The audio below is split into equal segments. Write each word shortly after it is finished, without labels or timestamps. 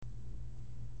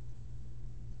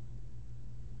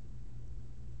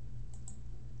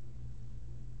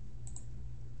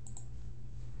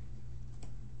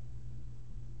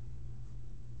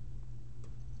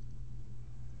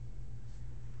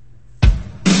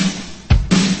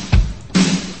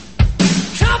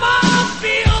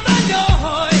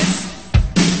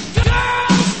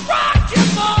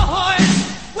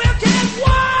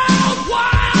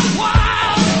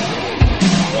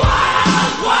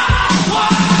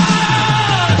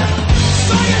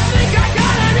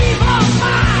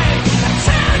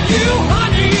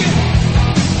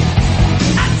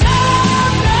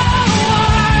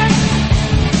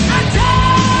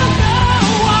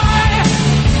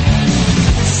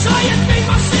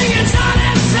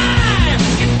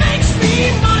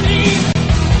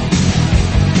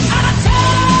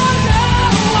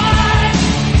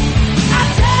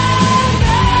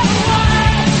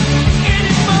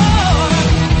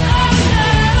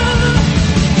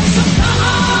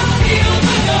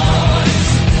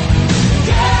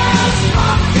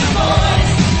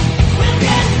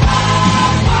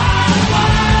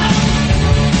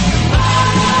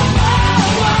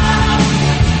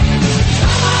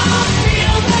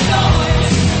Feel the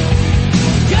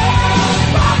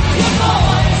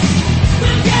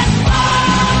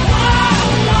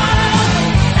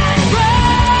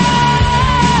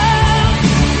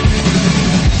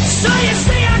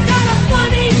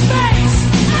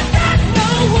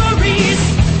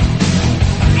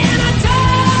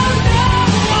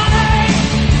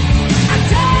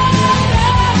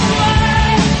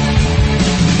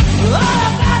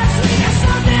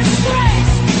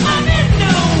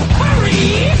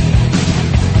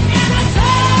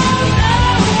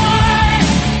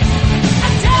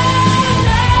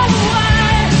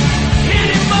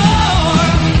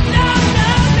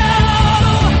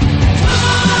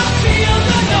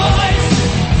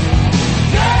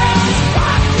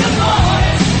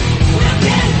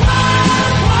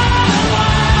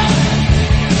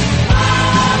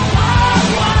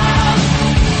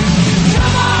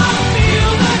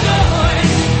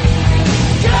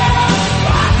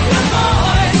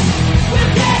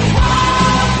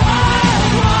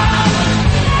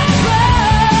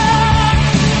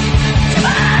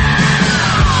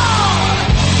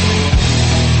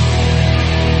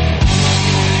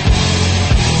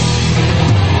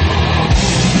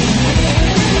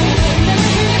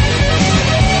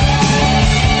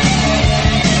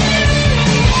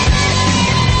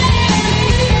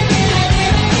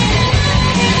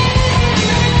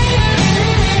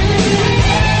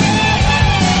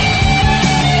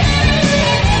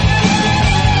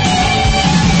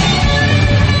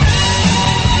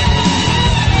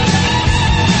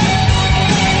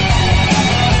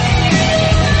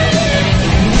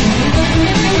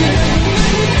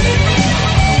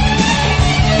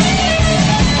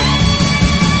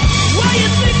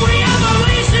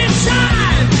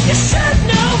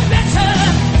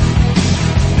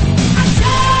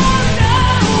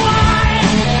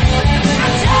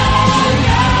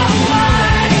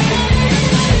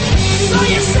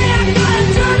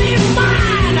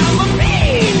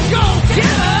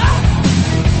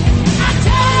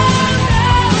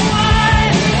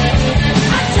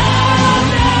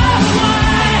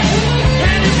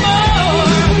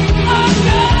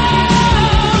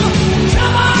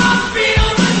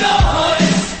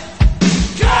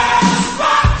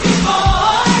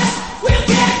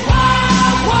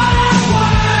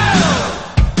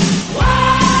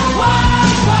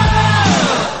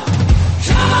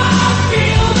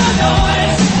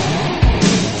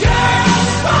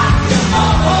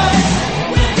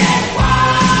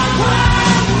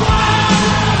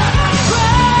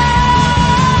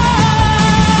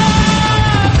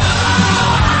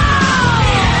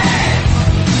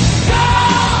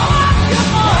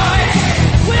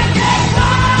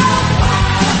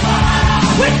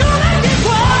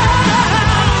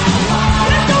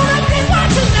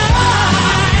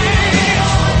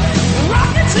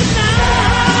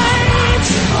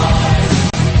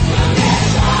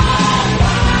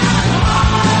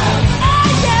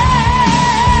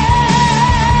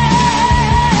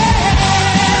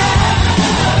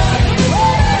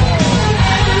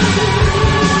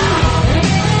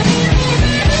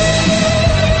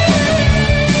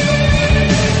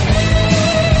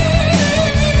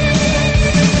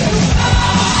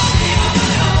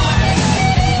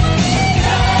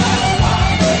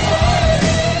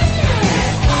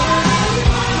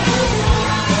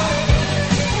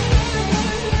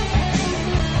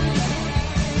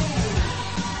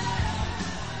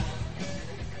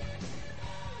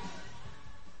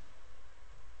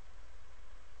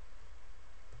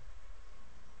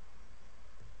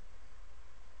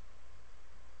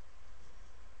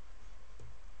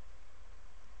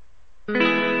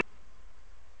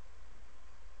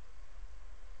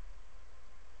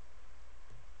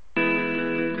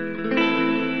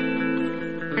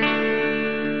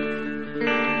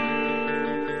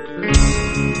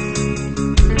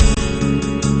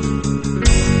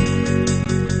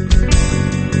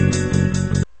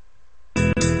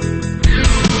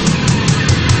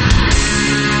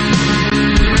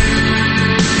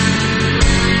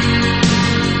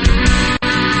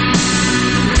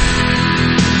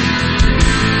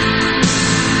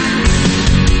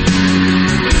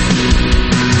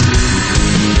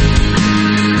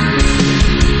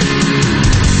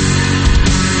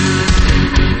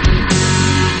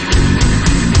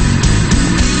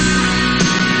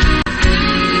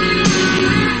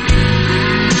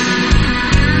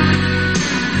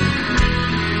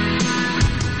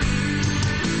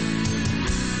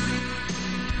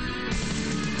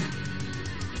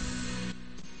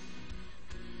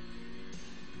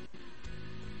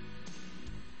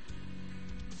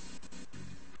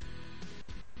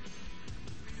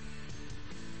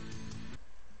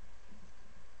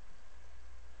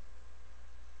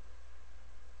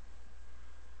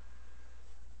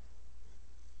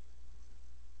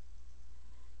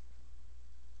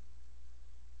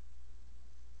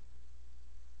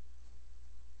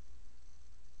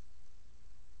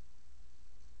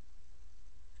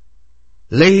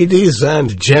Ladies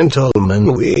and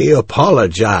gentlemen, we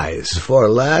apologize for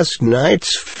last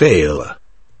night's fail.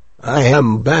 I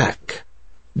am back.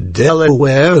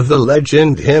 Delaware the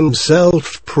legend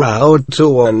himself, proud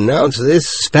to announce this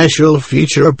special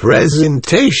feature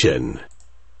presentation.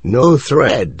 No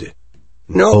thread.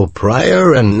 No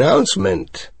prior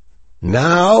announcement.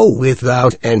 Now,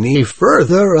 without any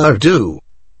further ado,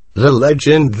 the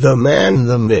legend, the man,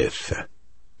 the myth,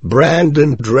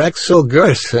 Brandon Drexel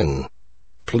Gerson.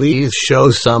 Please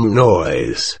show some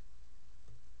noise.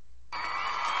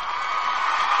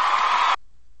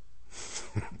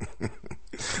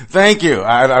 Thank you.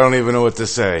 I don't even know what to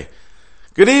say.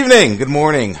 Good evening. Good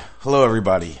morning. Hello,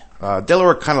 everybody.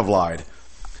 Delaware kind of lied.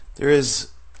 There is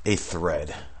a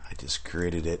thread. I just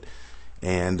created it.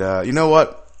 And you know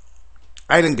what?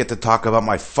 I didn't get to talk about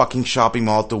my fucking shopping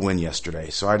mall at the Wynn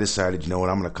yesterday. So I decided, you know what?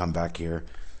 I'm going to come back here.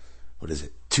 What is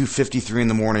it? 2:53 in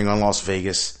the morning on Las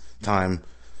Vegas time.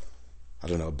 I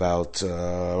don't know, about, what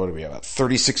are we, about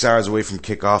 36 hours away from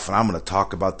kickoff, and I'm going to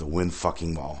talk about the Wynn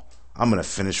fucking mall. I'm going to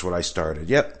finish what I started.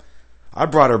 Yep, I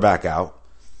brought her back out.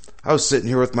 I was sitting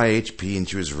here with my HP, and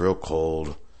she was real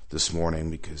cold this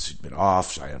morning because she'd been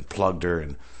off. I unplugged her,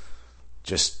 and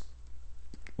just,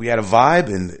 we had a vibe,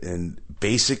 and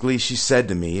basically she said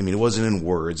to me, I mean, it wasn't in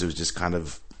words, it was just kind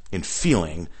of in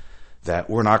feeling, that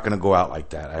we're not going to go out like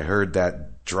that. I heard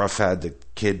that Druff had the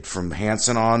kid from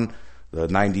Hanson on, the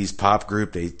 90s pop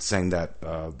group. They sang that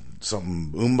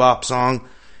something Bop song.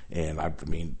 And I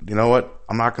mean, you know what?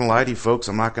 I'm not going to lie to you folks.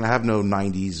 I'm not going to have no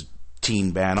 90s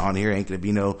teen band on here. Ain't going to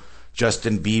be no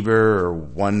Justin Bieber or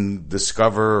One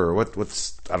Discover or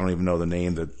what's, I don't even know the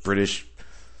name, the British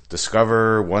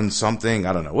Discover, One something.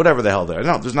 I don't know. Whatever the hell there.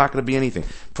 No, there's not going to be anything.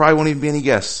 Probably won't even be any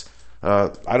guests.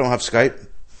 I don't have Skype.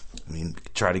 I mean, we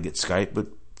could try to get Skype, but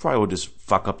probably would just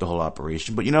fuck up the whole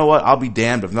operation. But you know what? I'll be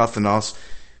damned if nothing else.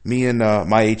 Me and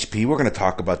my HP, we're going to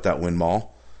talk about that Wynn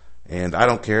Mall. And I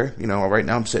don't care. You know, right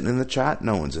now I'm sitting in the chat.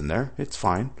 No one's in there. It's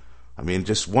fine. I mean,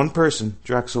 just one person,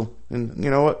 Drexel. And you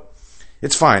know what?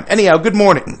 It's fine. Anyhow, good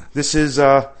morning. This is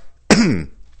this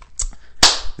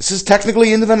is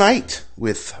technically Into the Night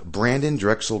with Brandon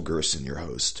Drexel Gerson, your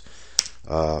host.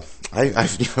 You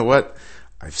know what?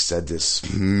 I've said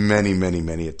this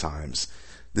many a times.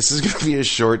 This is going to be a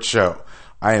short show.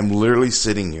 I am literally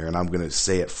sitting here, and I'm going to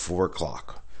say at 4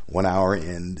 o'clock. 1 hour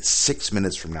and 6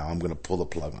 minutes from now, I'm going to pull the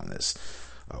plug on this.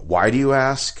 Why do you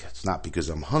ask? It's not because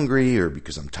I'm hungry or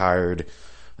because I'm tired.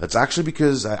 It's actually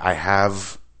because I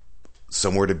have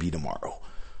somewhere to be tomorrow.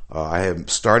 I am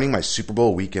starting my Super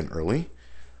Bowl weekend early.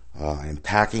 I am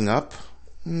packing up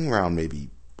around maybe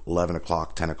 11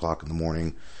 o'clock, 10 o'clock in the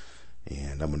morning,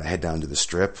 and I'm going to head down to the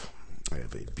Strip. I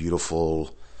have a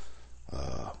beautiful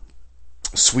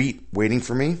suite waiting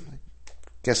for me.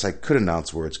 Guess I could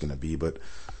announce where it's going to be, but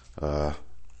you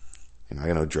know,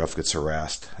 I know Druff gets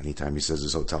harassed anytime he says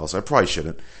his hotel, so I probably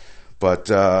shouldn't.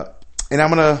 But and I'm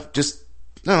gonna just,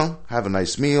 you know, have a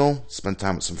nice meal, spend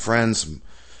time with some friends,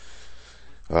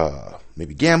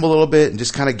 maybe gamble a little bit, and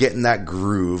just kind of get in that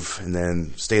groove, and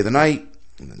then stay the night.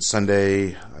 And then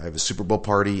Sunday, I have a Super Bowl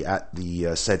party at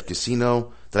the said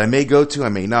casino that I may go to, I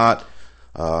may not,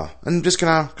 and just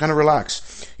kind of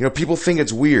relax. You know, people think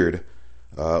it's weird.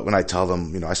 When I tell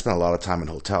them, you know, I spend a lot of time in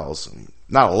hotels.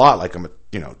 Not a lot like I'm a,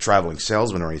 you know, traveling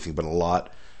salesman or anything, but a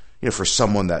lot, you know, for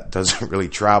someone that doesn't really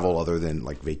travel other than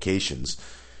like vacations.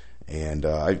 And,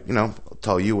 I'll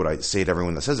tell you what I say to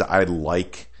everyone that says that. I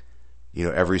like, you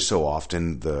know, every so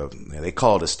often they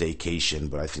call it a staycation,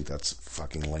 but I think that's a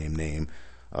fucking lame name.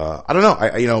 I don't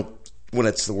know. You know, when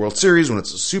it's the World Series, when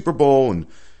it's a Super Bowl and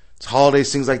it's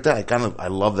holidays, things like that, I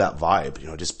love that vibe, you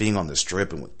know, just being on the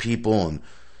Strip and with people and,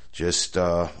 just,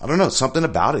 I don't know, something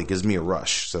about it gives me a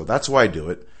rush. So that's why I do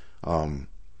it. You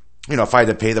know, if I had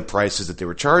to pay the prices that they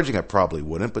were charging, I probably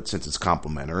wouldn't. But since it's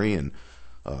complimentary and,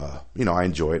 you know, I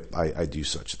enjoy it, I do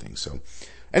such things. So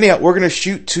anyhow, we're going to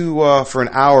shoot for an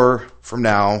hour from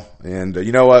now. And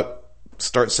you know what?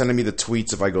 Start sending me the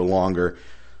tweets if I go longer.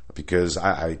 Because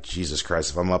Jesus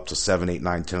Christ, if I'm up to 7, 8,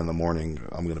 9, 10 in the morning,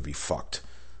 I'm going to be fucked.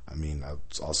 I mean,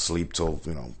 I'll sleep till,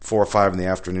 you know, 4 or 5 in the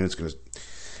afternoon. It's going to...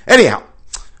 Anyhow.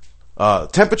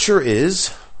 Temperature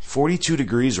is 42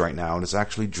 degrees right now, and it's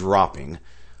actually dropping.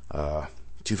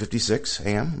 2:56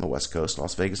 a.m. on the West Coast,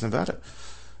 Las Vegas, Nevada.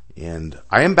 And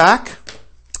I am back.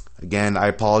 Again, I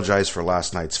apologize for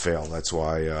last night's fail. That's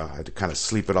why I had to kind of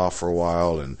sleep it off for a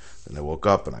while, and then I woke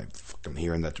up, and I'm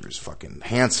hearing that there's fucking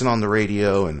Hanson on the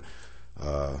radio, and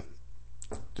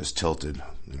just tilted,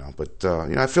 you know. But,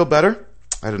 you know, I feel better.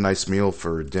 I had a nice meal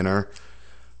for dinner.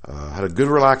 Had a good,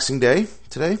 relaxing day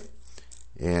today.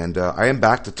 And I am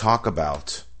back to talk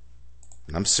about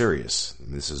and I'm serious,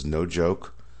 and this is no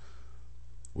joke,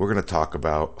 we're going to talk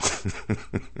about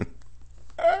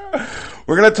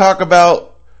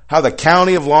how the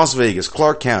county of Las Vegas,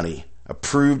 Clark County,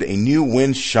 approved a new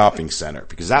Wynn shopping center,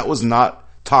 because that was not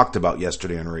talked about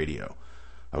yesterday on radio.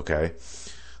 Okay?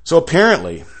 So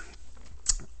apparently,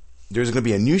 there's going to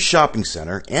be a new shopping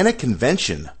center and a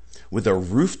convention with a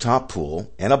rooftop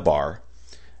pool and a bar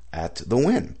at the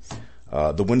Wynn.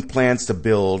 The Wynn plans to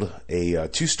build a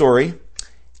two-story,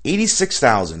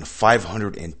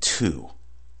 86,502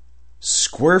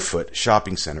 square foot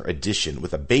shopping center addition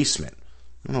with a basement.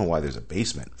 I don't know why there's a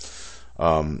basement.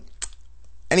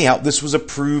 Anyhow, this was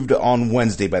approved on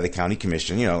Wednesday by the county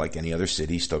commission. You know, like any other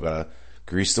city, still got to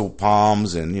grease the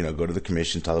palms and, you know, go to the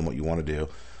commission, tell them what you want to do.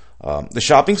 The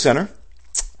shopping center,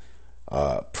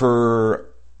 per,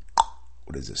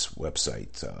 what is this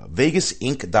website?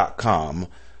 VegasInc.com,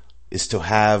 is to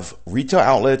have retail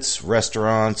outlets,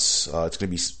 restaurants. It's going to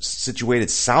be situated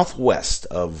southwest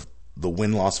of the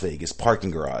Wynn Las Vegas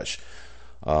parking garage.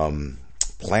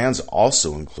 Plans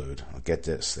also include, get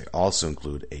this, they also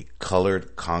include a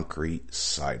colored concrete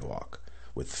sidewalk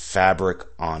with fabric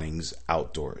awnings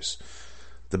outdoors.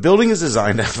 The building is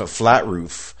designed to have a flat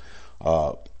roof,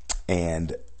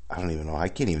 and I don't even know, I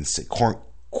can't even say,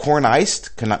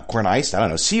 corniced, I don't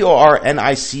know,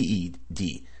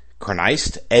 C-O-R-N-I-C-E-D,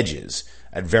 corniced edges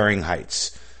at varying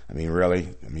heights. I mean,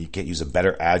 really, you can't use a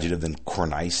better adjective than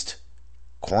corniced.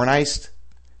 Corniced?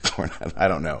 I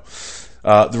don't know.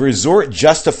 The resort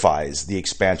justifies the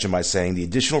expansion by saying the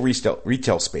additional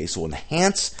retail space will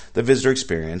enhance the visitor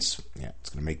experience. Yeah, it's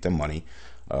going to make them money.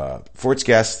 For its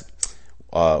guests,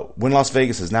 Wynn Las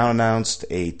Vegas has now announced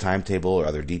a timetable or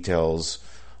other details.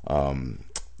 The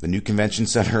new convention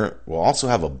center will also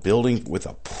have a building with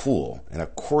a pool and a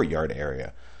courtyard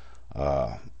area.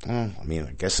 I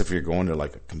guess if you're going to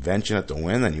like a convention at the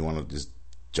Wynn, then you want to just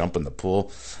jump in the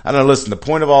pool. I don't know. Listen, the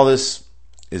point of all this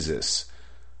is this.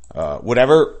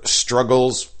 Whatever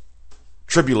struggles,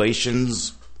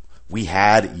 tribulations we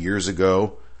had years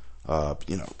ago,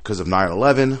 because of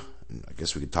 9/11, I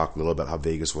guess we could talk a little about how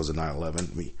Vegas was at 9/11.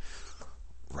 Let me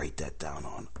write that down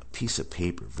on a piece of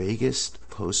paper. Vegas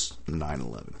post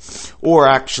 9/11. Or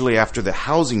actually after the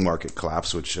housing market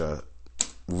collapse, which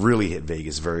really hit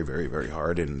Vegas very, very, very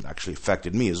hard and actually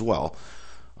affected me as well.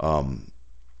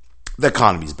 The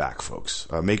economy's back, folks.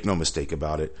 Make no mistake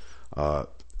about it.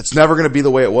 It's never going to be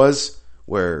the way it was,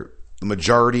 where the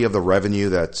majority of the revenue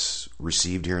that's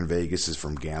received here in Vegas is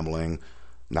from gambling,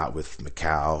 not with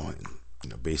Macau.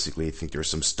 And, basically, I think there's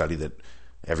some study that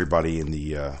everybody in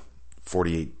the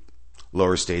 48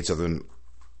 lower states, other than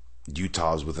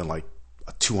Utah, is within like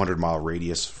a 200-mile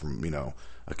radius from,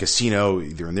 a casino,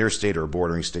 either in their state or a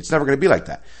bordering state. It's never going to be like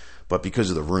that. But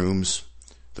because of the rooms,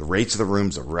 the rates of the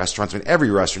rooms, the restaurants, every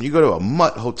restaurant, you go to a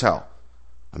Mutt hotel.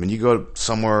 You go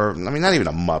somewhere, not even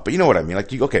a Mutt, but you know what I mean. Like,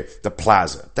 the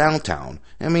Plaza, downtown.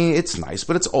 It's nice,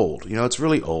 but it's old. It's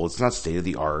really old. It's not state of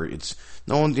the art. It's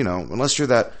no one, unless you're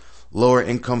that lower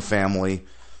income family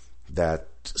that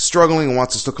struggling and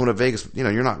wants to still come to Vegas,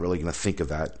 you're not really going to think of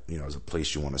that, as a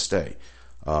place you want to stay.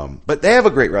 But they have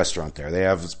a great restaurant there.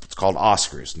 It's called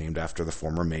Oscar's, named after the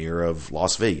former mayor of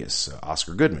Las Vegas,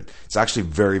 Oscar Goodman. It's actually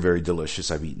very, very delicious.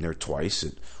 I've eaten there twice.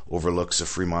 It overlooks a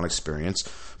Fremont Experience.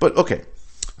 But, okay.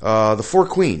 The Four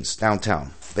Queens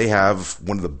downtown, they have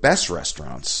one of the best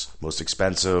restaurants, most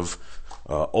expensive,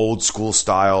 old school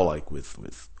style, like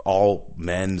with all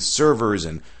men servers.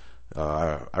 And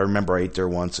I remember I ate there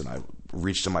once and I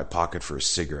reached in my pocket for a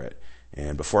cigarette.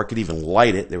 And before I could even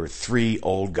light it, there were three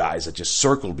old guys that just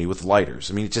circled me with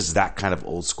lighters. It's just that kind of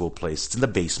old school place. It's in the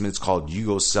basement. It's called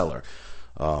Yugo Cellar.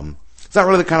 It's not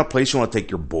really the kind of place you want to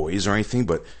take your boys or anything,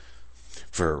 but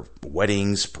for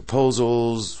weddings,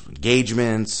 proposals,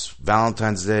 engagements,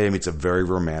 Valentine's Day. It's a very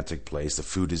romantic place. The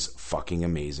food is fucking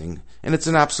amazing. And it's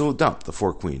an absolute dump, the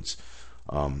Four Queens.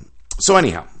 So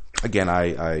anyhow, again,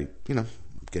 I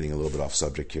getting a little bit off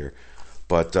subject here.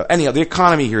 But anyhow, the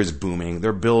economy here is booming.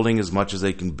 They're building as much as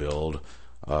they can build.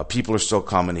 People are still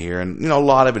coming here. And, a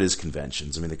lot of it is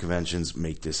conventions. The conventions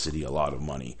make this city a lot of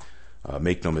money.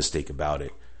 Make no mistake about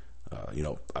it.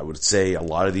 I would say a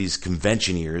lot of these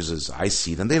conventioneers, as I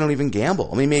see them, they don't even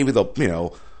gamble. Maybe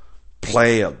they'll,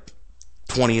 play a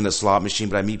 20 in a slot machine,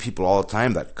 but I meet people all the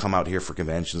time that come out here for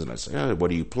conventions and I say, what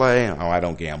do you play? Oh, I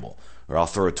don't gamble. Or I'll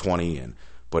throw a 20 in.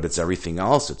 But it's everything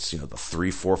else. It's, the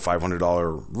 $300, $400,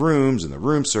 $500 rooms and the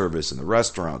room service and the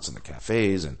restaurants and the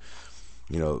cafes and,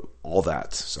 all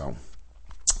that. So,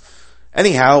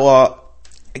 anyhow,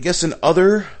 I guess in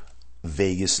other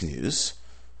Vegas news,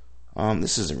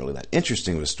 this isn't really that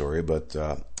interesting of a story, but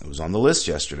it was on the list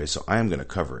yesterday, so I am going to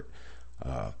cover it.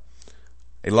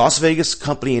 A Las Vegas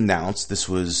company announced, this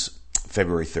was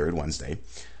February 3rd, Wednesday,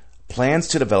 plans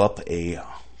to develop a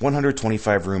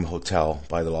 125-room hotel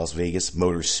by the Las Vegas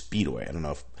Motor Speedway. I don't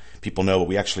know if people know, but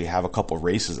we actually have a couple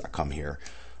races that come here.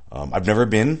 I've never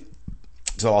been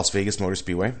to Las Vegas Motor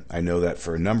Speedway. I know that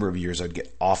for a number of years I'd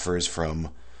get offers from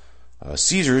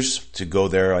Caesars to go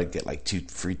there. I'd get like 2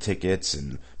 free tickets,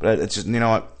 but it's just, you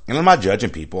know what? And I'm not judging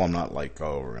people. I'm not like,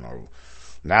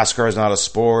 NASCAR is not a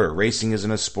sport or racing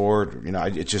isn't a sport.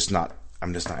 It's just not.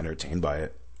 I'm just not entertained by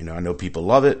it. I know people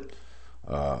love it.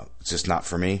 It's just not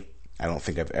for me. I don't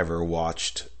think I've ever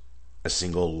watched a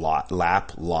single lap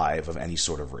live of any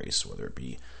sort of race, whether it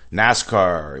be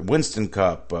NASCAR, Winston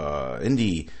Cup,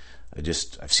 Indy.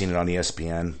 I've seen it on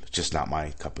ESPN. It's just not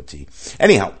my cup of tea.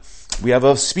 Anyhow, we have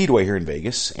a speedway here in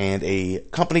Vegas, and a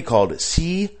company called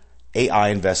CAI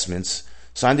Investments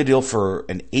signed a deal for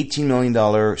an $18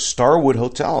 million Starwood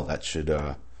hotel. That should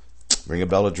ring a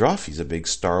bell to Druff. He's a big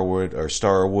Starwood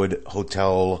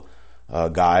hotel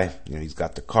guy. He's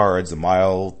got the cards, the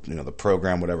mile, the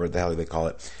program, whatever the hell they call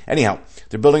it. Anyhow,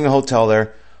 they're building a hotel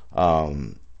there,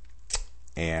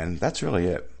 and that's really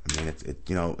it. I mean,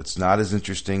 it's not as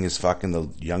interesting as fucking the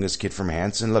youngest kid from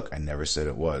Hanson. Look, I never said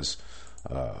it was,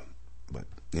 but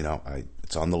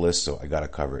it's on the list, so I got to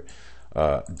cover it.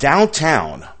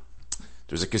 Downtown,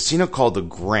 there's a casino called the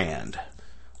Grand.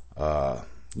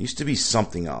 Used to be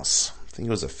something else. I think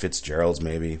it was a Fitzgerald's,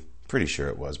 maybe. Pretty sure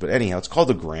it was. But anyhow, it's called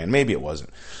the Grand. Maybe it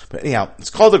wasn't. But anyhow, it's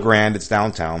called the Grand. It's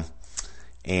downtown.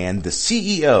 And the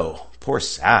CEO, poor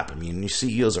sap. I mean, new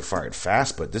CEOs are fired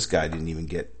fast, but this guy didn't even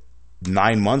get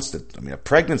 9 months a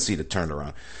pregnancy to turn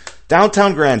around.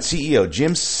 Downtown Grand CEO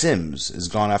Jim Sims is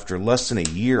gone after less than a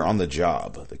year on the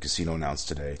job, the casino announced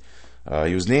today.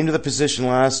 He was named to the position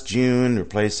last June,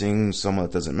 replacing someone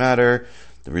that doesn't matter.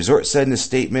 The resort said in a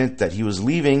statement that he was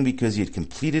leaving because he had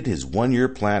completed his 1-year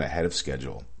plan ahead of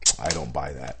schedule. I don't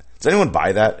buy that. Does anyone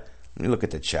buy that? Let me look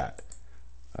at the chat.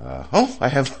 I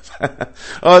have...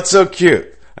 Oh, it's so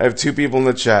cute. I have 2 people in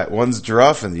the chat. One's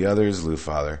Druff and the other is Lou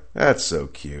Father. That's so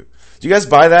cute. Do you guys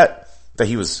buy that? That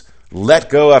he was let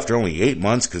go after only 8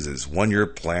 months because his 1-year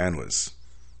plan was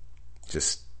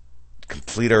just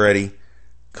complete already?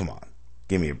 Come on.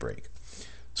 Give me a break.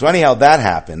 So anyhow, that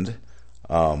happened.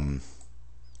 And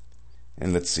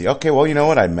let's see. Okay, well, you know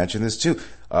what? I mentioned this too.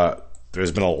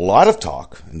 There's been a lot of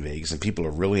talk in Vegas, and people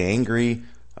are really angry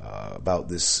about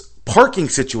this parking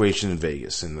situation in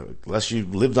Vegas. And unless you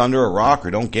lived under a rock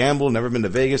or don't gamble, never been to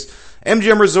Vegas,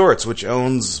 MGM Resorts, which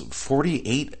owns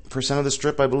 48% of the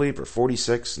Strip, I believe, or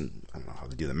 46, and I don't know how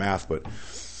to do the math, but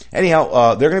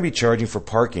anyhow, they're going to be charging for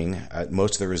parking at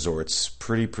most of the resorts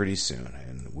pretty soon,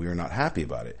 and we're not happy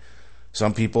about it.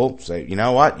 Some people say, you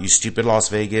know what, you stupid Las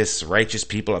Vegas, righteous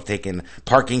people have taken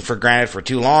parking for granted for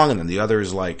too long, and then the other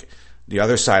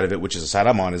side of it, which is the side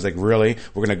I'm on, is like, really?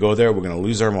 We're going to go there, we're going to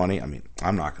lose our money. I mean,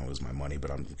 I'm not going to lose my money, but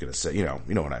I'm going to say, you know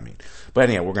what I mean. But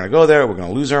anyhow, we're going to go there, we're going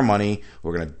to lose our money,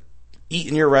 we're going to eat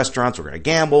in your restaurants, we're going to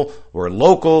gamble, we're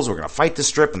locals, we're going to fight the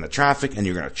Strip and the traffic, and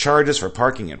you're going to charge us for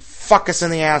parking and fuck us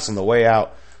in the ass on the way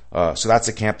out. So that's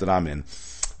the camp that I'm in.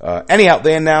 Anyhow,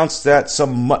 they announced that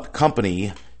some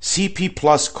company, CP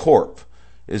Plus Corp,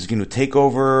 is going to take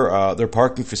over their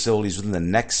parking facilities within the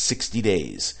next 60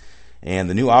 days. And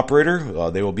the new operator,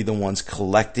 they will be the ones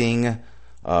collecting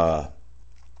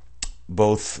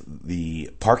both the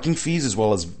parking fees as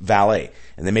well as valet.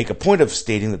 And they make a point of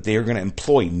stating that they are going to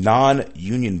employ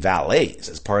non-union valets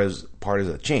as part of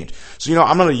the change. So,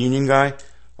 I'm not a union guy.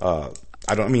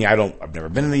 I've never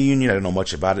been in the union. I don't know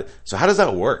much about it. So how does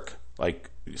that work? Like,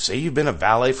 say you've been a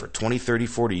valet for 20, 30,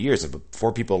 40 years, and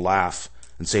before people laugh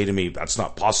and say to me, that's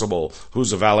not possible,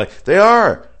 who's a valet? They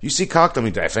are. You see cocktail,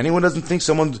 if anyone doesn't think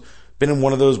someone's been in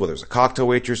one of those, whether it's a cocktail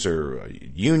waitress or a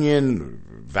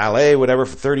union, valet, whatever,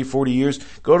 for 30, 40 years,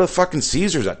 go to fucking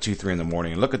Caesars at 2, 3 in the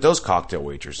morning and look at those cocktail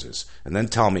waitresses, and then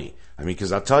tell me.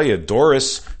 Because I'll tell you,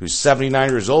 Doris, who's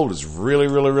 79 years old, is really,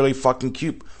 really, really fucking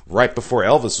cute right before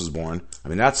Elvis was born.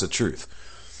 That's the truth.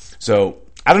 So,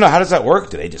 I don't know, how does that work?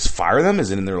 Do they just fire them?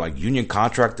 Is it in their union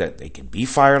contract that they can be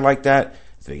fired like that?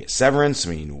 If they get severance?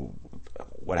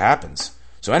 What happens?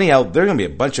 So anyhow, there are going to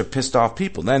be a bunch of pissed off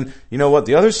people. Then, you know what?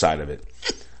 The other side of it.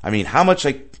 How much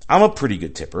I'm a pretty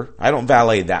good tipper. I don't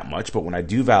valet that much, but when I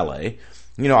do valet,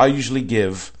 I usually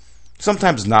give,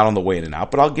 sometimes not on the way in and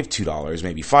out, but I'll give $2,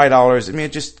 maybe $5. It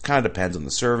just kind of depends on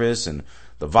the service and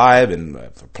the vibe and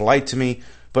if they're polite to me.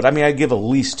 But I give at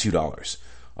least $2.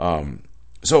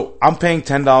 So I'm paying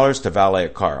 $10 to valet a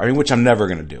car. Which I'm never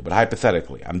going to do, but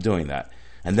hypothetically, I'm doing that.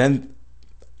 And then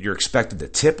you're expected to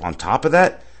tip on top of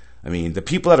that. The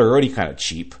people that are already kind of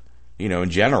cheap, in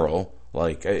general,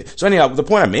 So anyhow, the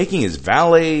point I'm making is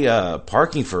valet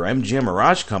parking for MGM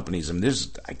Mirage companies. I mean,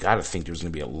 I gotta think there's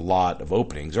going to be a lot of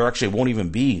openings. Or actually, it won't even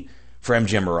be for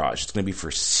MGM Mirage. It's going to be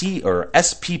for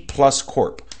SP Plus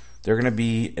Corp. They're going to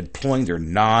be employing their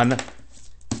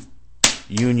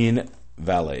non-union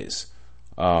valets.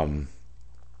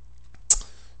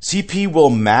 CP will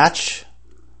match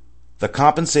the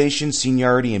compensation,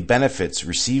 seniority, and benefits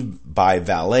received by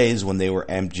valets when they were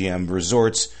MGM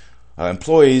Resorts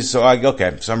employees. So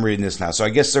I'm reading this now. So I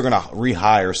guess they're going to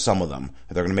rehire some of them.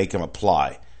 They're going to make them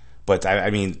apply. But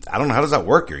I mean, I don't know, how does that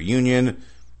work? Your union?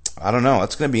 I don't know.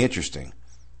 That's going to be interesting.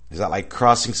 Is that like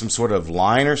crossing some sort of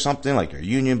line or something? Like you're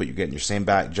union, but you're getting your same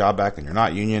job back, and you're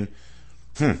not union.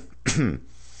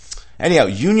 Anyhow,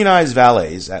 unionized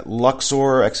valets at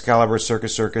Luxor, Excalibur,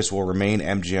 Circus will remain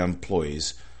MGM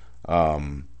employees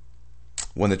when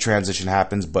the transition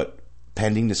happens, but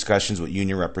pending discussions with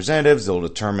union representatives, they'll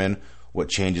determine what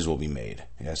changes will be made.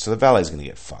 Yeah, so the valet is going to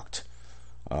get fucked.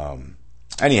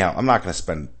 Anyhow, I'm not going to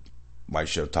spend my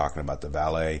show talking about the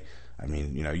valet. I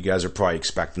mean, you guys are probably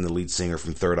expecting the lead singer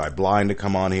from Third Eye Blind to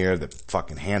come on here. The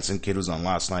fucking Hanson kid was on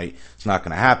last night. It's not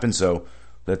going to happen, so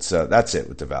that's it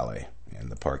with the valet and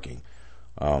the parking.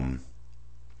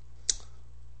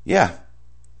 Yeah.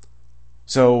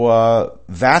 So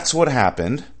that's what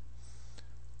happened.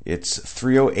 It's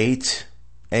 3:08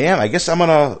 a.m. I guess I'm going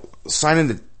to sign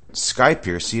into Skype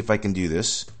here, see if I can do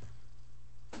this.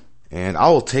 And I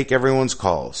will take everyone's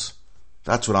calls.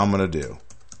 That's what I'm going to do.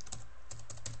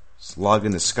 Just log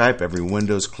into Skype. Every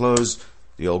window's closed.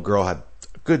 The old girl had a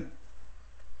good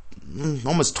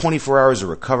almost 24 hours to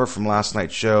recover from last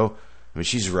night's show. I mean,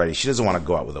 she's ready. She doesn't want to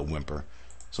go out with a whimper.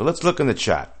 So let's look in the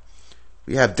chat.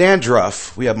 We have Dan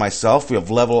Druff, we have myself, we have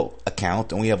Level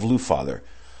Account, and we have Lou Father.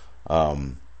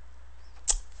 Okay.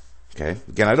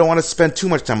 Again, I don't want to spend too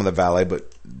much time on the valet,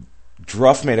 but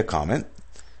Druff made a comment.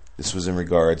 This was in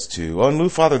regards to, and Lou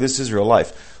Father, this is real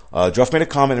life. Druff made a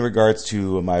comment in regards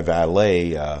to my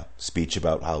valet speech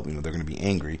about how they're going to be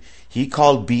angry. He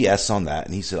called BS on that,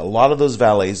 and he said a lot of those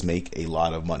valets make a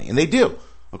lot of money, and they do.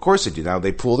 Of course they do. Now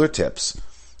they pull their tips,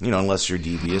 unless you're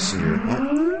devious and you're.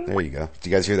 Oh, there you go. Do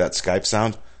you guys hear that Skype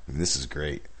sound? I mean, this is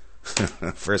great.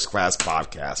 First class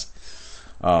podcast.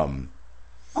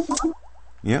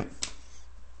 Yeah.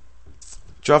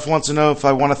 Jeff wants to know if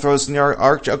I want to throw this in the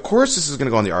archive. Of course this is going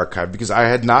to go in the archive because I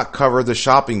had not covered the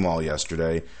shopping mall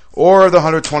yesterday or the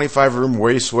 125-room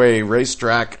Raceway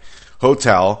Racetrack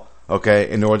Hotel,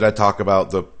 okay, and nor did I talk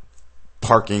about the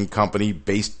parking company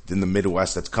based in the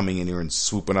Midwest that's coming in here and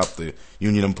swooping up the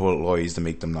union employees to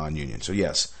make them non-union. So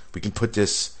yes, we can put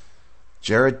this.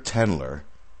 Jared Tendler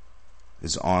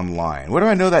is online. Where do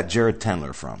I know that Jared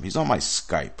Tendler from? He's on my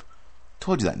Skype.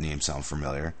 Told you that name sounds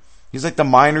familiar. He's like the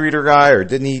mind reader guy, or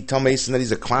didn't he tell Mason that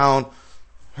he's a clown?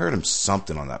 Heard him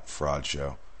something on that fraud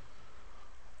show.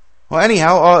 Well,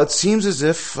 anyhow, it seems as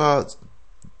if all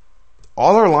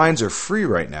our lines are free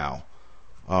right now.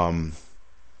 Let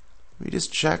me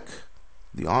just check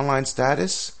the online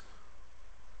status.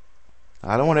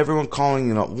 I don't want everyone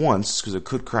calling in at once because it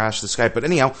could crash the Skype. But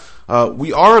anyhow,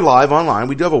 we are live online.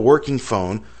 We do have a working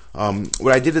phone.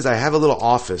 What I did is I have a little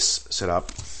office set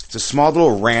up. It's a small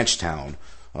little ranch town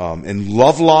in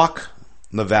Lovelock,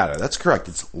 Nevada. That's correct.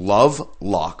 It's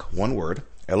Lovelock, one word,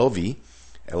 Lovelock,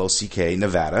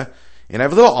 Nevada. And I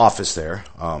have a little office there.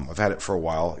 I've had it for a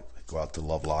while. I go out to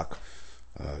Lovelock,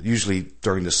 usually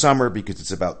during the summer because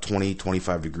it's about 20,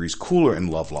 25 degrees cooler in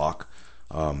Lovelock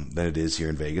than it is here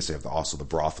in Vegas. They have also the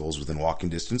brothels within walking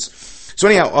distance. So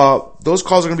anyhow, those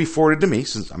calls are going to be forwarded to me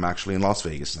since I'm actually in Las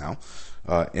Vegas now.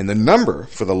 And the number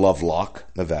for the Lovelock,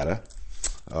 Nevada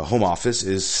home office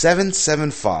is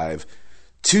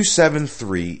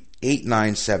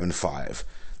 775-273-8975.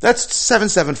 That's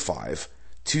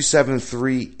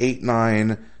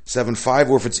 775-273-8975.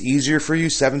 Or if it's easier for you,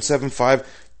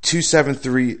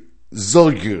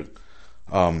 775-273-ZULGU.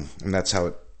 And that's how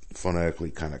it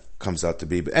phonetically kind of comes out to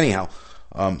be. But anyhow,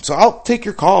 so I'll take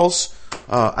your calls.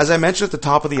 As I mentioned at the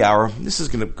top of the hour, this is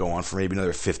going to go on for maybe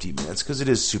another 50 minutes because it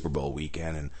is Super Bowl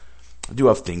weekend and I do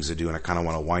have things to do and I kind of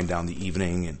want to wind down the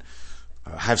evening and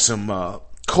have some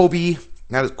Kobe,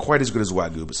 not quite as good as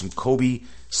Wagyu, but some Kobe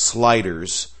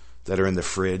sliders that are in the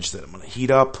fridge that I'm going to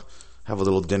heat up, have a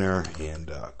little dinner,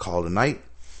 and call it a night.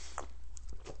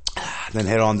 Then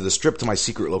head on to the Strip to my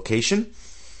secret location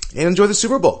and enjoy the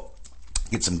Super Bowl.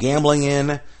 Get some gambling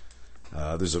in.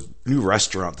 There's a new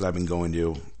restaurant that I've been going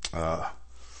to. Let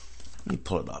me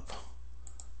pull it up.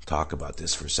 Talk about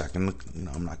this for a second.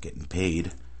 I'm not getting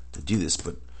paid to do this,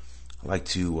 but I like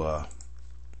to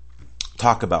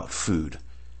talk about food.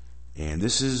 And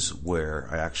this is where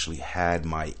I actually had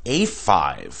my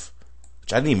A5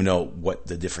 I didn't even know what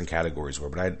the different categories were,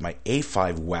 but I had my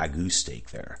A5 Wagyu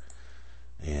steak there.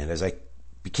 And as I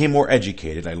became more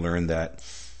educated, I learned that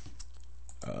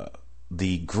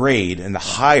the grade, and the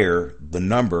higher the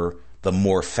number, the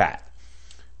more fat.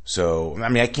 So, I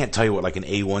mean, I can't tell you what like an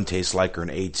A1 tastes like or an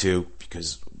A2,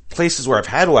 because places where I've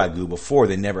had Wagyu before,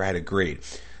 they never had a grade.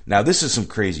 Now, this is some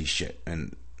crazy shit,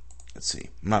 and let's see,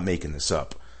 I'm not making this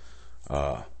up.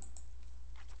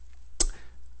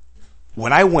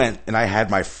 When I went and I had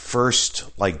my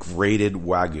first like graded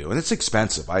Wagyu, and it's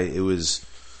expensive. It was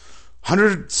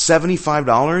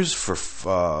 $175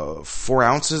 for 4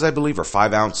 ounces, I believe, or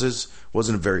 5 ounces.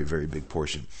 Wasn't a very, very big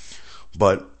portion.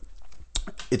 But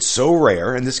it's so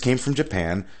rare, and this came from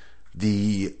Japan.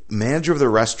 The manager of the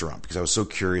restaurant, because I was so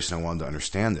curious and I wanted to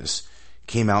understand this,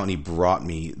 came out and he brought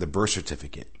me the birth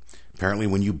certificate. Apparently,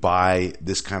 when you buy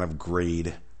this kind of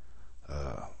grade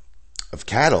of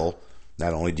cattle,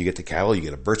 not only do you get the cattle, you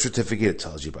get a birth certificate. It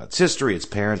tells you about its history, its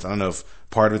parents. I don't know if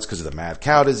part of it's because of the mad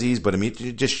cow disease, but I mean,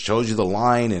 it just shows you the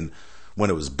line and when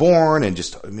it was born, and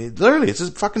just, I mean, literally, it's a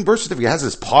fucking birth certificate. It has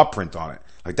this paw print on it.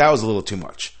 Like, that was a little too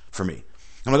much for me.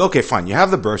 I'm like, okay, fine. You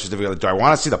have the birth certificate. Do I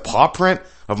want to see the paw print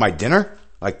of my dinner?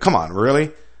 Like, come on,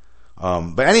 really?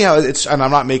 But anyhow, and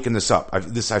I'm not making this up.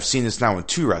 I've seen this now in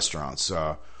 2 restaurants.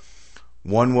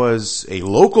 One was a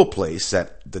local place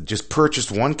that just purchased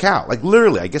 1 cow. Like,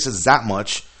 literally, I guess it's that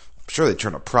much. I'm sure they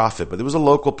turn a profit, but there was a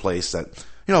local place that,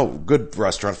 you know, good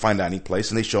restaurant, fine dining place,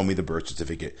 and they showed me the birth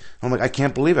certificate. And I'm like, I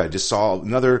can't believe it. I just saw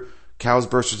another cow's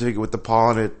birth certificate with the paw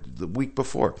on it the week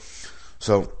before.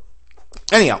 So,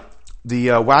 anyhow, the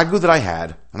Wagyu that I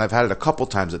had, and I've had it a couple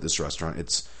times at this restaurant,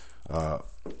 it's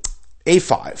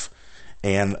A5.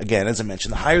 And again, as I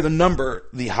mentioned, the higher the number,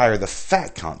 the higher the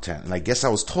fat content. And I guess I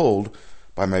was told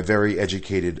by my very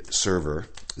educated server,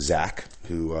 Zach,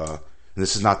 who, and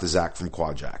this is not the Zach from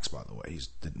Quad Jacks, by the way. He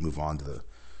didn't move on to the,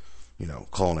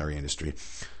 culinary industry.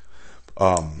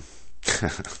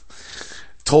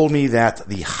 Told me that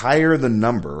the higher the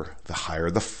number, the higher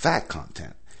the fat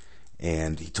content.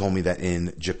 And he told me that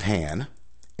in Japan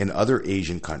and other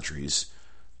Asian countries,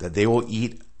 that they will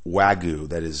eat Wagyu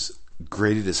that is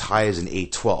graded as high as an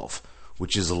A12,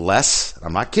 which is less,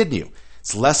 I'm not kidding you,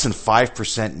 it's less than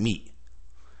 5% meat.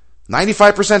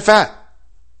 95% fat.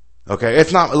 Okay,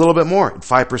 if not a little bit more,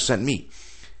 5% meat.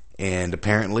 And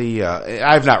apparently,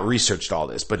 I've not researched all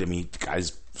this, but I mean, the guy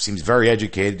seems very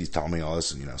educated. He's telling me all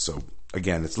this, and so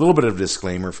again, it's a little bit of a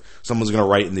disclaimer. If someone's going to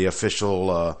write in the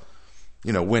official,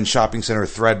 Wynn Shopping Center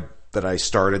thread that I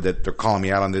started, that they're calling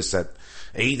me out on this, that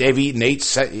they've eaten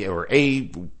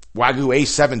Wagyu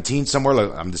A17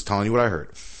 somewhere. I'm just telling you what I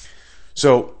heard.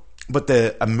 So, but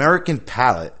the American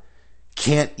palate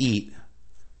can't eat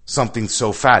something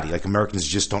so fatty. Like, Americans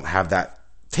just don't have that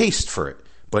taste for it.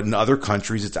 But in other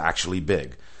countries, it's actually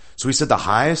big. So he said the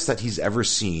highest that he's ever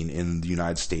seen in the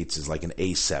United States is like an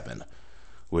A7,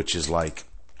 which is like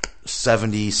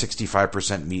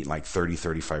 65% meat and like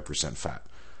 35% fat.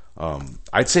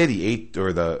 I'd say the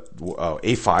A5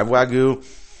 Wagyu,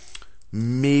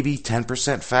 maybe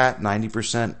 10% fat,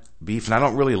 90% beef. And I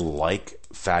don't really like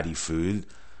fatty food.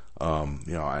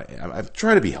 I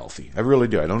try to be healthy. I really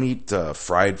do. I don't eat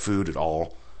fried food at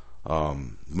all.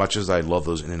 Much as I love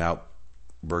those In-N-Out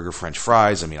burger French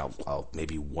fries, I mean, I'll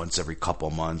maybe once every couple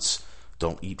of months.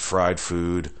 Don't eat fried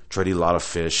food. Try to eat a lot of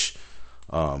fish.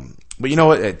 But you know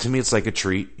what? To me, it's like a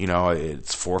treat.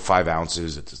 It's 4 or 5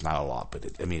 ounces. It's not a lot, but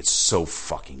it's so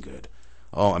fucking good.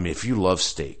 Oh, I mean, if you love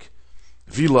steak,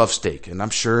 and I'm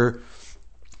sure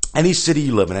any city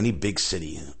you live in, any big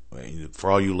city, for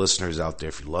all you listeners out there,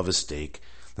 if you love a steak,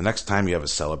 the next time you have a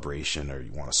celebration or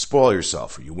you want to spoil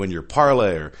yourself or you win your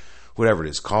parlay or whatever it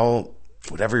is, call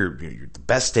whatever the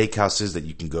best steakhouse is that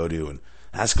you can go to and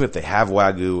ask them if they have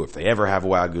Wagyu, if they ever have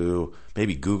Wagyu.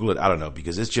 Maybe Google it. I don't know,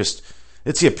 because it's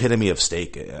the epitome of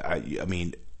steak. I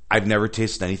mean, I've never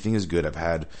tasted anything as good. I've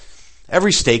had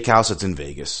every steakhouse that's in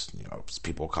Vegas.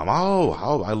 People come,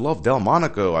 I love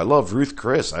Delmonico. I love Ruth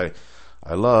Chris. I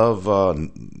love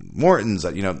Morton's.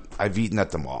 I've eaten at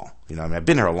them all. I've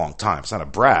been here a long time. It's not a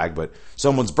brag, but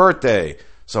someone's birthday,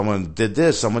 someone did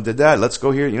this, someone did that. Let's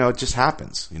go here. It just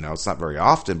happens. It's not very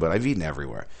often, but I've eaten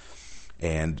everywhere.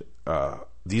 And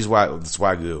this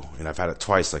Wagyu, and I've had it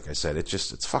twice, like I said,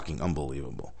 it's fucking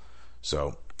unbelievable.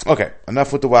 So, okay,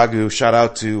 enough with the Wagyu. Shout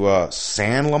out to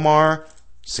San Elmar,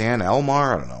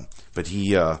 I don't know. But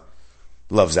he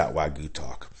loves that Wagyu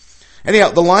talk. Anyhow,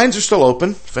 the lines are still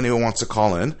open if anyone wants to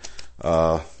call in.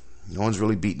 No one's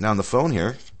really beating down the phone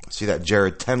here. I see that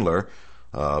Jared Tendler,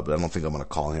 but I don't think I'm going to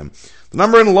call him. The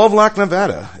number in Lovelock,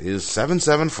 Nevada is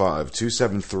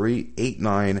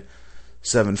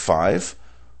 775-273-8975.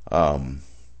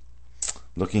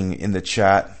 Looking in the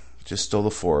chat, just still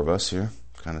the four of us here.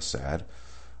 Kind of sad.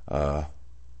 Let's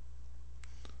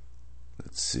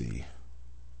see.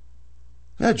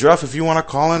 Yeah, Jeff, if you want to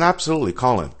call in, absolutely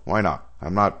call in. Why not?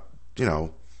 I'm not, getting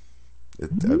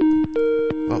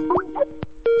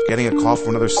a call from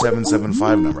another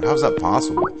 775 number. How's that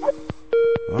possible?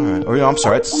 All right. Oh, yeah, I'm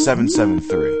sorry. It's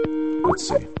 773. Let's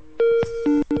see.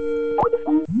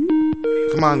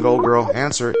 Come on, Gold Girl.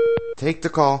 Answer it. Take the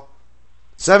call.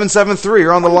 773,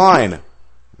 you're on the line.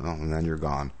 Oh, and then you're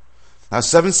gone. Now,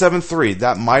 773,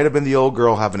 that might have been the old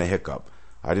girl having a hiccup.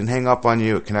 I didn't hang up on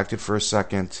you. It connected for a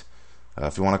second.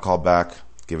 If you want to call back,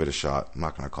 give it a shot. I'm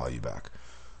not going to call you back.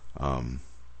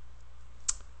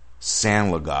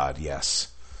 San Lagod, yes.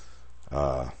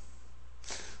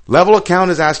 Level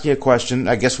Account is asking a question.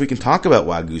 I guess we can talk about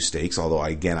Wagyu steaks, although,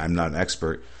 again, I'm not an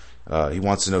expert. He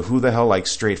wants to know who the hell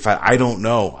likes straight fat. I don't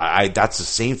know. That's the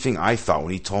same thing I thought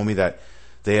when he told me that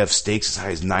they have steaks as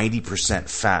high as 90%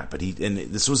 fat. But and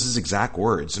this was his exact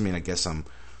words. I mean, I guess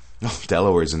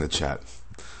Delaware's in the chat.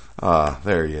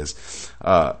 There he is.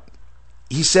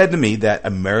 He said to me that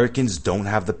Americans don't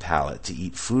have the palate to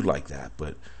eat food like that,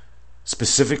 but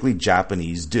specifically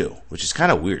Japanese do, which is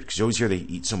kind of weird because you always hear they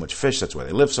eat so much fish. That's why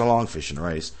they live so long, fish and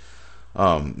rice.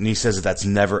 And he says that that's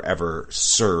never ever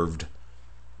served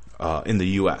in the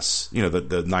U.S. The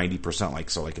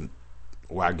 90%, like an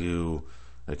Wagyu,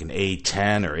 like an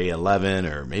A10 or A11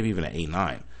 or maybe even an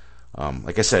A9.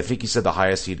 Like I said, I think he said the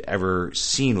highest he'd ever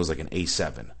seen was like an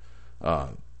A7.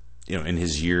 In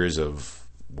his years of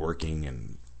working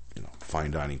in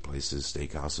fine dining places,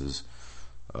 steakhouses.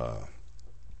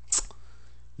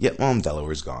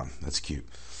 Delaware's gone. That's cute.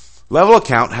 Level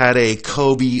Account had a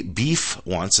Kobe beef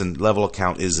once, and Level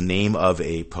Account is the name of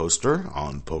a poster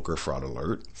on Poker Fraud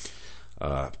Alert.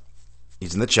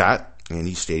 He's in the chat, and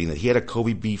he's stating that he had a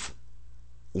Kobe beef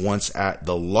once at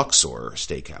the Luxor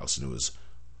Steakhouse, and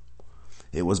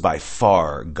it was by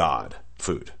far God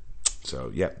food.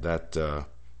 So, yeah, that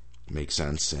makes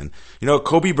sense. And,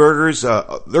 Kobe burgers,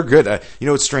 they're good.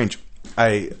 It's strange.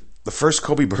 The first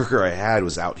Kobe burger I had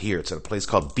was out here. It's at a place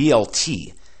called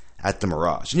BLT at the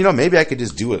Mirage. And, maybe I could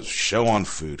just do a show on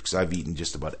food because I've eaten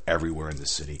just about everywhere in the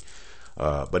city.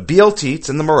 But BLT, it's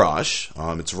in the Mirage.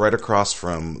 It's right across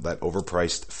from that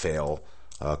overpriced fail,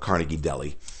 Carnegie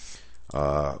Deli.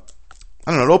 I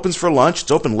don't know, it opens for lunch.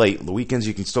 It's open late. The weekends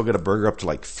you can still get a burger up to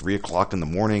like 3 o'clock in the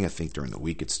morning. I think during the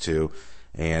week it's 2.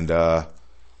 And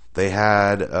they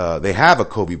have a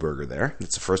Kobe burger there.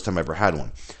 It's the first time I ever had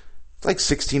one. It's like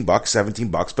 $16,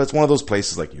 $17, but it's one of those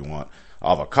places like you want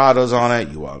avocados on it,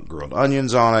 you want grilled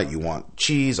onions on it, you want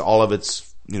cheese, all of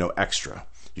it's, extra.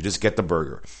 You just get the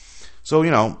burger.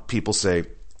 So, people say,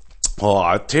 oh,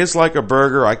 it tastes like a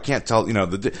burger. I can't tell,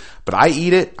 but I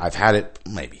eat it. I've had it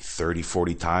maybe 30,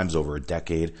 40 times over a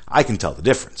decade. I can tell the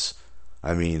difference.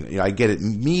 I mean, I get it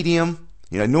medium.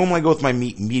 Normally I go with my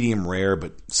meat medium rare,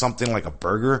 but something like a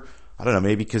burger, I don't know,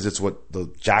 maybe because it's what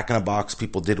the Jack in the Box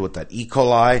people did with that E.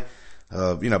 coli,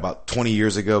 about 20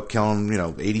 years ago, killing,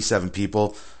 87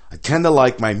 people. I tend to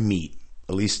like my meat,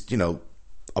 at least,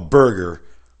 a burger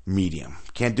medium.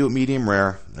 Can't do it medium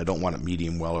rare. I don't want it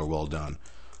medium well or well done.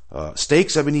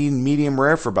 Steaks, I've been eating medium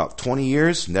rare for about 20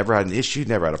 years. Never had an issue,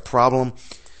 never had a problem.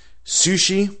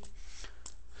 Sushi.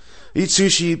 I eat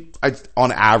sushi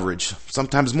on average.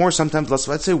 Sometimes more, sometimes less.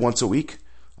 I'd say once a week.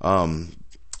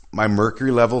 My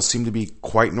mercury levels seem to be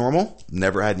quite normal.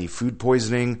 Never had any food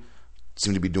poisoning.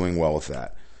 Seem to be doing well with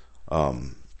that.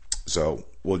 So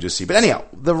we'll just see. But anyhow,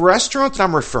 the restaurant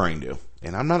I'm referring to,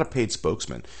 and I'm not a paid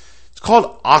spokesman, it's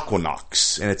called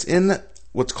Aquanox, and it's in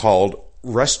what's called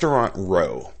Restaurant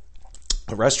Row.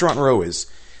 A Restaurant Row it's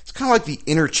kind of like the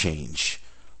interchange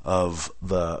of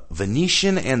the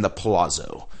Venetian and the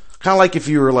Palazzo. Kind of like if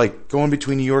you were like going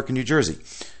between New York and New Jersey.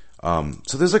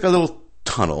 So there's like a little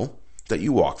tunnel that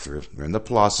you walk through. You're in the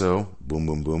Palazzo, boom,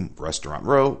 boom, boom, Restaurant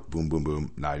Row, boom, boom,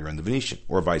 boom. Now you're in the Venetian,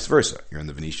 or vice versa. You're in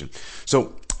the Venetian.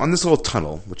 So on this little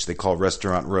tunnel, which they call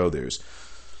Restaurant Row, there's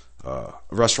a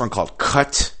restaurant called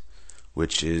Cut,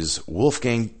 which is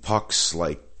Wolfgang Puck's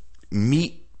like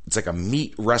meat. It's like a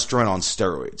meat restaurant on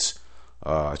steroids.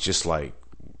 It's just like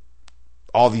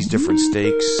all these different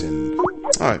steaks. And all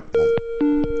right,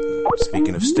 well,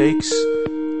 speaking of steaks,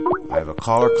 I have a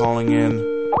caller calling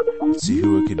in. Let's see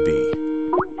who it could be.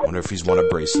 Wonder if he's won a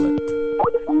bracelet.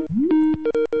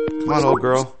 Come on, old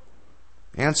girl.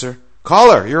 Answer.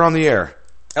 Caller, you're on the air.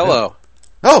 Hello.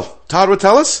 Oh, Todd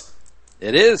Witteles?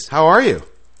 It is. How are you?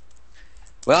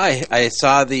 Well, I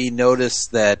saw the notice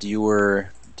that you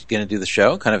were going to do the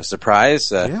show. Kind of a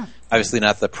surprise. Yeah. Obviously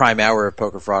not the prime hour of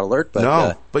Poker Fraud Alert, but...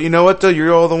 No, but you know what, though?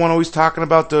 You're all the one always talking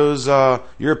about those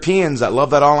Europeans that love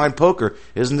that online poker.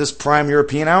 Isn't this prime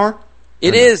European hour?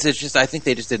 It is. It's just I think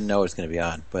they just didn't know it was going to be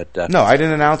on. But no, I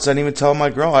didn't announce. I didn't even tell my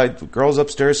girl. Girl's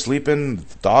upstairs sleeping,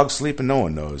 dog's sleeping. No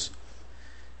one knows.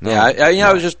 No, yeah,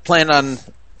 I was just playing on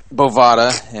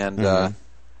Bovada, and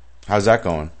how's that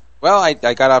going? Well, I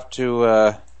got off to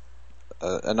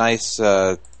a nice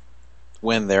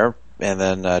win there, and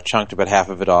then chunked about half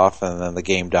of it off, and then the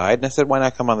game died, and I said, why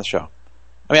not come on the show?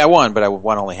 I mean, I won, but I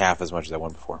won only half as much as I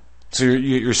won before. So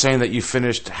you're saying that you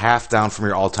finished half down from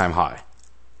your all-time high?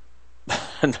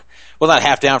 Well, not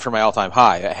half down from my all-time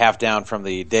high, half down from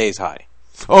the day's high.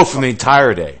 Oh, from the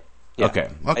entire day. Yeah. Okay.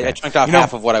 I chunked off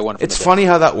half of what I won from the day. It's funny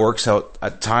how that works. How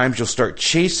at times you'll start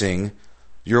chasing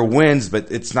your wins,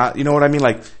 but it's not. You know what I mean?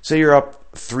 Like, say you're up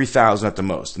 3,000 at the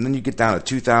most, and then you get down to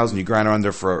 2,000. You grind around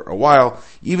there for a while.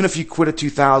 Even if you quit at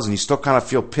 2,000, you still kind of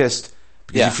feel pissed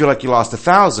because you feel like you lost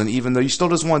 1,000, even though you still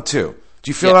just won 2.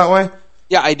 Do you feel that way?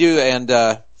 Yeah, I do. And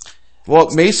well,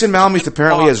 Mason Malmuth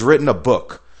apparently has written a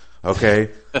book. Okay,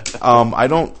 I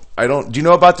don't. Do you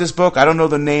know about this book? I don't know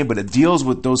the name, but it deals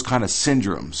with those kind of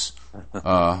syndromes.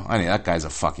 I mean, that guy's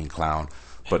a fucking clown.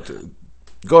 But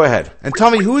go ahead and tell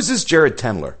me, who is this Jared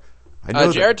Tendler? I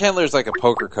know Jared Tendler is like a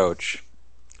poker coach.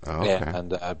 Oh, okay.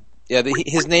 Yeah, and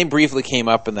his name briefly came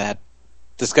up in that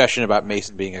discussion about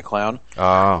Mason being a clown.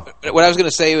 Oh. What I was going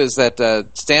to say was that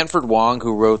Stanford Wong,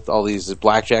 who wrote all these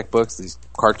blackjack books, these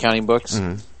card counting books,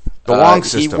 the Wong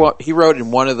system. He wrote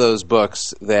in one of those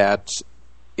books that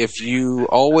if you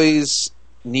always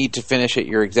need to finish at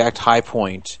your exact high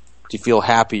point to feel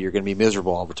happy, you're going to be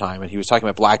miserable all the time. And he was talking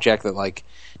about blackjack that like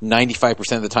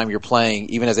 95% of the time you're playing,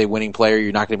 even as a winning player,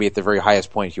 you're not going to be at the very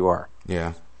highest point you are.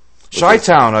 Yeah.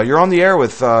 Chi-Town, you're on the air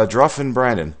with Druff and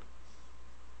Brandon.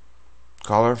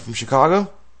 Caller from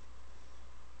Chicago?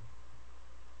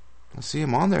 I see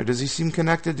him on there. Does he seem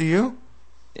connected to you?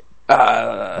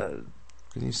 Can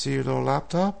you see your little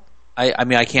laptop? I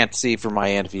mean, I can't see from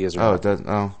my end if he is or not. It doesn't.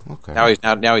 Oh, okay. Now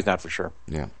he's not for sure.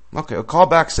 Yeah. Okay. Well, call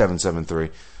back 773.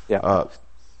 Yeah.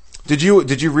 Did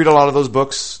you read a lot of those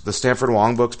books, the Stanford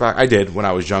Wong books back? I did when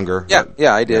I was younger.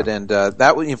 Yeah, I did, and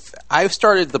that was. I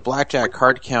started the blackjack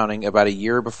card counting about a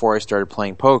year before I started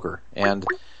playing poker, and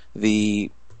the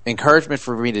encouragement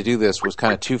for me to do this was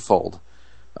kind of twofold.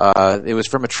 It was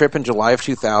from a trip in July of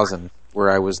 2000 where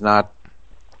I was not.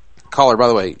 Caller, by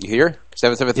the way, you here?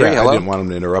 773. Hello. I didn't want him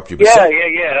to interrupt you. Yeah,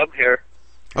 I'm here.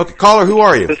 Okay, caller, who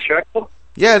are you? Is this Drexel?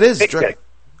 Yeah, it is. Big Dick.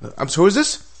 So who is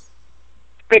this?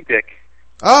 Big Dick.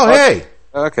 Oh, hey.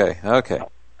 Okay.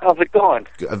 How's it going?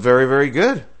 Very, very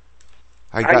good.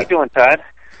 How you doing, Todd?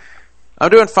 I'm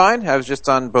doing fine. I was just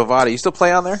on Bovada. You still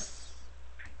play on there?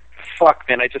 Fuck,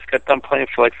 man, I just got done playing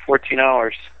for like 14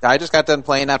 hours. I just got done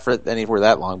playing, not for anywhere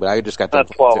that long, but I just got done.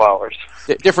 Not 12 hours.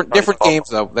 Different games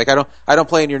though. Like I don't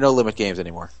play in your no limit games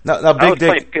anymore. Now, I was Big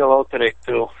playing Dick, PLO today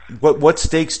too. what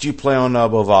stakes do you play on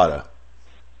Bovada?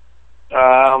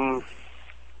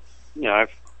 I've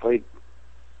played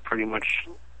pretty much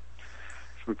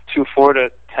from 2-4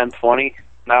 to 10-20.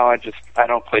 Now I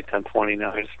don't play 10-20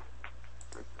 now. I just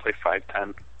play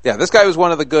 5-10. Yeah, this guy was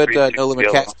one of the good No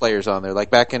Limit Cash players on there.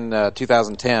 Like back in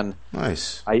 2010,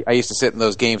 nice. I used to sit in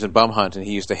those games and bum hunt, and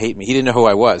he used to hate me. He didn't know who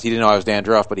I was. He didn't know I was Dan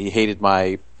Druff, but he hated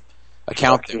my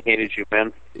account. He hated you,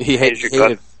 man. He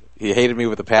hated me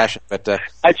with a passion. But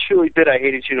I truly did. I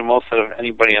hated you the most out of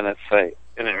anybody on that site,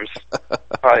 and there was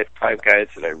probably 5 guys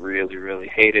that I really, really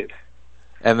hated.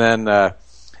 And then,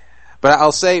 but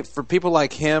I'll say for people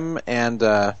like him and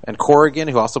Corrigan,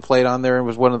 who also played on there and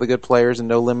was one of the good players in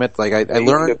No Limit, like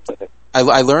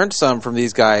I learned some from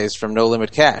these guys from No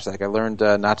Limit Cash. Like I learned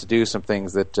not to do some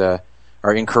things that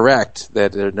are incorrect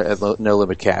that are at No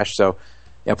Limit Cash. So,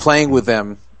 playing with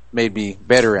them made me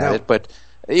better at it. But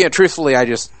truthfully, I'm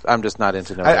just not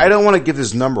into No Limit. I don't want to give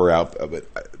this number out, but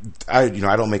I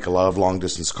don't make a lot of long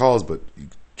distance calls, but you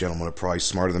gentlemen are probably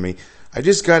smarter than me. I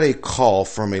just got a call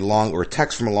from a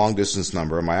text from a long distance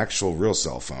number on my actual real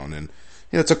cell phone, and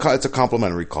it's a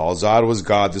complimentary call. Zod was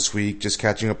God this week, just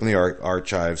catching up in the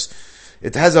archives.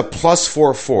 It has a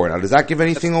 +44. Now, does that give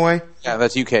anything away? Yeah,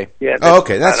 that's UK. Yeah.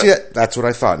 Okay, that's it. That's what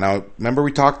I thought. Now, remember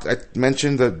I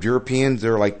mentioned the Europeans,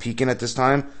 they're like peaking at this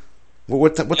time.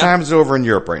 What time is it over in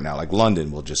Europe right now? Like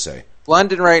London, we'll just say.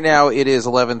 London right now, it is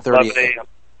 11:30.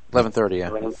 11:30. Yeah.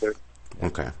 11:30.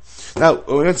 Okay. Now,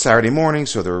 it's Saturday morning,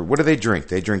 so what do they drink?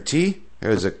 They drink tea?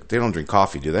 They don't drink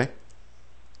coffee, do they? I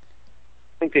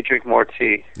think they drink more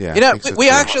tea. Yeah, we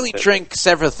actually drink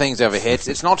several things over here.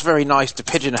 It's not very nice to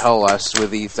pigeonhole us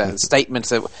with these statements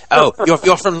that,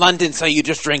 you're from London, so you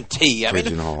just drink tea. I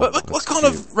mean, what kind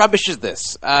of rubbish is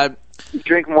this? You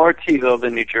drink more tea, though,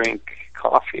 than you drink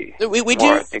coffee. We do.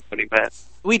 I think what he meant.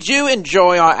 We do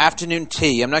enjoy our afternoon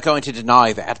tea. I'm not going to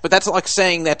deny that. But that's like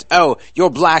saying that, oh, you're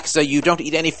black, so you don't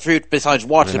eat any fruit besides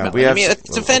watermelon.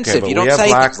 It's offensive. You don't say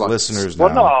black things like listeners this.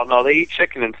 now. Well, no, they eat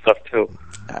chicken and stuff, too.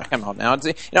 Come on now.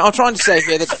 I'm trying to say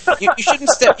here that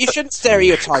you shouldn't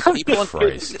stereotype people.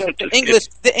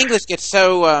 The English get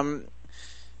so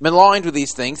maligned with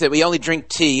these things that we only drink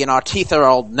tea and our teeth are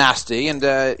all nasty, and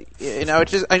I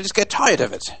just get tired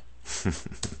of it.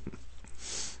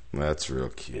 That's real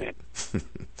cute.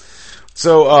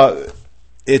 So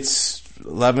it's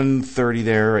 11:30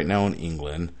 there right now in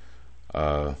England.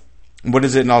 What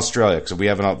is it in Australia? Because we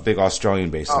have a big Australian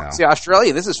base now. See,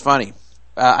 Australia. This is funny.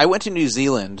 I went to New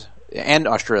Zealand and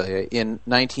Australia in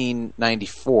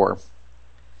 1994,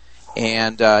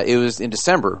 and it was in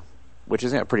December, which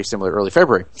is pretty similar to early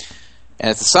February. And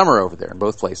it's the summer over there in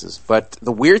both places. But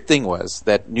the weird thing was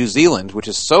that New Zealand, which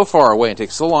is so far away and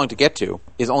takes so long to get to,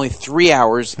 is only 3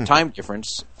 hours time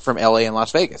difference from LA and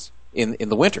Las Vegas in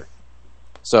the winter.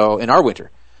 So in our winter.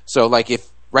 So like if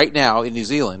right now in New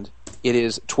Zealand it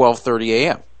is 12:30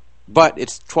 a.m. But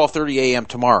it's 12:30 a.m.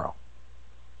 tomorrow.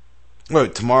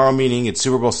 Wait, tomorrow meaning it's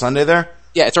Super Bowl Sunday there?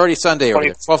 Yeah, it's already Sunday over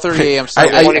there. 12:30 a.m.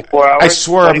 Sunday. 24 hours. I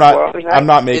swear I'm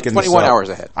not making this 21 up. hours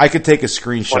ahead. I could take a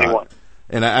screenshot. 21.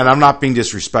 And I'm not being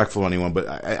disrespectful to anyone, but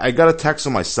I got a text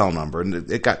on my cell number,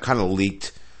 and it got kind of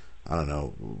leaked. I don't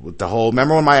know, with the whole...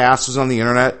 Remember when my ass was on the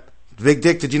internet? Big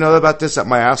Dick, did you know about this? That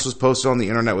my ass was posted on the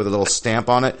internet with a little stamp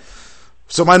on it?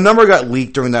 So my number got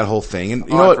leaked during that whole thing. And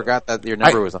you know I what? forgot that your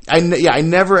number was on. I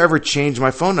never ever changed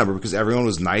my phone number because everyone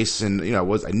was nice, and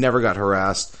I never got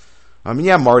harassed. I mean,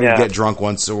 Marty would get drunk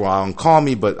once in a while and call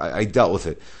me, but I dealt with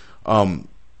it.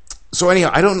 So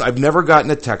anyhow, I've never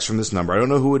gotten a text from this number. I don't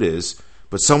know who it is.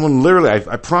 But someone literally,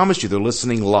 I promise you, they're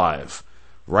listening live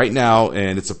right now,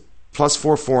 and it's a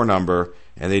 +44 number,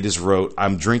 and they just wrote,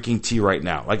 "I'm drinking tea right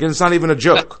now." Like, and it's not even a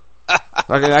joke.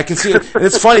 Like, I can see it. And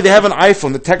it's funny, they have an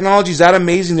iPhone. The technology is that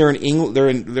amazing. They're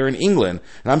in England,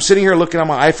 and I'm sitting here looking at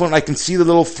my iPhone, and I can see the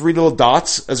little 3 little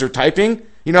dots as they're typing.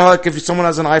 You know how, like, if someone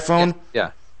has an iPhone?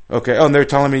 Yeah. Okay. Oh, and they're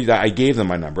telling me that I gave them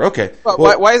my number. Okay. Well,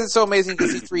 why is it so amazing to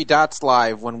see 3 dots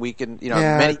live when we can,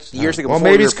 many years ago? Well,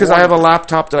 maybe it's because I have a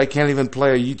laptop that I can't even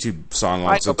play a YouTube song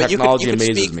on. So technology amazes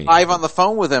me. You could speak live on the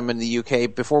phone with them in the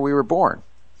UK before we were born.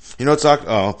 You know,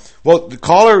 well, the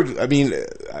caller. I mean,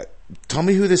 tell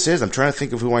me who this is. I'm trying to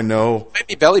think of who I know.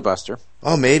 Maybe Belly Buster.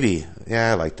 Oh, maybe.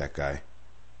 Yeah, I like that guy.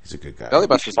 He's a good guy. Belly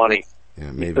Buster's funny. Yeah,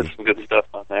 He maybe. put some good stuff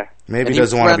on there. Maybe he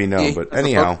doesn't want to be known, but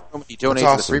anyhow. He donates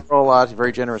to the free roll a lot. He's a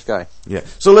very generous guy. Yeah.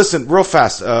 So listen, real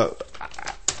fast. I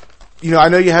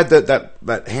know you had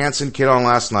that Hanson kid on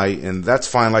last night, and that's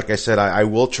fine. Like I said, I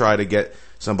will try to get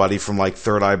somebody from like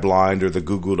Third Eye Blind or the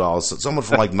Goo Goo Dolls, someone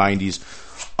from like 90s,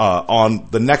 on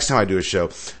the next time I do a show.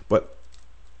 But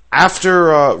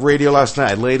after radio last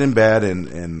night, I laid in bed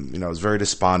and I was very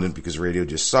despondent because radio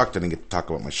just sucked. I didn't get to talk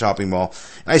about my shopping mall.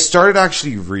 And I started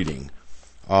actually reading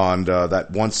on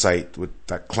that one site with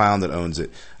that clown that owns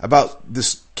it about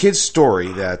this kid's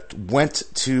story that went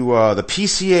to the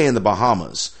PCA in the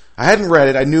Bahamas. I hadn't read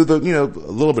it. I knew a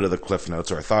little bit of the Cliff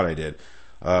Notes, or I thought I did.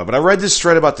 But I read this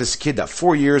thread about this kid that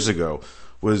 4 years ago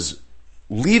was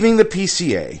leaving the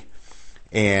PCA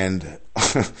and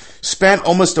spent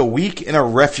almost a week in a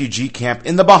refugee camp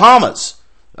in the Bahamas.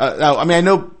 Now, I mean, I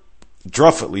know,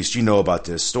 Druff, at least, you know about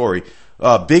this story.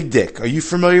 Big Dick, are you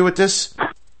familiar with this?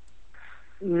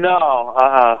 No,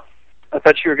 I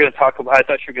thought you were going to talk about. I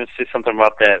thought you were going to say something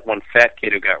about that one fat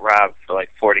kid who got robbed for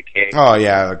like $40K. Oh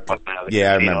yeah,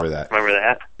 I remember that. Remember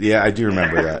that? Yeah, I do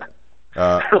remember that.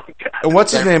 And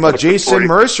what's his name? Jason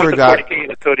Mercer got $40K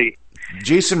in a hoodie.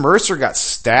 Jason Mercer got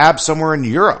stabbed somewhere in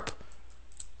Europe.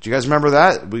 Do you guys remember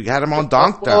that? We had him on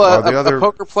Donk Down. Well, a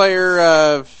poker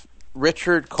player,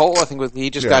 Richard Cole, I think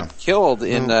he just got killed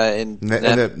in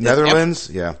the Netherlands.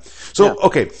 Yeah. So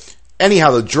okay.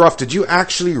 Anyhow, the Druff, did you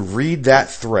actually read that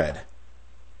thread?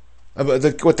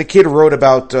 What the kid wrote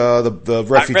about the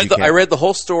refugee camp? I read the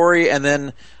whole story, and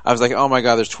then I was like, oh my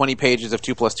God, there's 20 pages of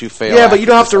 2 + 2 fail. Yeah, but you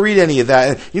don't have to read any of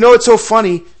that. You know what's so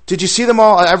funny? Did you see them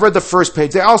all? I've read the first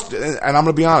page. They all, and I'm going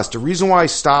to be honest, the reason why I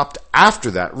stopped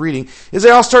after that reading is they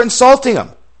all start insulting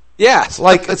him. Yeah. It's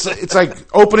like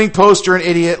opening poster, an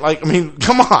idiot. Like, I mean,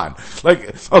 come on.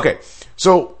 Like, okay,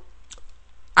 so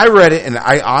I read it, and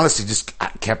I honestly just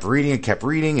kept reading,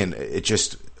 and it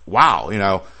just, wow,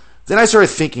 Then I started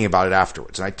thinking about it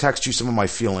afterwards, and I text you some of my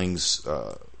feelings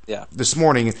this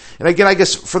morning. And again, I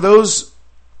guess for those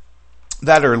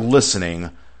that are listening,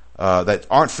 that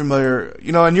aren't familiar,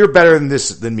 and you're better than this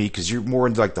than me because you're more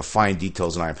into like the fine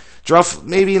details than I am. Druff,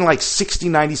 maybe in like 60,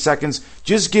 90 seconds,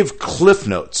 just give cliff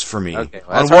notes for me on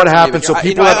what happened so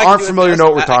people that aren't familiar know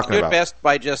what we're talking about. I can do it best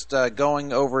by just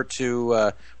going over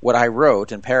to what I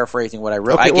wrote and paraphrasing what I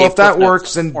wrote. Okay, well, if that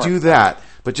works, then do that.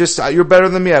 But just, you're better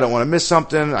than me. I don't want to miss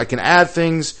something. I can add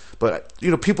things. But,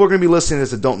 people are going to be listening to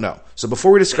this that don't know. So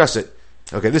before we discuss it,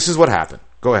 okay, this is what happened.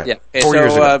 Go ahead. Yeah. Okay, 4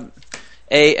 years ago.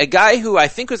 A guy who I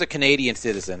think was a Canadian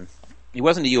citizen, he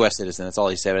wasn't a U.S. citizen, that's all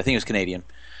he said, but I think he was Canadian,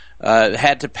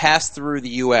 had to pass through the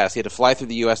U.S. He had to fly through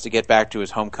the U.S. to get back to his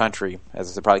home country, as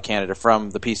I said, probably Canada,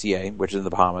 from the PCA, which is in the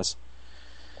Bahamas.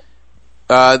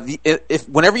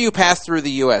 Whenever you pass through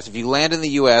the U.S., if you land in the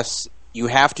U.S., you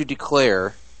have to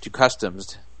declare to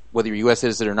customs, whether you're a U.S.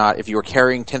 citizen or not, if you are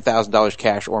carrying $10,000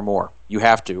 cash or more. You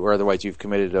have to, or otherwise you've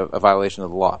committed a violation of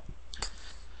the law.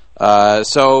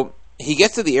 So he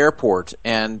gets to the airport,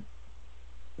 and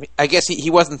I guess he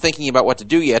wasn't thinking about what to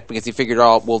do yet because he figured,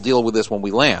 we'll deal with this when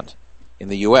we land in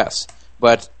the U.S.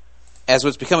 But as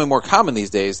what's becoming more common these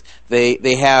days,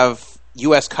 they have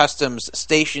U.S. customs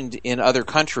stationed in other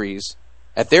countries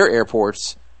at their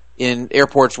airports, in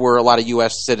airports where a lot of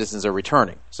U.S. citizens are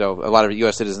returning. So a lot of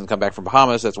U.S. citizens come back from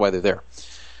Bahamas. That's why they're there.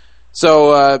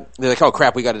 So they're like, oh,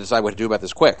 crap, we got to decide what to do about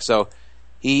this quick. So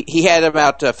he had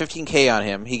about $15K on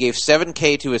him. He gave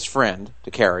 $7K to his friend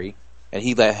to carry, and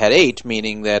he had 8,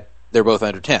 meaning that they're both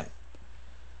under 10.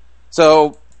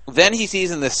 So then he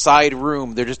sees in this side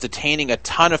room, they're just detaining a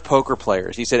ton of poker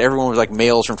players. He said everyone was like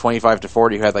males from 25 to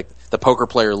 40 who had like the poker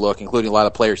player look, including a lot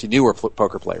of players he knew were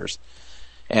poker players.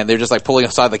 And they're just like pulling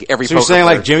aside like every. So you're saying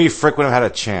player. Like Jimmy Frick would have had a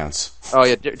chance? Oh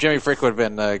yeah, Jimmy Frick would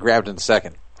have been grabbed in the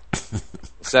second. He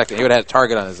would have had a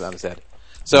target on his head.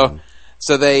 So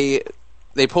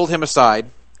they pulled him aside,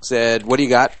 said, "What do you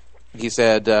got?" He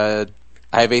said, "I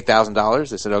have $8,000."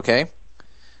 They said, "Okay."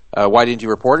 Why didn't you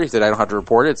report it? He said, "I don't have to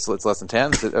report it. It's less than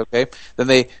 10." They said, "Okay."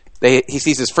 Then he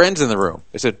sees his friends in the room.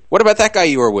 They said, "What about that guy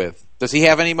you were with? Does he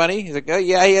have any money?" He's like, "Oh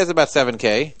yeah, he has about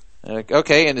 $7K." Like,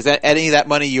 okay, and is that any of that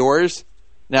money yours?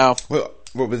 No. Well,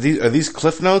 are these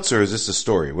cliff notes or is this a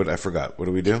story? I forgot. What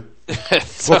do we do?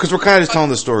 Because we're kind of just telling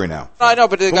the story now. No, I know,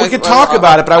 but we can talk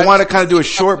about it. But I want to kind of do a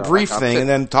short, brief thing and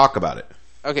then talk about it.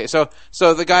 Okay, so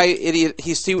the guy, idiot,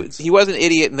 he was an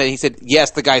idiot, and then he said,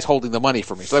 yes, the guy's holding the money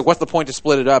for me. So like, what's the point to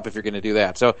split it up if you're going to do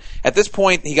that? So at this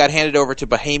point, he got handed over to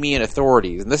Bahamian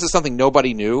authorities, and this is something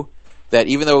nobody knew, that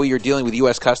even though you're dealing with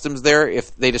U.S. Customs there,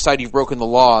 if they decide you've broken the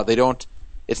law,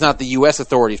 it's not the U.S.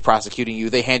 authorities prosecuting you,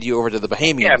 they hand you over to the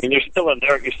Bahamians. Yeah, I mean, you're still in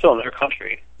their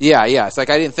country. Yeah, it's like,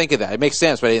 I didn't think of that. It makes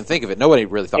sense, but I didn't think of it. Nobody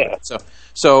really thought of it.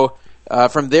 So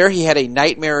from there, he had a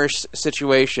nightmarish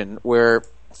situation where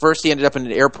first he ended up in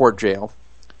an airport jail,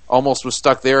 almost was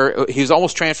stuck there. He was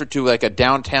almost transferred to like a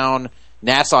downtown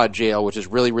Nassau jail, which is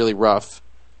really, really rough.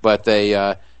 But they,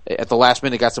 at the last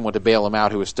minute, got someone to bail him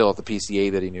out who was still at the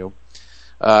PCA that he knew.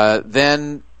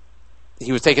 Then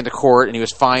he was taken to court, and he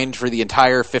was fined for the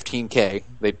entire $15K.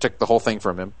 They took the whole thing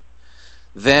from him.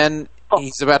 Then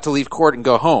he's about to leave court and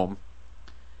go home.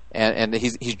 And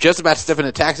he's just about to step in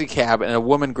a taxi cab, and a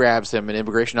woman grabs him, an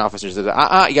immigration officer says, you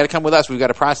got to come with us, we've got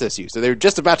to process you. So they were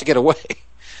just about to get away,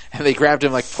 and they grabbed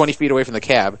him like 20 feet away from the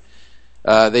cab.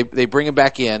 They bring him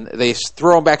back in. They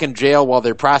throw him back in jail while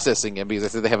they're processing him, because they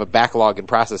said they have a backlog in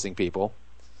processing people.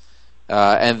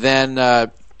 And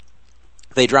then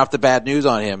they drop the bad news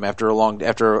on him after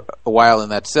a while in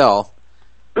that cell,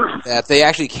 that they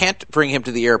actually can't bring him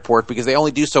to the airport because they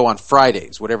only do so on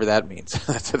Fridays, whatever that means.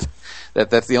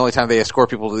 That's the only time they escort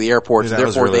people to the airport. So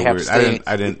therefore, really they have weird.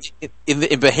 To stay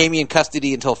in Bahamian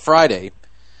custody until Friday,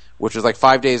 which was like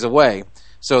 5 days away.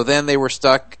 So then they were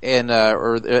stuck in,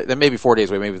 or maybe 4 days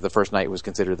away. Maybe the first night was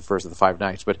considered the first of the 5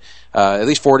 nights, but at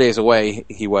least 4 days away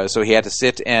he was. So he had to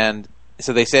sit, and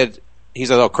so they said, he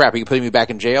said, "Oh crap, are you putting me back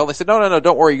in jail?" They said, "No,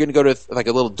 don't worry. You're going to go to like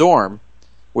a little dorm,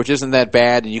 which isn't that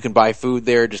bad, and you can buy food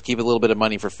there. Just keep a little bit of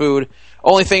money for food.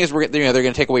 Only thing is, they're going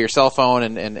to take away your cell phone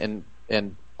and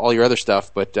all your other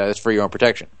stuff, but it's for your own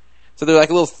protection." So they're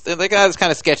like it's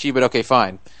kind of sketchy, but okay,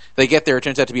 fine. They get there. It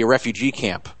turns out to be a refugee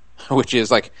camp, which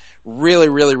is like really,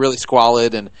 really, really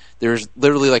squalid, and there's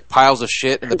literally like piles of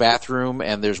shit in the bathroom,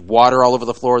 and there's water all over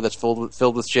the floor that's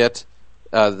filled with shit.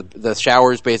 The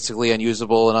shower is basically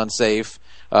unusable and unsafe.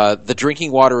 The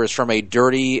drinking water is from a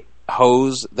dirty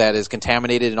hose that is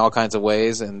contaminated in all kinds of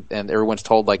ways, and everyone's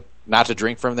told like not to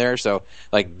drink from there. So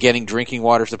like getting drinking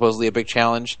water is supposedly a big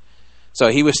challenge. So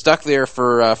he was stuck there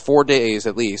for 4 days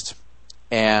at least,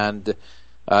 and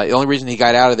the only reason he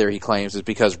got out of there, he claims, is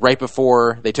because right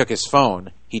before they took his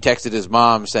phone, he texted his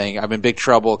mom saying, "I'm in big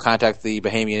trouble. Contact the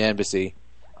Bahamian embassy,"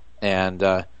 and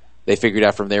they figured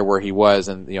out from there where he was,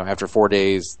 and after 4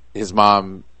 days, his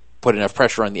mom put enough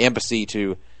pressure on the embassy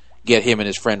to get him and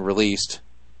his friend released,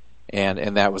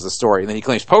 and that was the story. And then he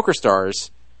claims PokerStars.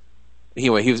 He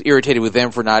was irritated with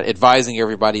them for not advising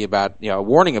everybody about,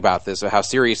 warning about this, or how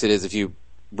serious it is if you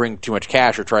bring too much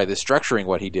cash or try this structuring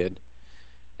what he did.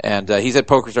 And he said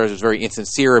PokerStars was very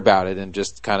insincere about it and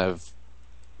just kind of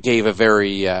gave a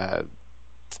very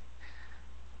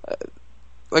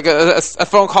like a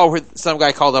phone call where some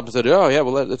guy called up and said, "Oh yeah,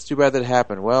 well that's too bad that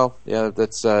happened. Well, yeah,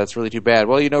 that's really too bad.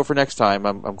 Well, for next time,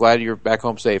 I'm glad you're back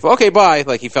home safe. Okay, bye."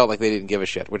 Like he felt like they didn't give a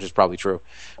shit, which is probably true,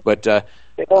 but they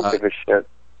don't give a shit.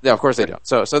 Yeah, of course they don't.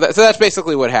 So that's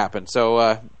basically what happened. So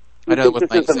I know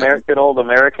this is good old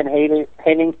American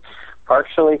hating,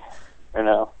 partially, or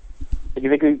no? Do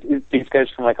you think these guys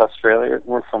from Australia?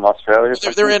 We're from Australia.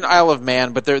 They're in Isle of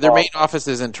Man, but their main office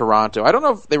is in Toronto. I don't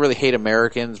know if they really hate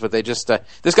Americans, but they just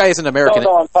this guy isn't American.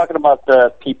 No, I'm talking about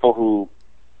the people who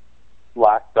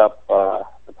locked up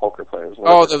the poker players.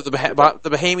 Oh, the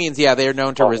Bahamians, yeah, they are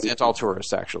known to resent all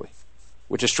tourists, actually,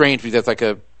 which is strange because that's like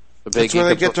a big. That's where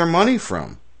they get their money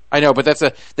from. I know, but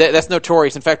that's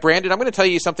notorious. In fact, Brandon, I'm going to tell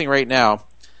you something right now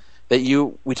that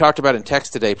we talked about in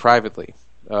text today privately.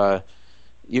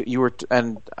 You were,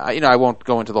 and I won't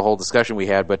go into the whole discussion we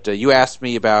had, but you asked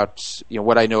me about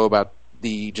what I know about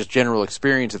the just general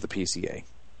experience of the PCA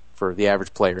for the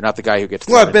average player, not the guy who gets.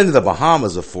 Well, I've been to the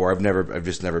Bahamas before. I've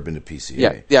just never been to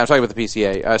PCA. Yeah, I'm talking about the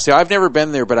PCA. So I've never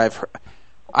been there, but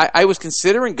I was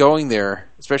considering going there,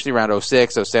 especially around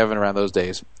 06, 07, around those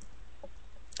days,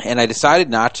 and I decided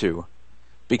not to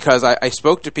because I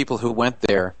spoke to people who went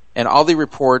there, and all the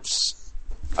reports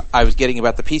I was getting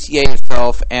about the PCA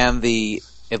itself and the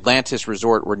Atlantis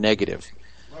Resort were negative.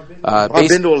 I've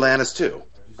been to Atlantis too.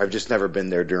 I've just never been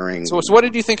there during. So what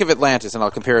did you think of Atlantis? And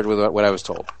I'll compare it with what I was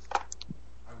told.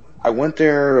 I went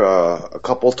there a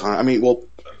couple times. I mean, well,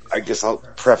 I guess I'll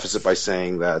preface it by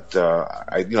saying that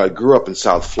I grew up in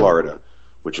South Florida,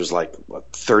 which was like a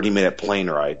 30-minute plane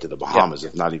ride to the Bahamas,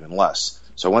 if not even less.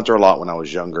 So I went there a lot when I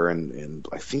was younger, and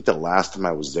I think the last time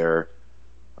I was there,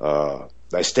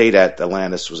 I stayed at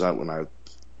Atlantis was when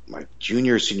my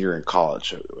junior, senior year in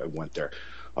college. I went there.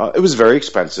 It was very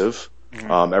expensive.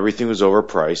 Mm-hmm. Everything was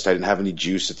overpriced. I didn't have any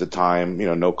juice at the time.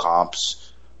 No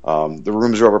comps. The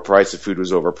rooms were overpriced. The food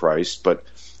was overpriced. But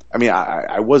I mean,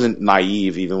 I wasn't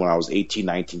naive even when I was 18,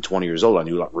 19, 20 years old. I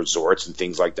knew resorts and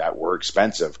things like that were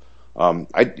expensive.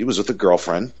 It was with a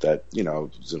girlfriend that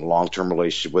was in a long-term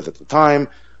relationship with at the time.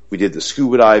 We did the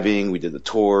scuba diving. We did the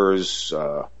tours.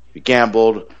 We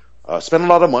gambled. Spent a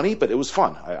lot of money, but it was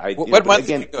fun. What month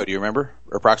did you go? Do you remember,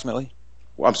 or approximately?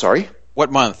 I'm sorry?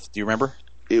 What month? Do you remember?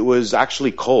 It was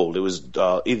actually cold. It was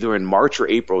either in March or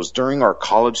April. It was during our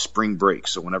college spring break,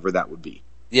 so whenever that would be.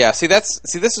 Yeah,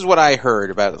 this is what I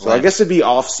heard about Atlantis. So I guess it'd be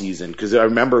off-season, because I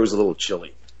remember it was a little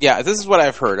chilly. Yeah, this is what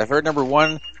I've heard. I've heard, number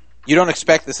one, you don't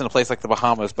expect this in a place like the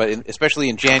Bahamas, but especially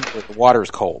in January, the water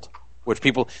is cold. Which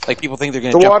people think they're going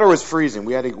to jump. The water was freezing.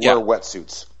 We had to wear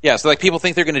wetsuits. Yeah, so people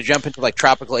think they're going to jump into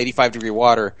tropical 85-degree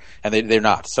water, and they're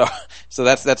not. So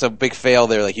that's a big fail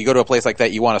there. You go to a place like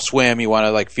that, you want to swim, you want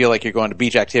to feel like you're going to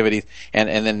beach activities,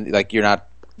 and then you're not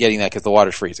getting that because the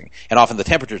water's freezing, and often the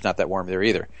temperature's not that warm there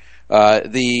either.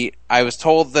 I was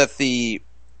told that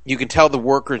you can tell the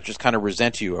workers just kind of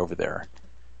resent you over there.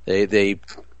 They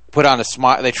put on a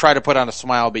smile. They try to put on a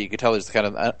smile, but you can tell there's kind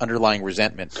of underlying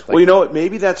resentment. Well,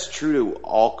 maybe that's true to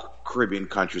all Caribbean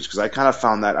countries, because I kind of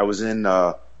found that. I was in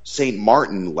St.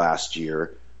 Martin last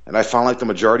year, and I found the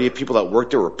majority of people that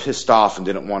worked there were pissed off and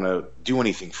didn't want to do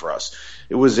anything for us.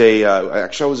 It was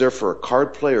actually I was there for a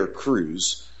card player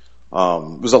cruise. It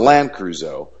was a land cruise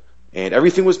though, and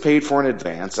everything was paid for in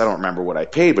advance. I don't remember what I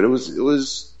paid, but it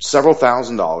was several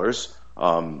 $1,000s.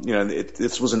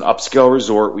 This was an upscale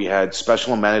resort. We had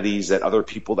special amenities that other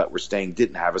people that were staying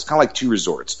didn't have. It's kind of like two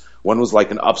resorts. One was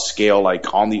an upscale,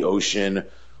 on the ocean.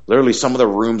 Literally, some of the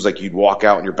rooms, you'd walk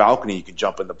out on your balcony, you could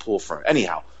jump in the pool for.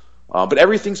 Anyhow, but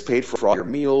everything's paid for all your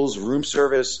meals, room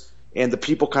service, and the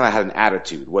people kind of had an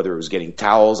attitude. Whether it was getting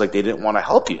towels, they didn't want to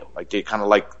help you. They kind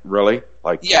of really.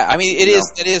 Yeah, I mean,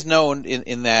 it is known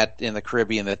in the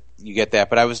Caribbean that you get that.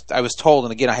 But I was told,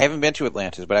 and again, I haven't been to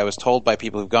Atlantis, but I was told by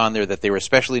people who've gone there that they were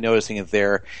especially noticing it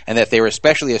there, and that they were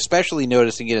especially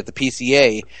noticing it at the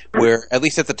PCA, where at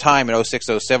least at the time in 06,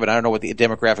 07, I don't know what the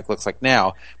demographic looks like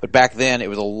now, but back then it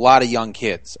was a lot of young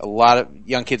kids,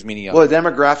 meaning young. Well, the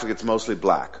demographic, it's mostly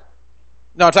black.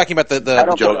 No, I'm talking about the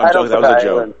joke. That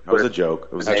was a joke.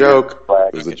 It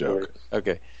was a joke.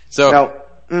 Okay. So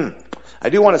now, I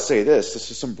do want to say this.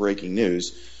 This is some breaking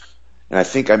news, and I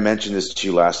think I mentioned this to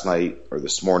you last night or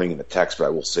this morning in the text, but I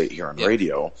will say it here on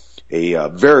radio. A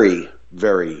very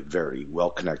very, very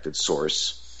well-connected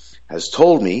source has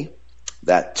told me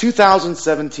that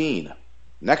 2017,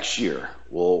 next year,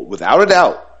 will, without a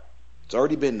doubt, it's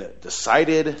already been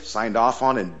decided, signed off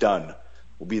on, and done,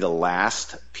 will be the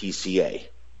last PCA.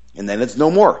 And then it's no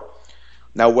more.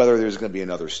 Now, whether there's going to be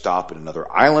another stop in another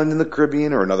island in the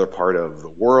Caribbean or another part of the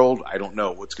world, I don't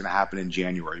know what's going to happen in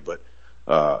January, but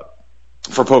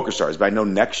for PokerStars. But I know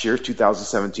next year,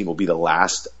 2017, will be the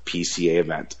last PCA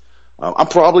event. I'm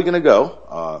probably going to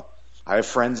go. I have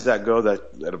friends that go that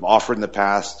have offered in the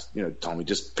past, told me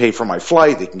just pay for my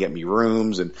flight. They can get me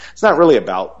rooms. And it's not really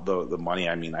about the money.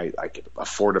 I mean, I could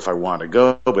afford if I want to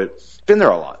go, but been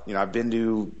there a lot. I've been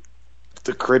to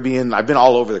the Caribbean. I've been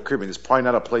all over the Caribbean. There's probably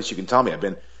not a place you can tell me. I've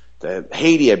been to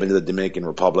Haiti. I've been to the Dominican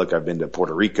Republic. I've been to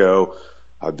Puerto Rico.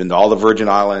 I've been to all the Virgin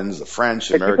Islands, the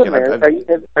French, American.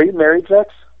 Are you married,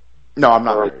 Jex? No, I'm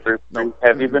not married. No.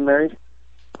 Have you been married?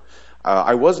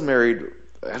 I was married.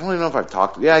 I don't even know if I've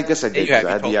talked. Yeah, I guess I did.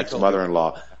 I had the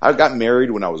ex-mother-in-law. I got married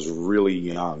when I was really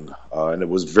young, and it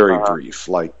was very brief.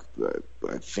 Like,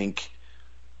 I think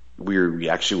we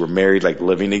actually were married, like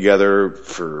living together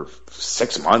for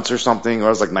 6 months or something. I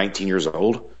was like 19 years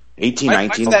old, 18,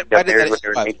 19. Why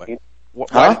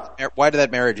did that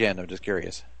marriage end? I'm just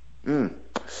curious.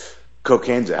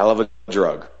 Cocaine's a hell of a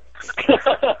drug.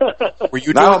 Were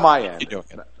you not doing on my end?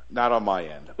 Not on my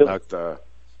end. But,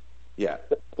 yeah.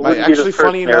 Actually,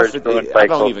 funny enough, I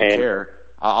don't even care.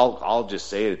 I'll just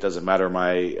say it. It doesn't matter.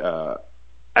 My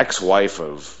ex-wife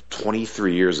of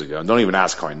 23 years ago. Don't even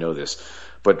ask how I know this.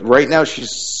 But right now she's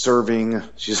serving.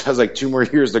 She has like 2 more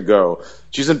years to go.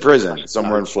 She's in prison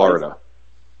somewhere in Florida.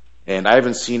 And I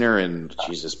haven't seen her in,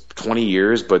 20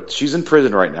 years. But she's in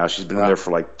prison right now. She's been there for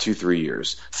like 2-3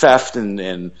 years. Theft and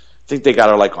I think they got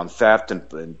her like on theft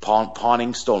and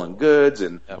pawning stolen goods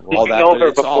and all that. Did you know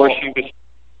her before she was?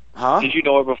 Huh? Did you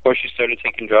know her before she started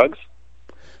taking drugs?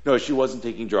 No, she wasn't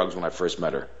taking drugs when I first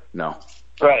met her. No.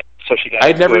 Right. So she got. I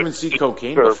had never even seen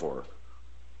cocaine before.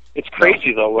 It's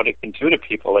crazy though what it can do to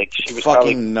people. Like she was fucking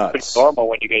probably nuts. pretty normal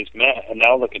when you guys met, and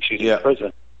now look at she's in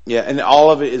prison. Yeah, and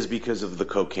all of it is because of the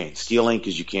cocaine. Stealing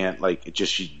because you can't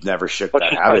she never shook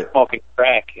that habit. But smoking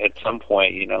crack at some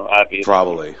point, obviously.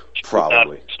 Probably. Not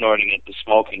snorting it to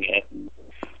smoking it, and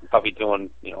probably doing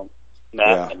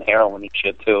meth and heroin and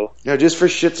shit too. Yeah, just for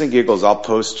shits and giggles, I'll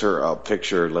post her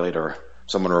picture later.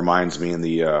 Someone reminds me in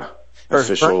the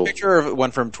official picture of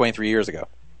one from 23 years ago.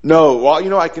 No, well,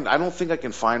 I don't think I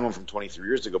can find one from 23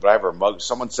 years ago, but I have her mug.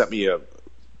 Someone sent me a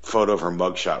photo of her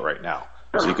mugshot right now,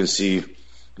 so you can see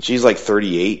she's like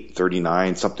 38,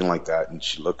 39, something like that, and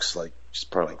she looks like she's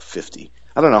probably like 50.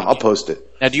 I don't know. I'll post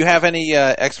it. Now, do you have any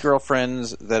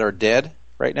ex-girlfriends that are dead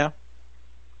right now?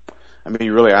 I mean,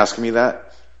 you really asking me that?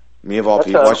 Me of all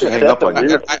people, I should hang up on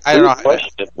you. I don't know.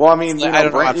 Well, I mean, I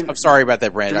don't know. I'm sorry about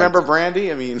that, Brandon. Do you remember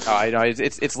Brandy? I mean, no, I know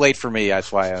it's late for me.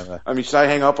 That's why. I mean, should I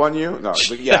hang up on you? No,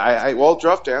 but yeah. Well,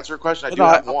 Druff, to answer your question, I do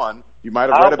have one. You might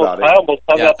have read about it. I almost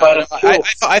hung up on it too.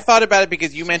 I thought about it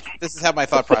because you mentioned. This is how my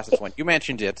thought process went. You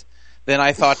mentioned it. Then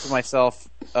I thought to myself,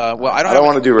 well, I don't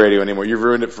want to do radio anymore. You've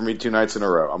ruined it for me 2 nights in a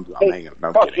row. I'm hanging up. No,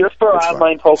 I'm kidding. You're for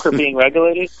online poker being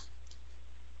regulated?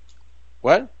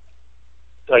 What?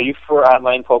 Are you for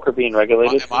online poker being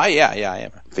regulated? Am I? Yeah, I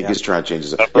am. I think he's trying to change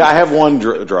this up. Yeah, I have one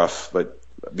Druff, but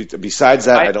besides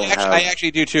that, I don't have. I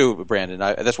actually do too, Brandon.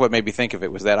 That's what made me think of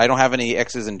it, was that I don't have any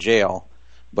exes in jail,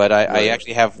 but I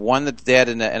actually have one that's dead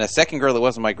and a second girl that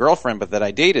wasn't my girlfriend, but that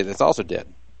I dated that's also dead.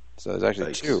 So there's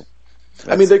actually 2.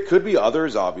 I mean, there could be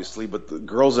others, obviously, but the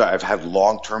girls that I've had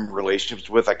long-term relationships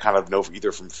with, I kind of know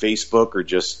either from Facebook or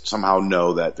just somehow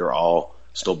know that they're all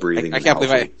still breathing. I can't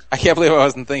believe I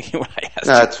wasn't thinking when I asked.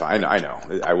 No, that's fine. I know.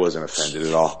 I wasn't offended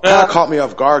at all. That caught me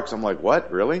off guard because I'm like,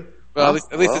 what? Really? Well,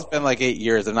 at least it's been like 8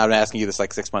 years, and I'm asking you this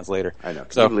like 6 months later. I know.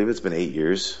 Can you believe it's been 8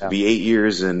 years? Yeah. It'll be 8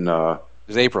 years in... it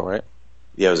was April, right?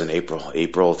 Yeah, it was in April.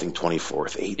 April, I think,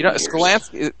 24th. 8 years.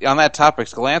 Skolansky, on that topic,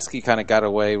 Skolansky kind of got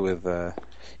away with...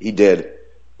 he did.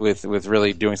 With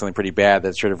really doing something pretty bad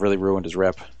that should have really ruined his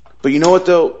rep. But you know what,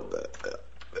 though?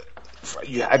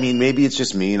 I mean, maybe it's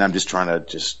just me, and I'm just trying to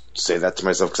just say that to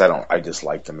myself because I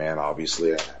dislike the man,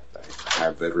 obviously. I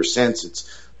have ever since.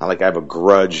 It's not like I have a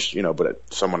grudge, but if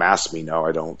someone asks me, no,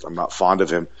 I don't. I'm not fond of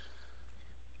him.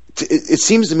 It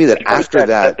seems to me that after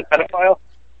that... The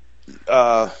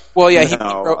pedophile? Well, yeah,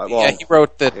 he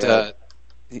wrote that...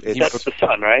 That's the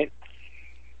son, right?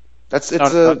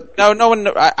 No one.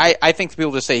 I think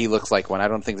people just say he looks like one. I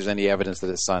don't think there's any evidence that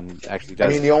his son actually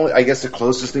does. I mean, I guess the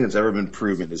closest thing that's ever been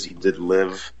proven is he did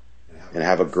live and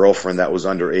have a girlfriend that was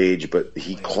underage, but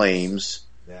he claims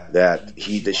that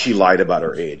she lied about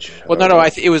her age. Well, no,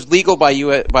 it was legal by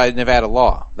Nevada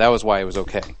law. That was why it was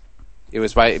okay. It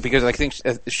was because I think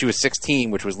she was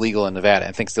 16, which was legal in Nevada.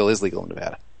 I think still is legal in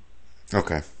Nevada.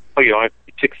 Okay. Oh, you only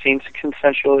 16's a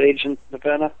consensual age in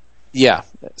Nevada? Yeah,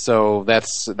 so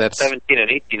that's 17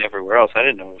 and 18 everywhere else. I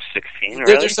didn't know it was 16.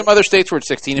 Really? There's some other states where it's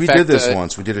 16. In We fact, did this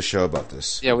once. We did a show about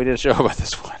this. Yeah, we did a show about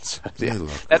this once. Yeah.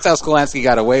 That's how Skolansky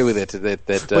got away with it.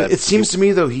 It seems to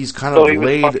me, though, he's kind So of he was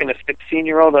laid. fucking a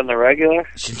 16-year-old on the regular?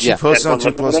 She posted on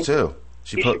 2+2.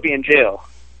 He should be in jail.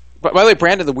 By the way,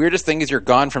 Brandon, the weirdest thing is you're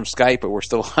gone from Skype, but we're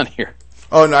still on here.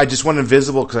 Oh, no, I just went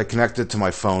invisible because I connected to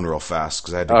my phone real fast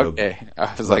because I had to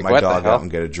I was let like, my what dog the hell? out and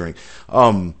get a drink.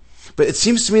 But it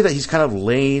seems to me that he's kind of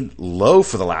laid low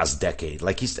for the last decade.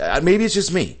 Like he's maybe it's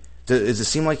just me. Does it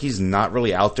seem like he's not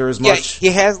really out there as much? Yeah,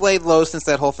 he has laid low since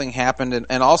that whole thing happened,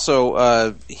 and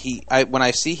also when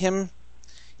I see him,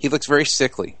 he looks very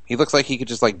sickly. He looks like he could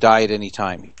just like die at any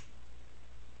time.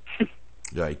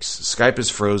 Yikes! Skype is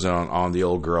frozen on the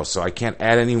old girl, so I can't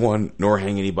add anyone nor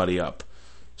hang anybody up.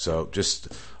 So just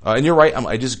and you're right.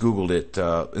 I just Googled it.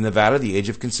 In Nevada, the age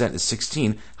of consent is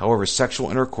 16. However, sexual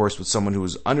intercourse with someone who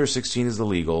is under 16 is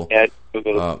illegal. Yeah, I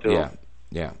Googled it too.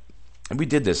 Yeah. And we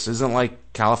did this. Isn't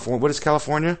like California? What is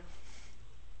California?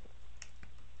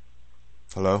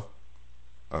 Hello.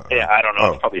 Yeah, I don't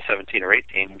know. It's probably 17 or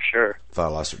 18. I'm sure. Thought I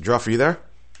lost it. Druff, are you there?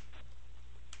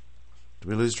 Did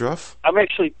we lose Druff? I'm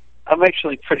actually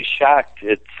pretty shocked.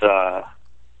 It's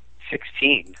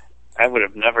 16. I would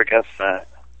have never guessed that.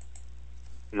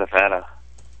 Nevada.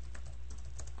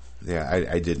 Yeah,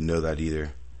 I didn't know that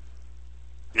either.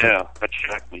 Yeah, that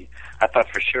shocked me. I thought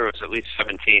for sure it was at least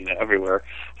 17 everywhere.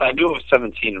 I knew it was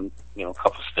 17 in a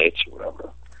couple states or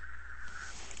whatever.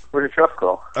 Where did Jeff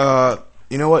go?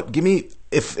 You know what? Give me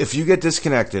if you get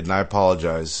disconnected, and I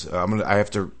apologize. I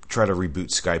have to try to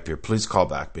reboot Skype here. Please call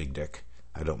back, Big Dick.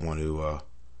 I don't want to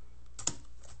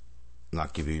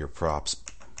not give you your props.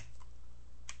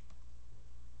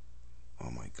 Oh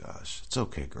my gosh. It's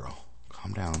okay, girl.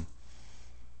 Calm down.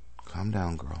 Calm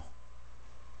down, girl.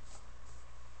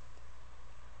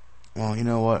 Well, you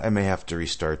know what? I may have to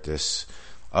restart this.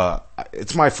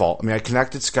 It's my fault. I mean, I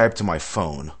connected Skype to my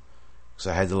phone, so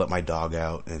I had to let my dog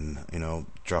out, and,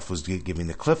 Druff was giving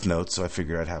the cliff notes, so I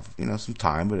figured I'd have, some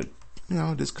time, but, it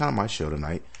is kind of my show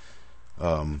tonight.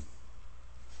 Let's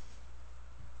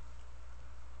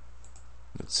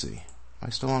see. Am I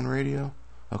still on radio?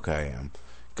 Okay, I am.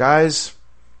 Guys,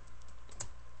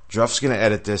 Druff's going to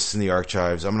edit this in the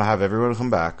archives. I'm going to have everyone come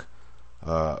back.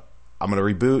 I'm going to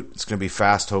reboot. It's going to be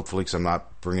fast, hopefully, because I'm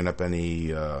not bringing up any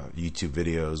YouTube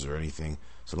videos or anything.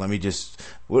 So let me just,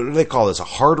 what do they call this? A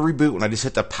hard reboot when I just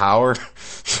hit the power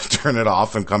to turn it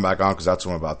off and come back on, because that's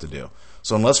what I'm about to do.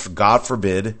 So unless, God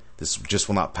forbid, this just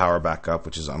will not power back up,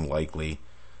 which is unlikely,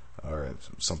 or if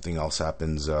something else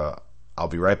happens, I'll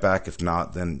be right back. If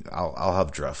not, then I'll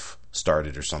have Druff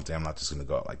started or something. I'm not just going to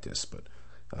go out like this, but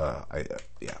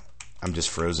I'm just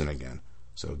frozen again.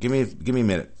 So give me a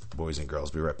minute, boys and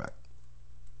girls. Be right back.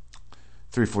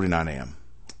 3:49 a.m.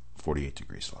 48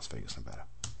 degrees, Las Vegas, Nevada.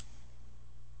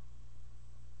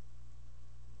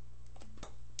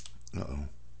 Uh-oh.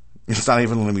 It's not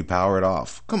even letting me power it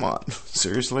off. Come on.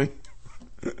 Seriously?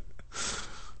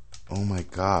 Oh my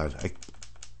God.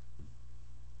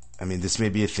 I mean, this may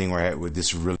be a thing where with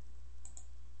this really...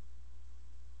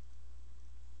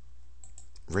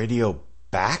 Radio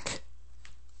back?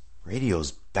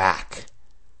 Radio's back.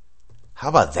 How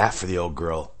about that for the old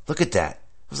girl? Look at that.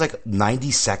 It was like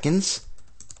 90 seconds.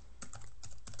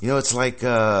 It's like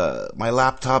my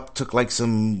laptop took like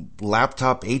some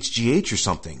laptop HGH or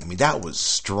something. I mean, that was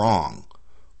strong.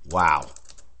 Wow.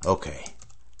 Okay.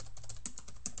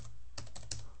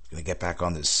 Gonna get back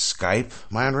on this Skype.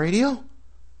 Am I on radio?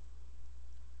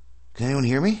 Can anyone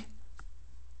hear me?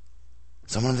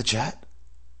 Someone in the chat?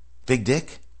 Big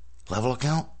Dick? Level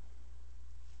account?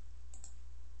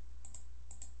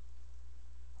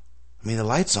 I mean, the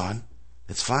light's on.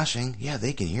 It's flashing. Yeah,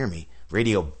 they can hear me.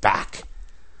 Radio back.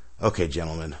 Okay,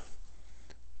 gentlemen.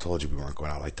 Told you we weren't going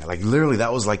out like that. Like, literally,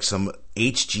 that was like some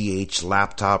HGH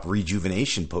laptop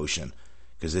rejuvenation potion.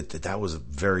 Because that was a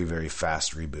very, very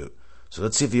fast reboot. So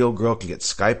let's see if the old girl can get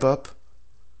Skype up.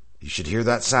 You should hear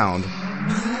that sound.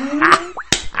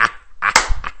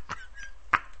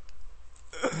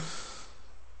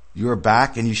 You are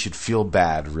back and you should feel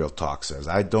bad, Real Talk says.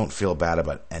 I don't feel bad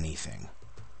about anything.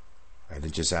 I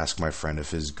did just ask my friend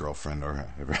if his girlfriend or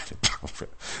ever had a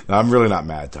girlfriend. No, I'm really not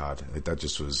mad, Todd. That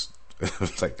just was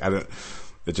like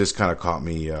it just kind of caught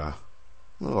me a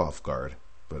little off guard.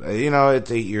 But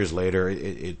it's 8 years later.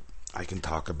 I can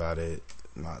talk about it.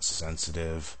 I'm not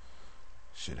sensitive.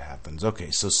 Shit happens.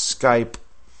 Okay, so Skype.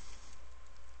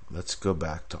 Let's go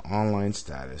back to online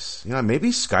status. Maybe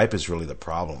Skype is really the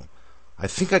problem. I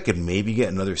think I could maybe get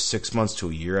another 6 months to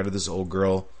a year out of this old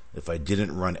girl if I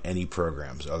didn't run any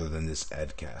programs other than this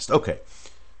Edcast. Okay,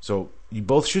 so you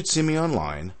both should see me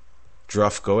online.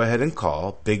 Druff, go ahead and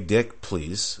call. Big Dick,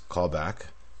 please call back.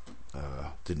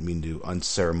 Didn't mean to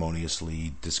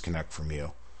unceremoniously disconnect from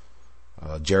you.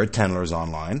 Jared Tendler's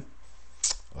online.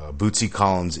 Bootsy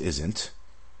Collins isn't.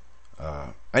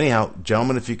 Anyhow,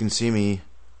 gentlemen, if you can see me,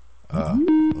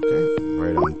 okay,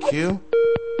 right on cue.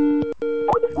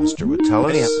 Mr.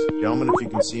 Wittelis, gentlemen, if you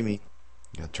can see me, you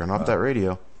gotta turn off that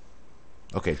radio.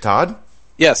 Okay, Todd?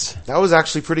 Yes. That was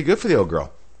actually pretty good for the old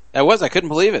girl. That was. I couldn't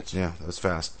believe it. Yeah, that was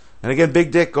fast. And again,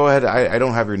 Big Dick, go ahead. I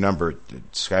don't have your number.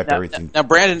 Skype everything. Now,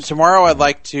 Brandon, tomorrow I'd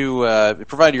like to,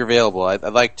 provided you're available, I'd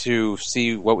like to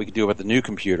see what we can do about the new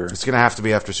computer. It's going to have to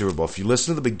be after Super Bowl. If you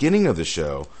listen to the beginning of the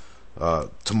show,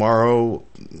 tomorrow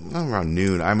around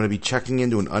noon, I'm going to be checking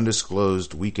into an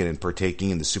undisclosed weekend and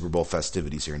partaking in the Super Bowl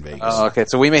festivities here in Vegas. Oh, okay.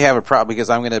 So we may have a problem because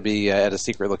I'm going to be at a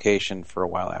secret location for a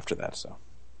while after that. So,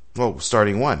 well,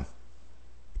 starting when?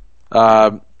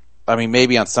 I mean,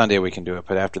 maybe on Sunday we can do it,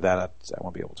 but after that, I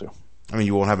won't be able to. I mean,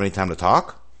 you won't have any time to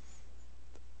talk?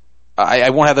 I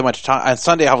won't have that much time. On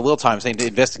Sunday, I'll have a little time saying to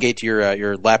investigate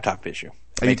your laptop issue.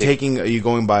 Are you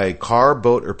going by car,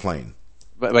 boat, or plane?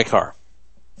 By car.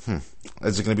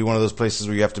 Is it going to be one of those places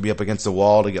where you have to be up against the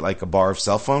wall to get like a bar of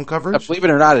cell phone coverage? Believe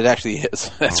it or not, it actually is.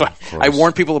 That's why I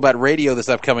warned people about radio this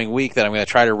upcoming week that I'm going to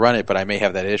try to run it, but I may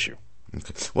have that issue.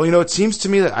 Okay. Well, it seems to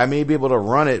me that I may be able to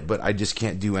run it, but I just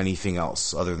can't do anything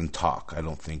else other than talk. I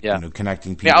don't think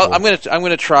connecting people. Yeah, I'm going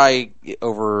to try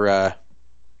over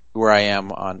where I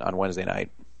am on Wednesday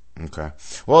night. Okay.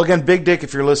 Well, again, Big Dick,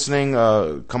 if you're listening,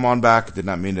 come on back. Did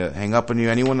not mean to hang up on you.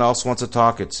 Anyone else wants to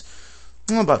talk? It's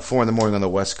about 4 a.m. on the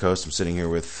West Coast. I'm sitting here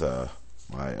with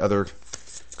my other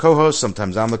co-host.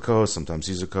 Sometimes I'm the co-host. Sometimes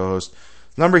he's a co-host.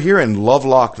 Number here in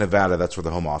Lovelock, Nevada. That's where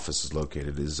the home office is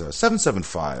located. Is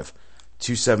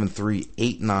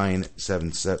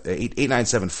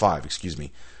 775-273-8975. Excuse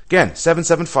me. Again,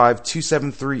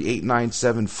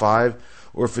 775-273-8975.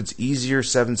 Or if it's easier,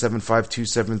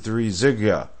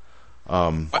 775-273-ZIGA.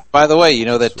 By the way, you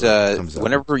know that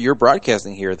whenever you're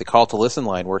broadcasting here, the call to listen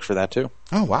line works for that too.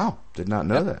 Oh, wow. Did not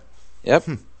know that. Yep.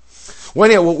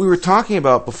 Well, yeah, what we were talking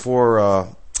about before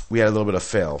we had a little bit of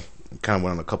fail, kind of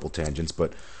went on a couple tangents,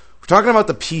 but we're talking about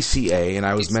the PCA, and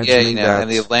I was mentioning that...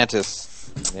 and the Atlantis.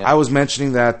 Yeah. I was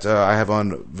mentioning that I have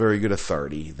on very good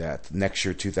authority that next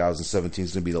year, 2017,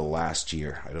 is going to be the last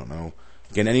year. I don't know.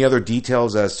 Again, any other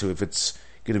details as to if it's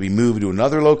going to be moved to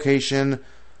another location?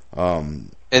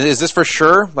 And is this for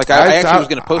sure? Like I actually was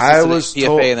going to post this to the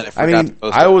PFA, and then I forgot to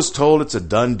post it. I was told it's a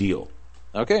done deal.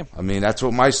 Okay. I mean, that's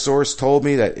what my source told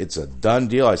me, that it's a done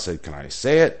deal. I said, can I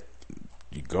say it?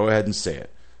 You go ahead and say it.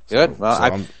 Good. Well,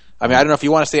 I mean, I don't know if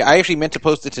you want to say. I actually meant to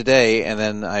post it today, and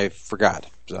then I forgot.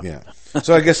 So. Yeah.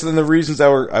 So I guess then the reasons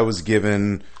I was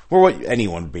given, or what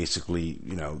anyone basically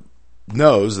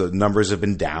knows, the numbers have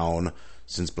been down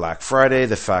since Black Friday.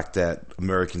 The fact that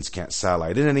Americans can't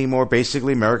satellite in anymore.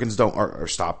 Basically, Americans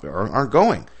aren't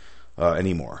going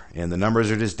anymore, and the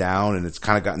numbers are just down, and it's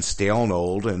kind of gotten stale and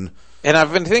old. And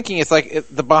I've been thinking, it's like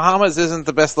the Bahamas isn't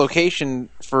the best location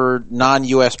for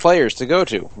non-U.S. players to go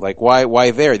to. Like,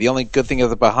 why there? The only good thing with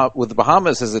the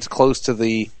Bahamas is it's close to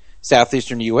the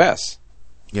southeastern U.S.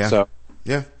 Yeah. So,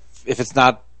 yeah. If it's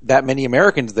not that many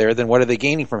Americans there, then what are they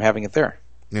gaining from having it there?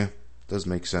 Yeah, does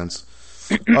make sense.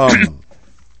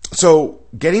 So,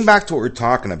 getting back to what we're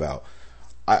talking about,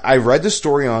 I read the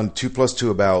story on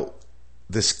 2+2 about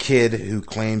this kid who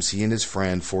claims he and his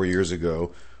friend 4 years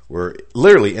ago were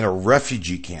literally in a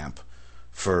refugee camp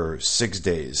for 6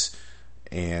 days.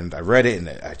 And I read it, and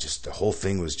the whole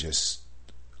thing was just,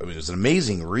 it was an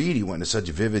amazing read. He went into such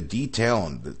vivid detail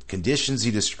on the conditions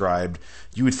he described.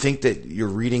 You would think that you're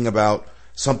reading about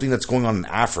something that's going on in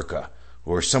Africa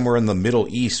or somewhere in the Middle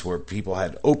East where people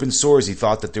had open sores. He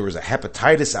thought that there was a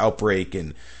hepatitis outbreak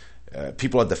and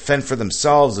people had to fend for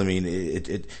themselves. I mean,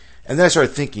 and then I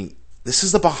started thinking, this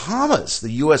is the Bahamas. The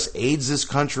U.S. aids this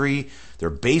country. They're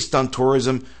based on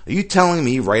tourism. Are you telling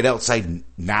me right outside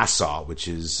Nassau, which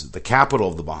is the capital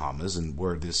of the Bahamas and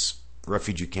where this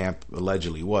refugee camp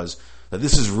allegedly was, that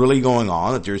this is really going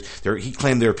on? That he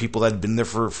claimed there are people that had been there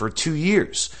for 2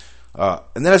 years.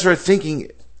 And then I started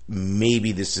thinking,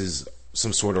 maybe this is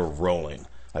some sort of rolling.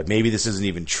 Like maybe this isn't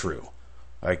even true.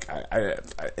 Like,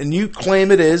 and you claim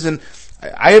it is, and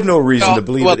I have no reason to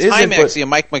believe it isn't. Time Magazine,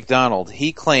 Mike McDonald,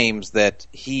 he claims that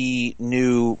he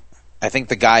knew, I think,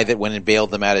 the guy that went and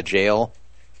bailed them out of jail.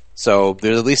 So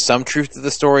there's at least some truth to the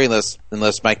story,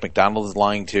 unless Mike McDonald is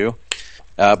lying too.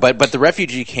 But the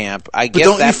refugee camp, I guess.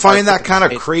 But don't you find that kind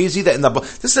of crazy? That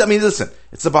listen,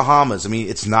 it's the Bahamas. I mean,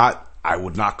 it's not I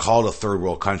would not call it a third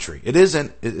world country. It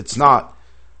isn't. It's not.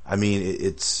 I mean,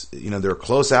 it's, they're a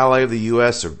close ally of the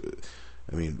U.S. Or,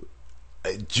 I mean,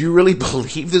 do you really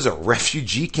believe there's a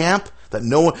refugee camp that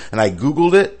no one? And I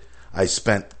Googled it. I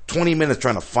spent 20 minutes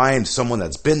trying to find someone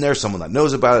that's been there, someone that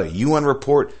knows about it, a UN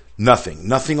report.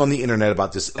 Nothing on the internet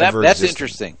about this ever That's existing.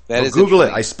 interesting. That is Google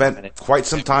interesting. it. I spent quite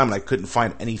some time and I couldn't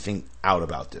find anything out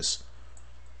about this.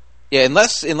 Yeah,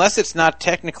 unless it's not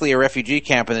technically a refugee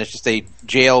camp and it's just a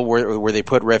jail where they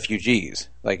put refugees.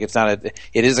 Like it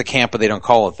is a camp, but they don't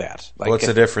call it that. Like, What's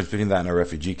the difference between that and a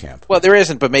refugee camp? Well, there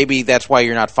isn't, but maybe that's why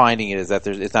you're not finding it. Is that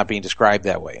it's not being described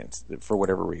that way for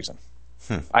whatever reason.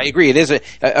 I agree. It is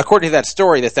according to that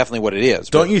story. That's definitely what it is.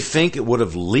 Don't you think it would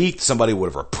have leaked? Somebody would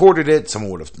have reported it.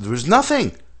 Someone would have. There was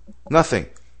nothing.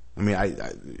 I mean,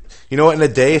 in a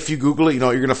day, if you Google it, you know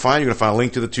what you're going to find? You're going to find a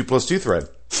link to the 2+2 thread.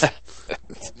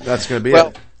 That's going to be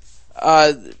it.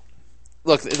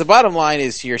 Look, the bottom line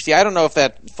is here. See, I don't know if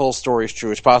that full story is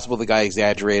true. It's possible the guy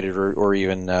exaggerated or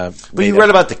even. But you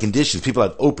read about the conditions. People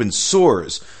had open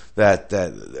sores.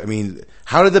 I mean,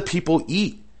 how did the people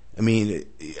eat? I mean,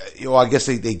 I guess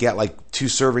they get like 2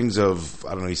 servings of,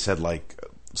 I don't know, he said like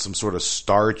some sort of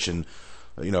starch and,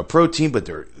 protein, but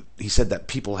he said that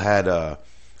people had, a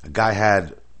guy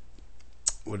had,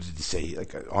 what did he say,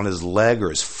 like on his leg or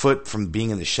his foot from being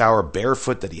in the shower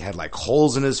barefoot, that he had like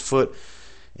holes in his foot,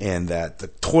 and that the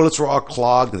toilets were all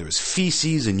clogged and there was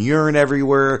feces and urine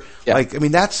everywhere. Yeah. Like, I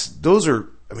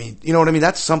mean, you know what I mean?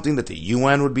 That's something that the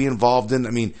UN would be involved in. I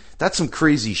mean, that's some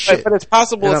crazy shit. But it's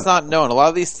possible it's not known. A lot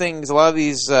of these things, a lot of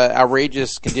these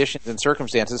outrageous conditions and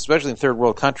circumstances, especially in third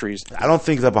world countries. I don't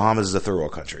think the Bahamas is a third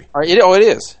world country. It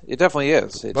is. It definitely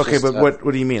is. It's okay, just, but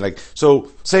what do you mean? Like, so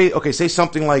say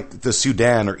something like the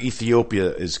Sudan or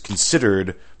Ethiopia is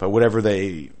considered by whatever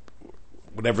they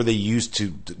use to,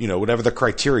 whatever the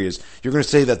criteria is. You're going to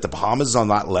say that the Bahamas is on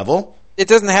that level? It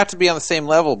doesn't have to be on the same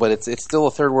level, but it's still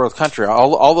a third world country.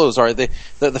 All those are the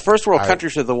first world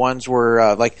countries are the ones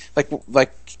where like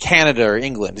Canada or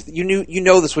England. You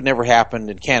know this would never happen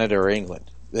in Canada or England.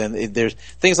 And there's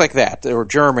things like that, or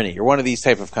Germany, or one of these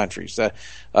type of countries.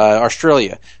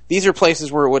 Australia. These are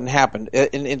places where it wouldn't happen.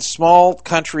 In small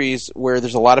countries where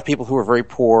there's a lot of people who are very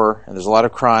poor, and there's a lot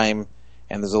of crime,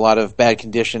 and there's a lot of bad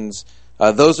conditions.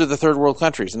 Those are the third world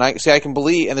countries, and I can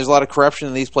believe, and there's a lot of corruption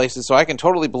in these places, so I can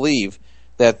totally believe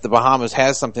that the Bahamas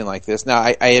has something like this. Now,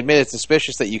 I admit it's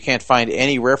suspicious that you can't find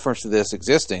any reference to this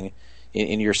existing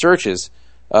in your searches,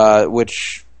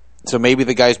 so maybe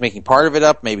the guy's making part of it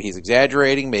up, maybe he's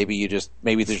exaggerating, maybe there's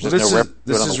just no reference.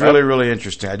 This is really, really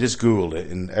interesting. I just Googled it,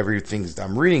 and everything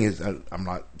I'm reading is, I'm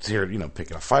not here,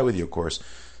 picking a fight with you, of course.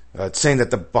 It's saying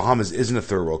that the Bahamas isn't a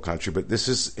third world country, but this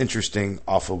is interesting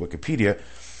off of Wikipedia.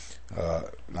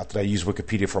 Not that I use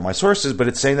Wikipedia for my sources, but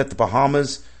it's saying that the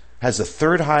Bahamas has the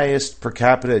 3rd highest per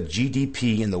capita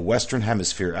GDP in the Western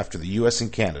Hemisphere after the U.S.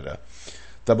 and Canada.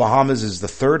 The Bahamas is the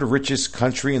 3rd richest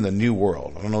country in the New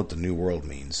World. I don't know what the New World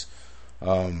means.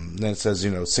 Then it says,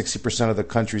 60% of the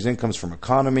country's incomes from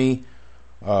economy.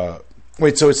 So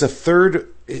it's the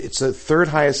third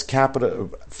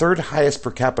highest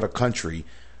per capita country,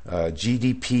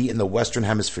 GDP in the Western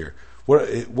Hemisphere.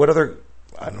 What other?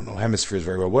 I don't know hemispheres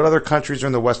very well. What other countries are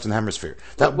in the Western Hemisphere?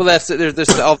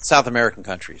 There's all South American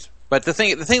countries. But the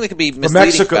thing that could be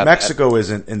misleading Mexico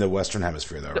isn't in the Western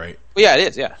Hemisphere, though, right? Well, yeah, it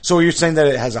is. Yeah. So you're saying that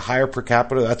it has a higher per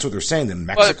capita? That's what they're saying than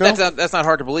Mexico. Well, that's not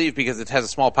hard to believe because it has a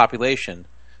small population.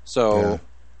 So,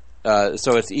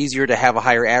 so it's easier to have a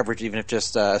higher average, even if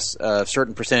just a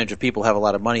certain percentage of people have a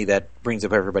lot of money. That brings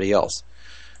up everybody else.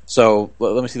 So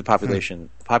let me see the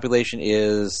population. The population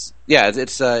is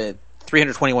it's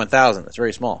 321,000. That's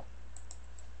very small.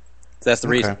 So that's the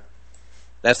reason.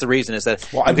 That's the reason is that.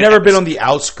 Well, I've never been on the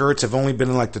outskirts. I've only been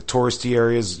in like the touristy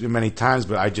areas many times.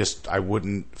 But I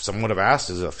wouldn't. If someone would have asked,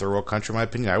 "Is it a third world country?" In my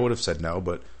opinion, I would have said no.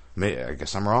 But I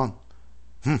guess I'm wrong.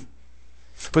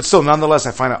 But still, nonetheless,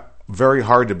 I find it very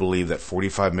hard to believe that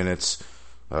 45 minutes,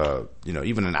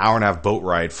 even an hour and a half boat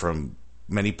ride from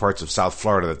many parts of South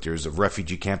Florida, that there's a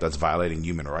refugee camp that's violating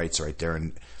human rights right there,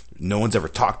 and no one's ever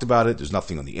talked about it. There's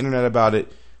nothing on the internet about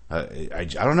it. I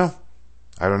don't know.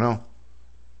 I don't know.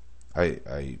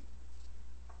 I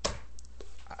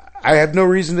have no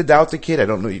reason to doubt the kid. I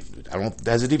don't know.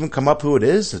 Has it even come up who it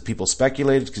is? Has people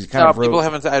speculated? Because people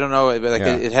haven't. I don't know.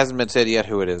 It hasn't been said yet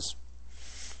who it is.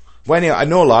 Well, anyway, I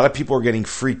know a lot of people are getting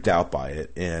freaked out by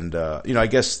it, and I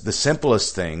guess the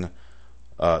simplest thing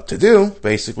to do,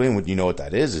 basically, and you know what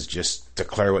that is just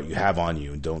declare what you have on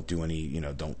you, and don't do any,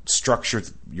 don't structure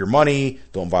your money,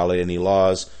 don't violate any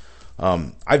laws.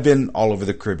 I've been all over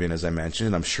the Caribbean, as I mentioned,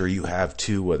 and I'm sure you have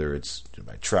too, whether it's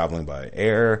by traveling by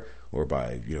air or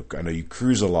by, I know you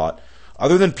cruise a lot.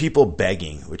 Other than people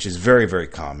begging, which is very, very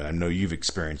common. I know you've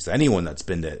experienced that. Anyone that's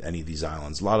been to any of these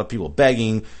islands, a lot of people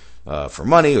begging for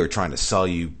money or trying to sell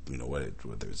you, whether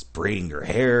it's braiding your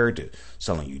hair to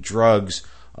selling you drugs.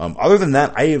 Other than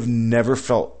that, I have never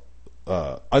felt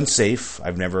unsafe.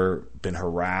 I've never been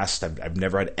harassed. I've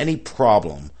never had any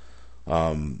problem.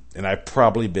 And I've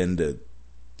probably been to,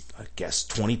 I guess,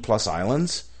 20 plus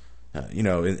islands.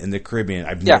 In the Caribbean,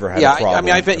 I've never had a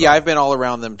problem. I've been all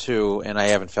around them too, and I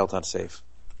haven't felt unsafe.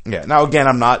 Yeah. Now, again,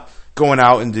 I'm not going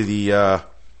out into the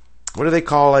what do they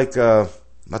call I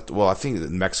think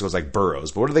in Mexico is like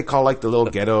boroughs, but what do they call the little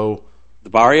ghetto? The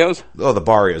barrios? Oh, the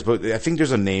barrios. But I think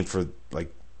there's a name for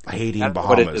Haiti and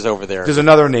Bahamas. What it is over there. There's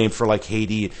another name for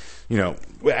Haiti.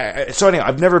 So anyway,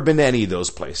 I've never been to any of those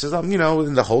places. I'm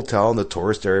in the hotel in the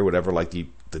tourist area, whatever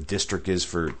the district is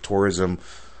for tourism.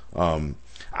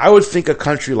 I would think a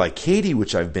country like Haiti,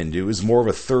 which I've been to, is more of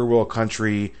a third world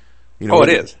country. It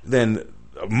is. Than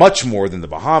much more than the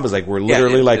Bahamas. Where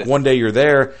literally, one day you're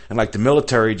there and the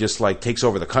military just takes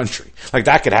over the country.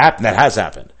 That could happen. That has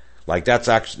happened. That's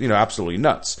actually absolutely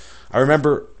nuts. I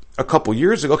remember a couple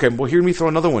years ago. Okay, well, hear me throw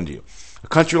another one to you. A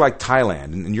country like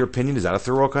Thailand. In your opinion, is that a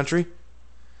third world country?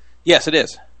 Yes, it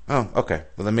is. Oh, okay.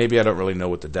 Well, then maybe I don't really know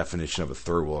what the definition of a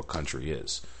third world country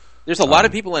is. There's a lot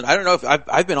of people I don't know if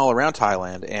I've been all around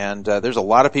Thailand, and there's a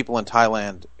lot of people in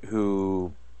Thailand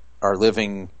who are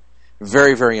living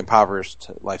very, very impoverished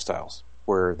lifestyles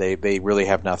where they really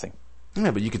have nothing.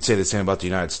 Yeah, but you could say the same about the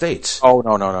United States. Oh,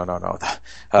 no.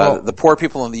 The poor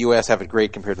people in the U.S. have it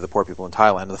great compared to the poor people in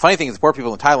Thailand. And the funny thing is the poor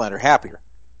people in Thailand are happier,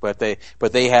 but they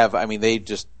have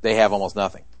almost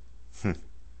nothing.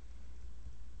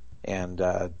 And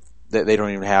they don't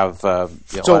even have.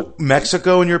 So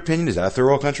Mexico, in your opinion, is that a third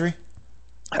world country?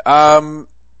 I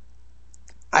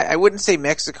wouldn't say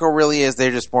Mexico really is.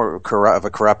 They're just more of a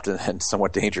corrupt and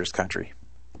somewhat dangerous country.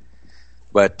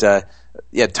 But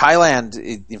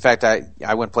Thailand. In fact,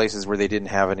 I went places where they didn't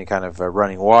have any kind of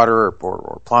running water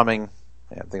or plumbing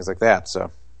and things like that.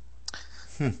 So,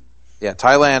 yeah,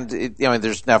 Thailand.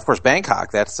 There's now, of course,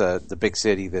 Bangkok. That's the big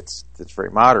city that's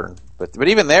very modern. But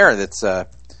even there, that's a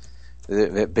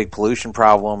big pollution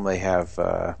problem. They have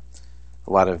a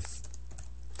lot of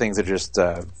things that are just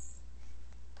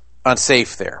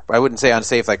unsafe there. I wouldn't say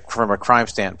unsafe from a crime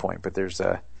standpoint, but there's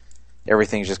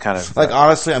everything's just kind of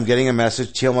honestly, I'm getting a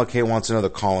message. TLMK wants to know the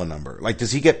call-in number.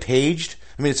 Does he get paged?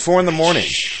 I mean, it's 4 a.m.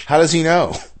 How does he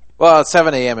know? Well, it's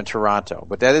 7 a.m. in Toronto,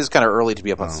 but that is kind of early to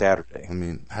be up on Saturday. I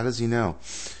mean, how does he know?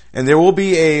 And there will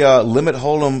be a limit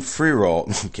hold'em free roll.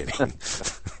 I'm kidding.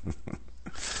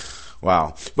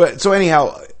 Wow. But so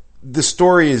anyhow, the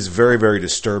story is very, very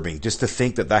disturbing. Just to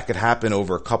think that could happen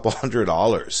over a couple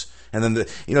 $100s, and then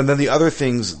then the other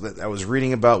things that I was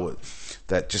reading about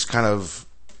that just kind of,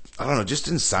 I don't know, just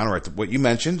didn't sound right. What you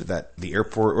mentioned, that the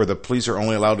airport or the police are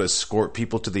only allowed to escort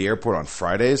people to the airport on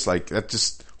Fridays, that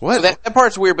just what? That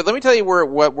part's weird. But let me tell you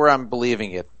where I'm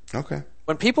believing it. Okay.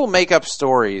 When people make up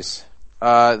stories,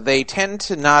 they tend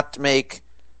to not make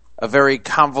a very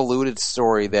convoluted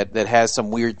story that has some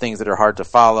weird things that are hard to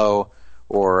follow,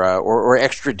 or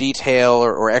extra detail,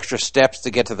 or extra steps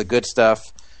to get to the good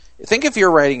stuff. Think if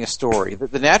you're writing a story,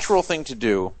 the natural thing to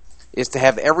do is to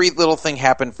have every little thing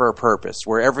happen for a purpose,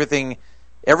 where everything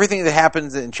that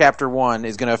happens in chapter 1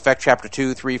 is going to affect chapter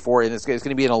 2, 3, 4, and it's going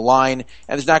to be in a line,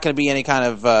 and there's not going to be any kind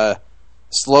of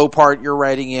slow part you're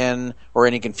writing in or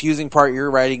any confusing part you're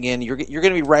writing in. You're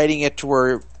going to be writing it to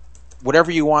where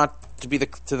whatever you want to be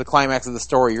to the climax of the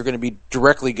story, you're going to be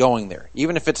directly going there.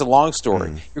 Even if it's a long story,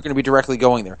 you're going to be directly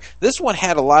going there. This one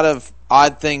had a lot of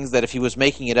odd things that if he was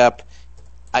making it up,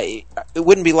 it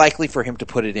wouldn't be likely for him to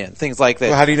put it in. Things like that.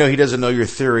 Well, how do you know he doesn't know your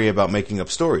theory about making up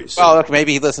stories? Well, look,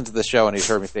 maybe he listened to the show and he's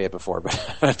heard me say it before.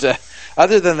 But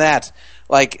other than that,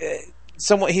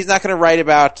 he's not going to write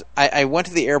about, I went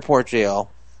to the airport jail,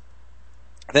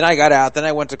 then I got out, then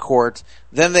I went to court,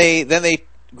 then they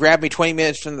grabbed me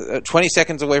 20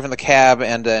 seconds away from the cab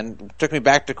and took me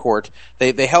back to court.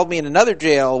 They held me in another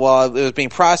jail while it was being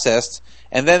processed,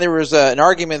 and then there was an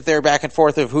argument there back and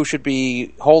forth of who should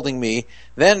be holding me.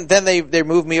 Then they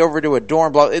moved me over to a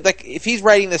dorm. If he's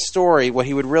writing this story, what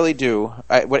he would really do,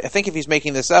 I think if he's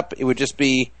making this up, it would just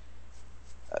be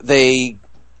in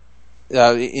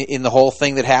the whole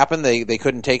thing that happened, they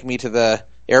couldn't take me to the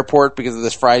airport because of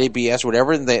this Friday BS or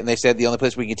whatever, and they said the only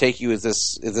place we can take you is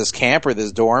this camp or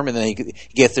this dorm, and then he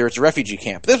gets there, it's a refugee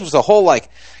camp. This was a whole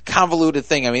convoluted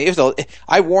thing. I mean,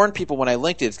 I warned people when I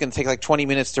linked it, it's going to take 20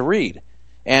 minutes to read,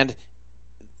 and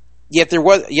yet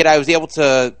I was able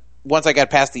to once I got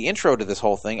past the intro to this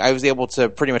whole thing, I was able to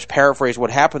pretty much paraphrase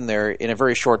what happened there in a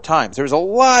very short time. There was a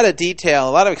lot of detail,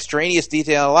 a lot of extraneous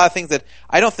detail, a lot of things that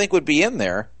I don't think would be in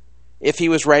there if he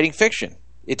was writing fiction.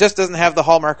 It just doesn't have the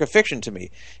hallmark of fiction to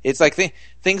me. It's like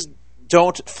things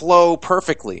don't flow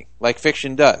perfectly like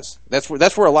fiction does. That's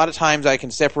where a lot of times I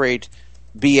can separate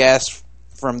BS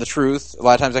from the truth. A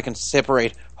lot of times I can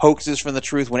separate hoaxes from the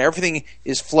truth when everything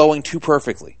is flowing too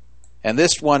perfectly. And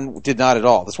this one did not at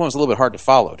all. This one was a little bit hard to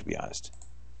follow, to be honest.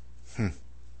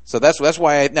 So that's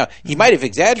why now he might have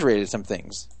exaggerated some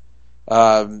things.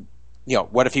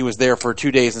 What if he was there for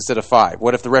 2 days instead of 5?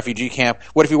 What if the refugee camp?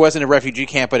 What if he was in a refugee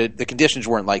camp, but the conditions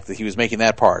weren't like that? He was making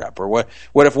that part up. Or what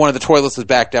if one of the toilets was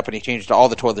backed up and he changed to all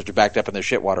the toilets are backed up and there's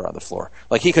shit water on the floor?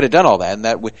 Like he could have done all that, and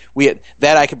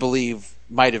that I could believe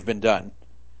might have been done.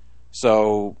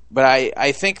 So, but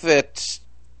I think that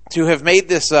to have made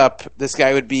this up, this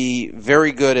guy would be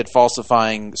very good at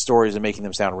falsifying stories and making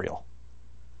them sound real.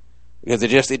 Because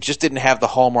it just didn't have the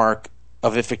hallmark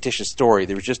of a fictitious story.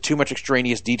 There was just too much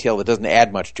extraneous detail that doesn't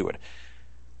add much to it.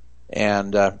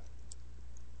 And let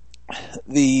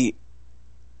me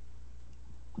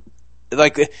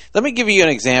give you an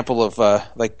example of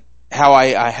how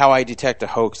I detect a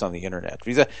hoax on the internet.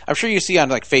 Because I'm sure you see on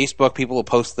like Facebook, people will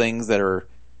post things that are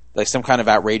like some kind of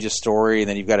outrageous story, and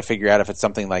then you've got to figure out if it's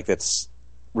something like that's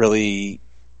really,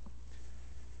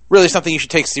 really something you should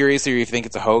take seriously, or you think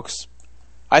it's a hoax.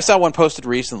 I saw one posted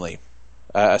recently,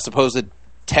 a supposed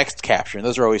text capture, and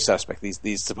those are always suspect.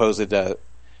 These supposed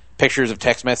pictures of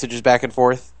text messages back and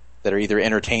forth that are either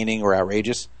entertaining or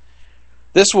outrageous.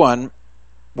 This one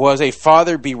was a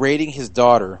father berating his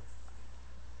daughter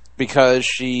because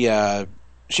she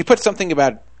put something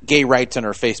about gay rights on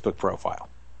her Facebook profile.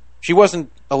 She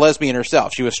wasn't a lesbian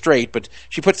herself. She was straight, but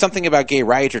she put something about gay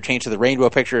rights or changed to the rainbow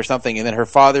picture or something, and then her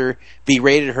father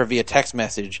berated her via text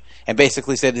message and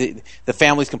basically said the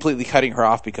family's completely cutting her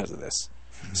off because of this.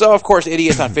 So, of course,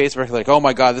 idiots on Facebook are like, oh,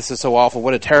 my God, this is so awful.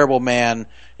 What a terrible man.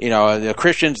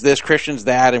 Christians this, Christians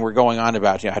that, and we're going on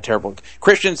about how terrible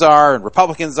Christians are and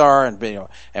Republicans are and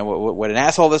what an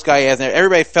asshole this guy is. And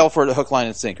everybody fell for it, hook, line,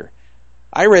 and sinker.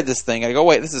 I read this thing, and I go,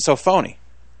 wait, this is so phony.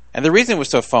 And the reason it was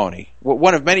so phony,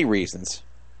 one of many reasons,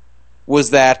 was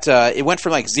that it went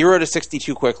from like 0 to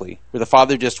 62 quickly, where the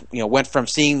father just went from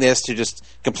seeing this to just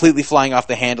completely flying off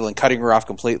the handle and cutting her off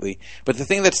completely. But the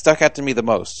thing that stuck out to me the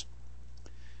most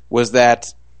was that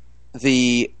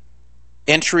the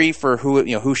entry for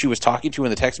who she was talking to in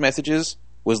the text messages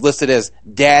was listed as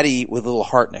 "Daddy" with a little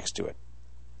heart next to it.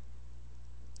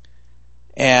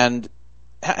 And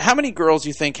how many girls do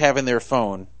you think have in their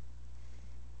phone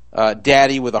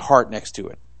 "Daddy" with a heart next to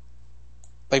it?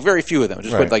 Like very few of them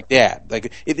just put like "Dad."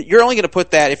 Like you're only going to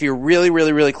put that if you're really,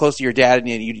 really, really close to your dad and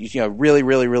you really,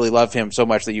 really, really love him so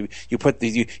much that you put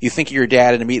these you think of your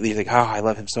dad and immediately you think, oh, I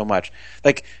love him so much.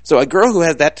 Like so, a girl who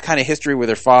has that kind of history with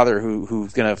her father,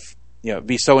 who's going to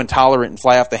be so intolerant and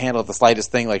fly off the handle at the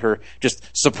slightest thing, like her just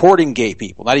supporting gay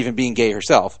people, not even being gay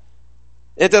herself,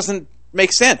 it doesn't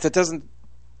make sense.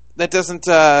 That doesn't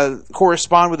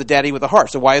correspond with the daddy with a heart.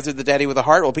 So why is it the daddy with a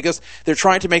heart? Well, because they're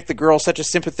trying to make the girl such a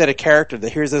sympathetic character that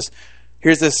here's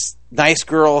this nice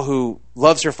girl who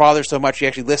loves her father so much she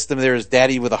actually lists him there as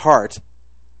daddy with a heart,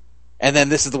 and then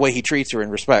this is the way he treats her in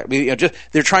respect.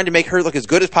 They're trying to make her look as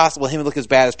good as possible, him look as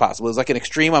bad as possible. It's like an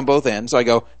extreme on both ends. So I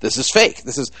go, this is fake.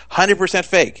 This is 100%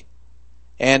 fake,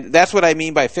 and that's what I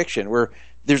mean by fiction, where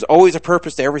there's always a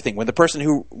purpose to everything. When the person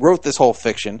who wrote this whole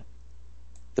fiction,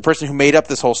 the person who made up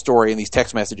this whole story in these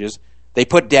text messages, they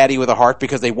put daddy with a heart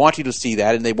because they want you to see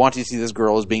that, and they want you to see this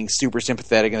girl as being super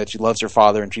sympathetic and that she loves her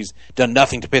father and she's done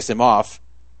nothing to piss him off.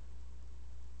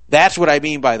 That's what I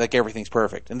mean by like everything's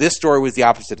perfect. And this story was the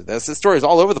opposite of this. This story is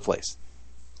all over the place.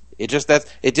 It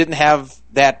didn't have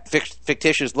that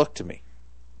fictitious look to me.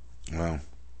 Wow.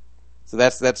 So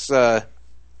that's why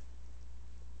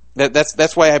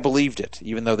I believed it,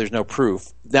 even though there's no proof.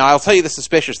 Now I'll tell you the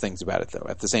suspicious things about it though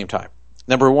at the same time.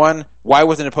 Number one, why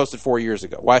wasn't it posted 4 years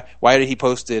ago? Why did he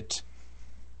post it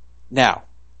now?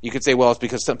 You could say, well, it's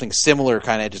because something similar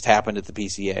kind of just happened at the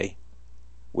PCA,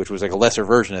 which was like a lesser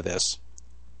version of this.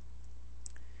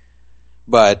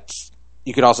 But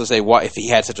you could also say, if he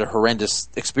had such a horrendous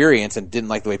experience and didn't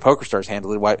like the way PokerStars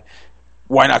handled it,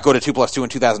 why not go to 2+2 in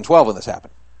 2012 when this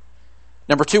happened?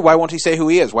 Number two, why won't he say who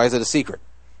he is? Why is it a secret?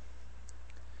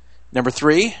 Number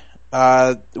three,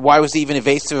 why was he even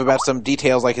evasive about some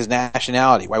details like his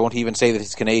nationality? Why won't he even say that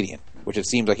he's Canadian, which it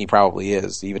seems like he probably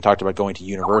is? He even talked about going to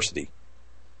university.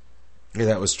 Yeah,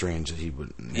 that was strange that he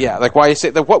would. Yeah, like why you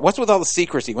say what's with all the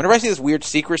secrecy? Whenever I see this weird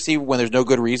secrecy when there's no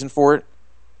good reason for it,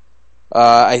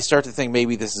 I start to think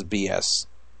maybe this is BS.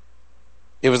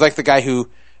 It was like the guy who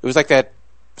It was like that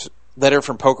letter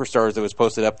from PokerStars that was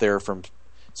posted up there from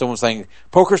someone saying,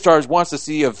 PokerStars wants to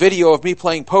see a video of me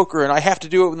playing poker, and I have to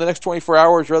do it in the next 24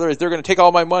 hours, or otherwise they're going to take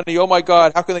all my money. Oh, my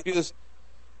God, how can they do this?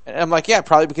 And I'm like, yeah,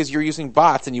 probably because you're using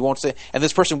bots, and you won't say. And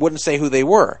this person wouldn't say who they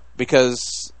were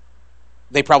because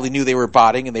they probably knew they were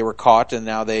botting, and they were caught, and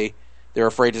now they're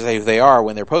afraid to say who they are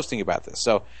when they're posting about this.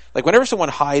 So, like, whenever someone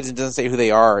hides and doesn't say who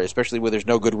they are, especially when there's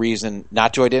no good reason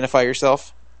not to identify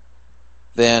yourself,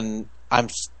 then I'm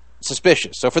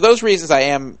suspicious. So for those reasons, I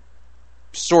am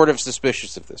sort of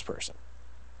suspicious of this person.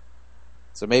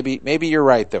 So maybe you're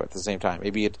right, though, at the same time.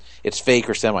 Maybe it's fake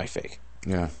or semi-fake.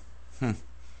 Yeah.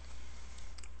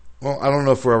 Well, I don't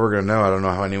know if we're ever going to know. I don't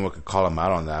know how anyone could call him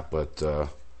out on that, but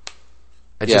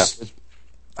I just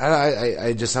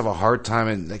have a hard time,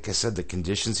 and like I said, the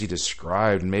conditions he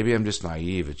described, and maybe I'm just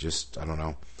naive. It just, I don't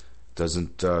know,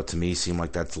 doesn't to me seem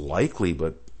like that's likely,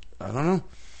 but I don't know.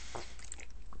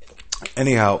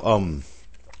 Anyhow,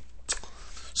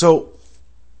 so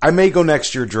I may go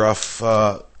next year, Druff.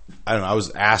 I don't know. I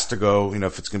was asked to go,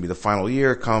 if it's going to be the final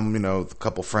year, come, a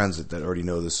couple friends that already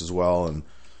know this as well, and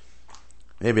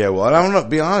maybe I will. And I don't know, to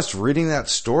be honest, reading that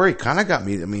story kind of got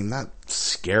me, not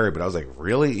scary, but I was like,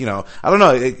 really? I don't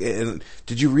know.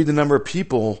 Did you read the number of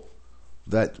people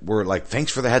that were like,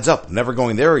 thanks for the heads up, never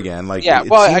going there again? Like, yeah, it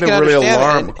well, seemed I can to really understand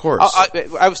alarm, of course.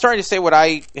 I was starting to say what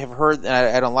I have heard and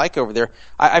I don't like over there.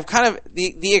 I've kind of,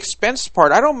 the expense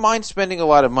part, I don't mind spending a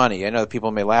lot of money. I know that people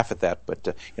may laugh at that,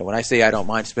 but when I say I don't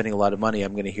mind spending a lot of money,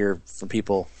 I'm going to hear from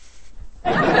people.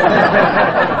 Did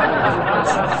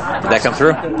that come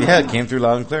through? Yeah, it came through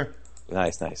loud and clear.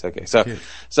 Nice. Okay, so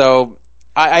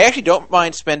I actually don't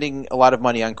mind spending a lot of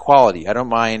money on quality. I don't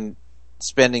mind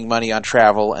spending money on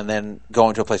travel and then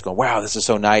going to a place going, wow, this is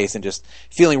so nice, and just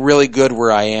feeling really good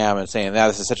where I am and saying,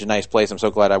 this is such a nice place. I'm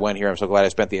so glad I went here. I'm so glad I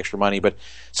spent the extra money. But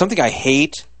something I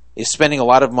hate is spending a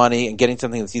lot of money and getting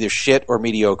something that's either shit or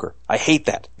mediocre. I hate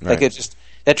that. Right. Like,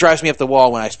 that drives me up the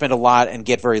wall when I spend a lot and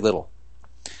get very little.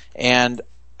 And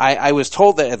I was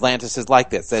told that Atlantis is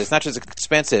like this, that it's not just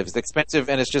expensive, it's expensive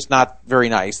and it's just not very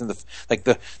nice. And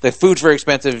the food's very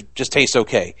expensive, just tastes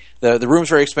okay. The room's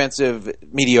very expensive,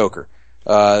 mediocre.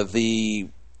 The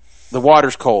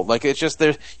water's cold. Like, it's just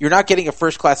you're not getting a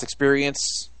first class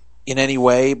experience in any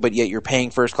way, but yet you're paying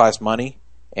first class money,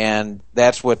 and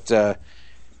that's what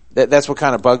that's what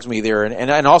kind of bugs me there.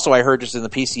 And also I heard just in the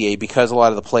PCA, because a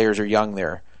lot of the players are young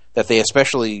there, that they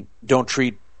especially don't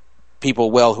treat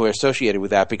people well who are associated with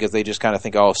that, because they just kind of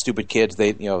think, oh, stupid kids,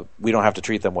 we don't have to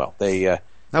treat them well.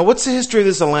 Now, what's the history of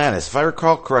this Atlantis? If I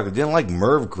recall correctly, didn't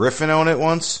Merv Griffin own it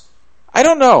once? I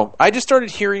don't know. I just started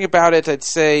hearing about it, I'd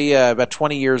say, about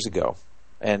 20 years ago.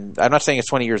 And I'm not saying it's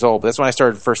 20 years old, but that's when I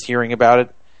started first hearing about it.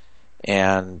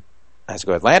 And I had to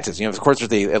go, Atlantis. Of course,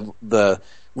 there's the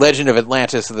legend of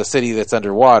Atlantis, the city that's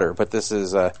underwater, but this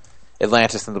is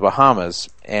Atlantis in the Bahamas,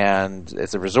 and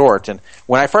it's a resort. And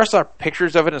when I first saw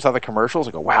pictures of it and saw the commercials,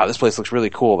 I go, wow, this place looks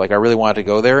really cool. Like, I really wanted to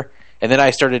go there. And then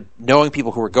I started knowing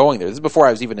people who were going there. This is before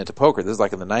I was even into poker. This is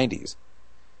like in the 90s.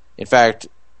 In fact,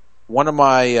 one of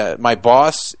my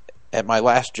boss at my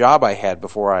last job I had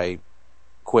before I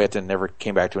quit and never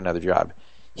came back to another job,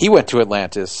 he went to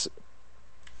Atlantis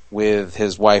with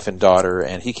his wife and daughter,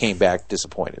 and he came back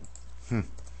disappointed.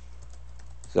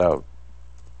 So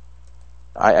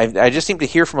I just seem to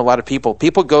hear from a lot of people.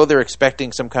 People go there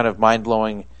expecting some kind of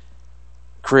mind-blowing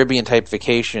Caribbean-type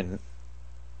vacation,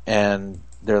 and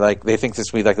they think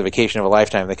this will be like the vacation of a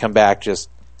lifetime. They come back just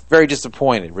very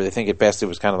disappointed, where they think at best it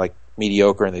was kind of like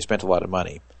mediocre and they spent a lot of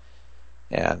money.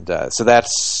 And so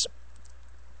that's...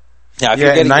 Yeah,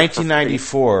 in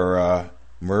 1994,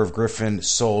 Merv Griffin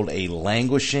sold a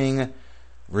languishing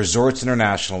Resorts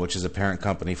International, which is a parent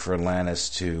company for Atlantis,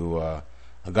 to a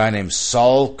guy named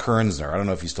Saul Kernsner. I don't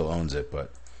know if he still owns it,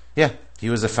 but yeah, he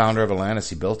was the founder of Atlantis.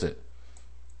 He built it.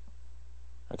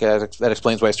 Okay, that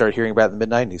explains why I started hearing about it in the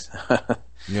mid-90s.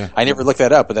 Yeah. I never looked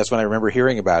that up, but that's when I remember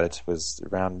hearing about it. It was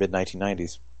around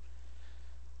mid-1990s.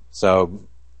 So,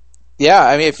 yeah,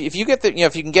 I mean, if you get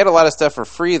if you can get a lot of stuff for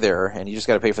free there, and you just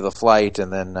got to pay for the flight,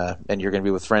 and then and you're going to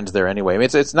be with friends there anyway. I mean,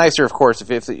 it's nicer, of course,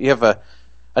 if you have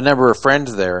a number of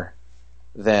friends there,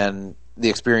 then the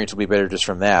experience will be better just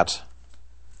from that.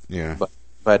 Yeah.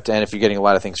 But if you're getting a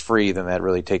lot of things free, then that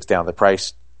really takes down the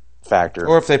price factor.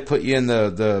 Or if they put you in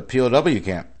the POW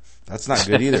camp, that's not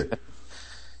good either.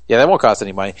 Yeah, that won't cost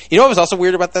any money. You know what was also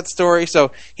weird about that story?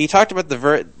 So he talked about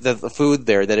the food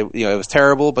there, that it was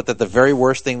terrible, but that the very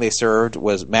worst thing they served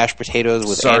was mashed potatoes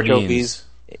with Sardines. anchovies,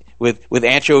 with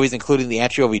anchovies, including the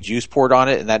anchovy juice poured on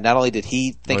it, and that not only did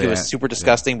he think it was super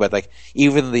disgusting, but like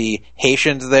even the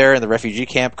Haitians there in the refugee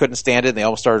camp couldn't stand it, and they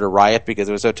almost started a riot because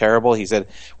it was so terrible. He said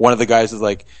one of the guys was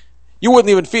like, "You wouldn't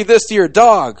even feed this to your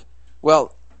dog."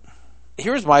 Well,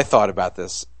 here's my thought about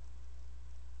this.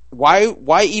 Why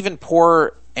even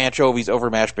pour anchovies over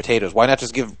mashed potatoes? Why not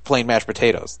just give plain mashed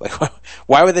potatoes? Like,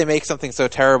 why would they make something so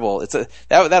terrible?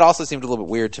 That also seemed a little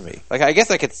bit weird to me. Like, I guess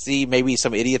I could see maybe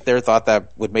some idiot there thought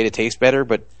that would make it taste better,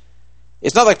 but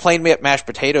it's not like plain mashed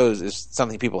potatoes is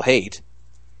something people hate.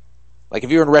 Like,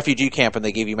 if you were in a refugee camp and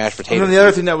they gave you mashed potatoes. And then the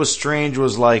other thing that was strange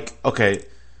was like, okay,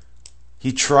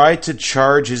 he tried to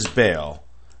charge his bail,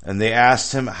 and they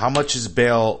asked him how much his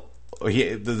bail.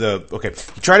 He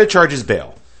tried to charge his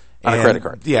bail. On a credit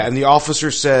card. Yeah, and the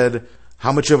officer said,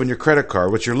 how much you have on your credit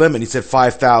card? What's your limit? And he said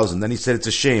 $5,000. Then he said, it's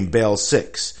a shame, bail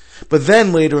 $6,000. But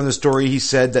then later in the story, he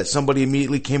said that somebody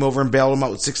immediately came over and bailed him out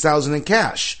with $6,000 in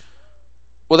cash.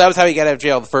 Well, that was how he got out of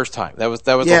jail the first time. That was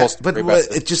the whole story.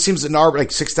 But it just seems like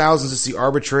 $6,000 is the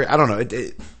arbitrary. I don't know.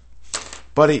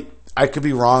 Buddy, I could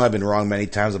be wrong. I've been wrong many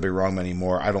times. I'll be wrong many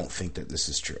more. I don't think that this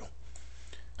is true.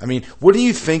 I mean, what do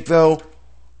you think, though?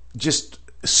 Just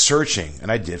searching,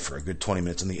 and I did for a good 20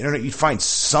 minutes on the internet, you'd find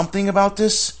something about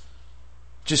this.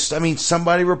 Just, I mean,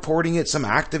 somebody reporting it, some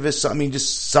activists. I mean,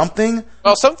 just something.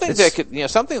 Well, something that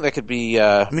could be.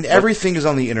 I mean, everything is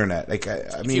on the internet. Like,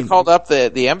 I mean, you called up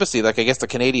the embassy, like I guess the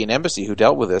Canadian embassy who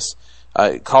dealt with this,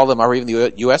 call them, or even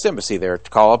the U.S. embassy there, to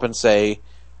call up and say,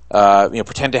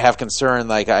 pretend to have concern.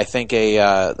 Like, I think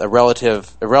a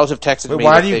relative texted me.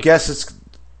 Why do you guess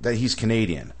that he's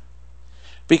Canadian?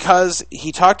 Because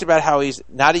he talked about how he's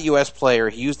not a U.S. player.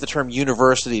 He used the term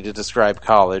university to describe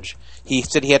college. He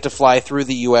said he had to fly through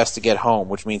the U.S. to get home,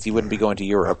 which means he wouldn't be going to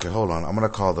Europe. Okay, hold on. I'm going to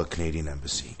call the Canadian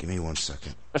embassy. Give me 1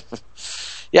 second.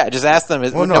 Yeah, just ask them.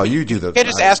 Well, no, you do the... You can't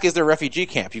just ask, is there a refugee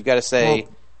camp? You've got to say,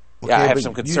 I have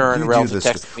some concern. Relative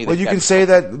texted me. Well, you can say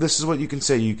that... This is what you can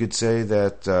say. You could say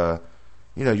that,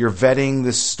 you're vetting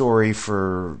this story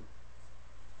for,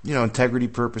 integrity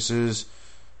purposes.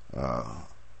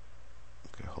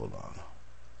 Hold on.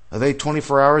 Are they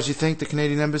 24 hours, you think, the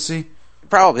Canadian Embassy?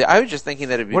 Probably. I was just thinking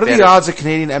that it'd be What better. are the odds the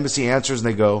Canadian Embassy answers and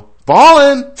they go,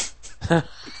 ballin'? I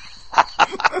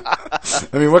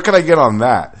mean, what can I get on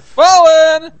that?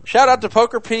 Ballin'! Shout out to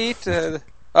Poker Pete.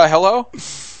 Hello?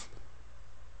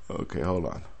 Okay, hold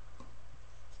on.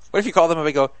 What if you call them and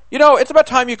they go, it's about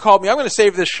time you called me. I'm going to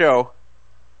save this show.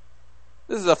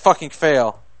 This is a fucking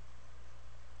fail.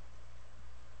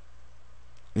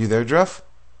 Are you there, Jeff?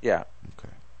 Yeah. Okay.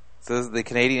 So this is the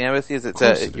Canadian Embassy?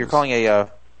 You're calling a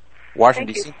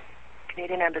Washington, D.C.?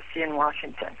 Canadian Embassy in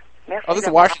Washington. Oh, this is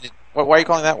Washington. Why are you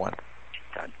calling that one?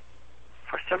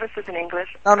 For services in English?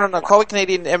 No. Call the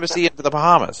Canadian Embassy in the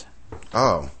Bahamas.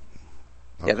 Oh.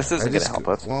 Okay. Yeah, this isn't going to help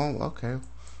us. Well, okay.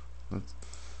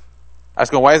 I was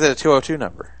going, why is it a 202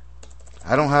 number?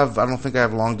 I don't think I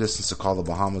have long distance to call the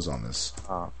Bahamas on this.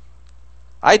 Oh.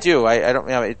 I do. I don't.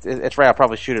 It's right. I'll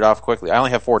probably shoot it off quickly. I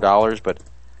only have $4, but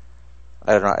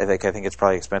I don't know. I think it's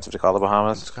probably expensive to call the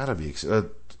Bahamas. It's got to be.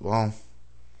 Well, all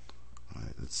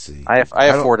right, let's see. I have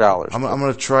 $4. I'm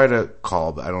going to try to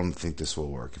call, but I don't think this will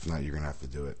work. If not, you're going to have to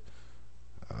do it.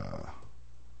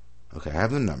 Okay, I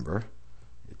have the number.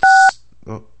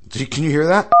 Can you hear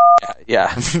that?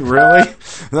 Yeah. Really?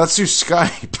 That's through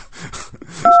Skype.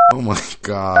 Oh my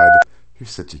God, you're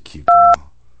such a cute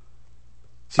girl.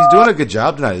 She's doing a good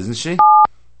job tonight, isn't she?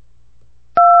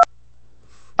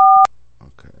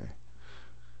 Okay.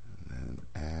 And then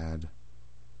add.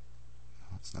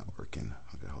 No, it's not working.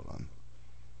 Okay, hold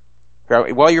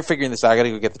on. While you're figuring this out, I got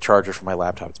to go get the charger for my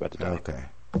laptop. It's about to die. Okay.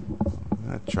 I'm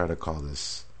going to try to call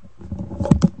this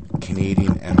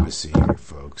Canadian Embassy here,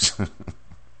 folks.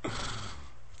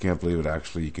 Can't believe it.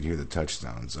 Actually, you could hear the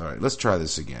touchdowns. All right, let's try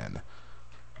this again.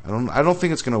 I don't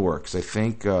think it's going to work because I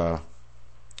think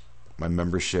my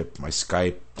membership, my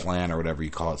Skype plan or whatever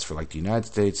you call it's for like the United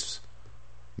States,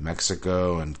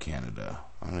 Mexico, and Canada.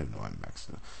 I don't even know I'm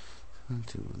Mexico.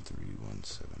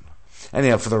 21317.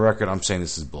 Anyhow, for the record, I'm saying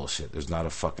this is bullshit. There's not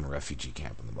a fucking refugee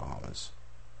camp in the Bahamas.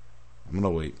 I'm gonna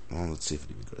wait. Well, let's see if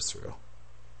it even goes through.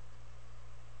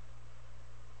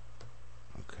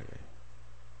 Okay.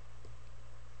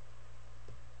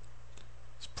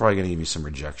 It's probably gonna give me some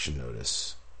rejection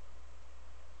notice.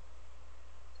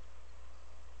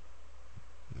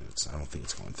 I don't think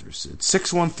it's going through. It's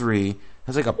 613.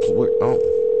 Has like a...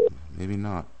 Oh, maybe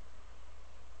not.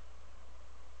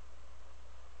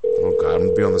 Oh, God, I'm going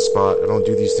to be on the spot. I don't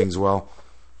do these things well.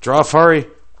 Droff, hurry.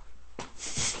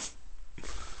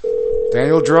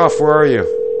 Daniel Droff, where are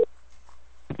you?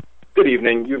 Good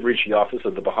evening. You've reached the office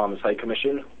of the Bahamas High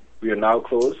Commission. We are now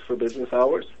closed for business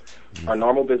hours. Our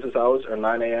normal business hours are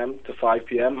 9 a.m. to 5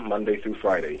 p.m. Monday through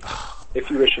Friday. If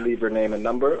you wish to leave your name and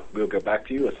number, we'll get back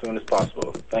to you as soon as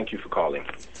possible. Thank you for calling.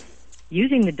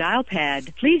 Using the dial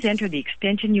pad, please enter the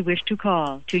extension you wish to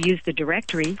call. To use the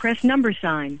directory, press number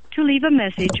sign. To leave a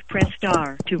message, press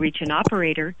star. To reach an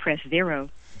operator, press 0.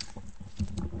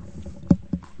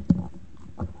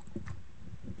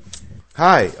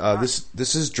 Hi,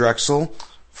 this is Drexel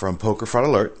from Poker Fraud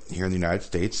Alert here in the United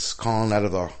States, calling out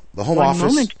of the home office. 1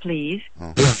 moment, please.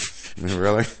 Oh,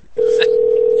 really?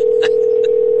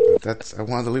 I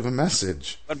wanted to leave a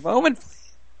message. 1 moment.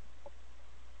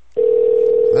 I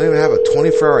don't even have a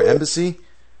 24-hour embassy.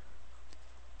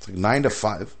 It's like 9 to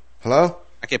 5. Hello?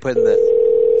 I can't put in the...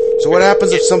 So what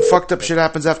happens if some fucked up shit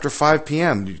happens after 5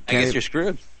 p.m.? I guess you're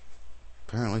screwed.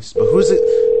 Apparently. But who's it?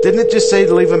 Didn't it just say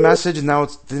to leave a message and now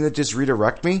didn't it just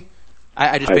redirect me?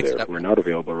 I just picked it up. We're not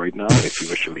available right now. If you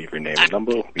wish to leave your name and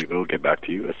number, we will get back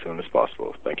to you as soon as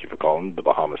possible. Thank you for calling the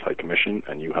Bahamas High Commission,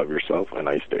 and you have yourself a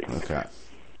nice day. Okay.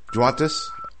 Do you want this?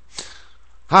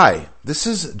 Hi, this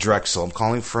is Drexel. I'm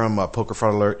calling from Poker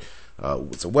Fraud Alert.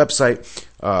 It's a website.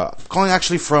 Calling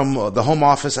actually from the home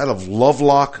office out of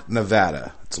Lovelock,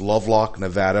 Nevada. It's Lovelock,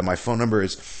 Nevada. My phone number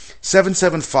is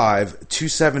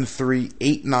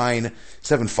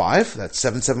 775-273-8975. That's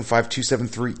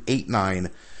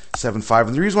 775-273-8975.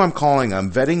 And the reason why I'm calling,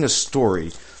 I'm vetting a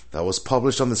story that was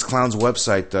published on this clown's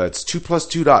website. It's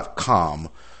 2plus2.com.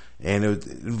 And it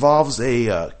involves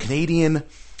a Canadian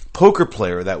poker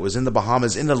player that was in the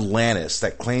Bahamas, in Atlantis,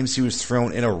 that claims he was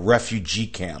thrown in a refugee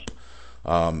camp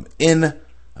right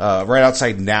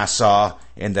outside Nassau,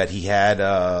 and that he had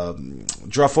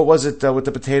Druff. What was it with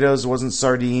the potatoes? It wasn't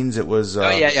sardines. It was.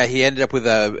 Yeah. He ended up with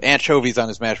anchovies on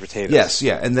his mashed potatoes. Yes,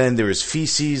 yeah, and then there was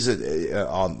feces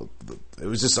on. It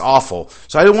was just awful.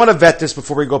 So I didn't want to vet this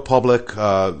before we go public. It's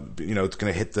going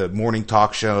to hit the morning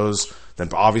talk shows, then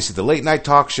obviously the late night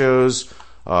talk shows.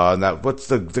 What's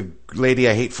the lady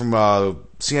I hate from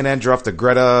CNN Druff, the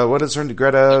Greta, what is her name?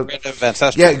 Greta Van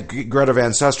Susteren. Yeah, Greta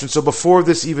Van Susteren. So before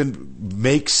this even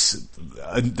makes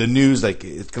the news, like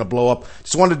it's going to blow up,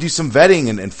 just wanted to do some vetting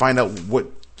and find out what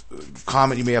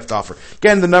comment you may have to offer.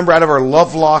 Again, the number out of our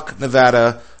Lovelock,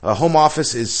 Nevada home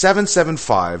office is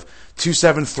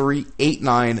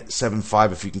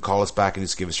 775-273-8975. If you can call us back and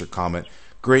just give us your comment.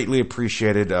 Greatly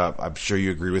appreciated. I'm sure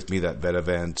you agree with me that Greta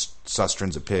Van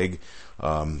Susteren's a pig.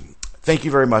 Thank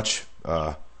you very much.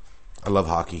 I love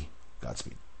hockey.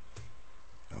 Godspeed.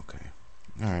 Okay.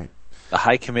 All right. The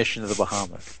High Commission of the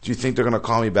Bahamas. Do you think they're going to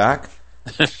call me back?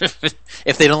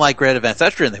 If they don't like Greta Van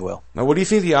Susteren, they will. Now, what do you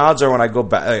think the odds are when I go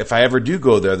back, if I ever do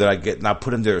go there, that I get not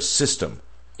put in their system?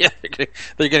 Yeah,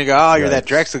 they're going to go, oh, you're that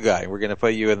Drexel guy. We're going to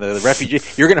put you in the refugee.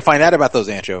 You're going to find out about those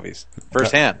anchovies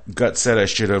firsthand. Gut said I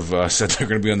should have said they're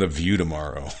going to be on The View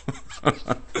tomorrow.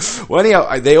 Well,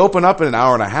 anyhow, they open up in an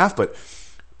hour and a half, but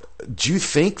do you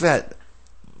think that,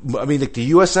 I mean, like the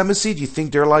U.S. Embassy, do you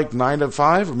think they're like 9 to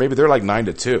 5? Or maybe they're like 9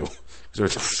 to 2?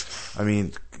 I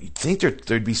mean, you'd think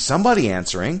there'd be somebody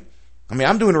answering. I mean,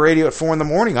 I'm doing radio at 4 in the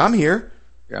morning. I'm here.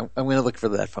 I'm going to look for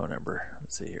that phone number.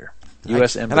 Let's see here.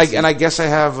 U.S. Embassy. And I guess I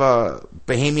have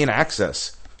Bahamian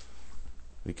access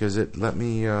because it let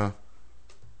me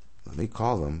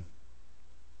call them.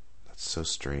 That's so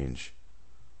strange.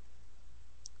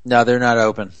 No, they're not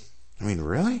open. I mean,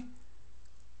 really?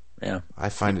 Yeah. I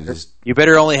find it just... You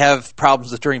better only have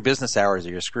problems during business hours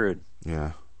or you're screwed.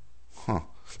 Yeah. Huh.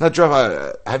 Now, Drew,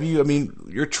 have you, I mean,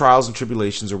 your trials and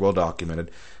tribulations are well documented.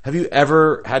 Have you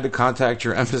ever had to contact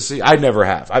your embassy? I never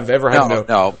have. I've ever had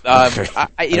no. Okay.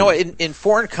 You know, in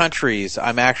foreign countries,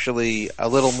 I'm actually a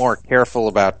little more careful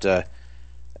about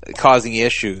causing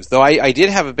issues. Though I did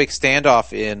have a big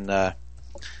standoff in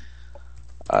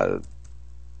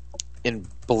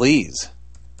Belize.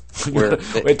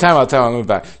 Wait, time out. Let me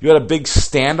back. You had a big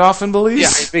standoff in Belize? Yeah,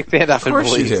 a big standoff in Belize. Of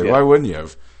course you did. Yeah. Why wouldn't you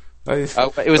have? It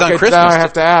was on Christmas. Now I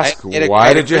have to ask,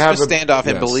 why did you have a standoff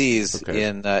in Belize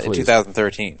in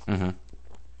 2013? Mm-hmm.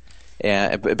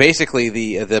 And basically,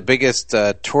 the biggest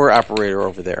tour operator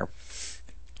over there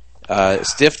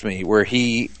stiffed me, where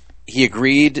he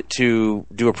agreed to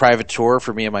do a private tour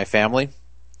for me and my family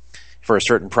for a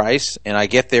certain price, and I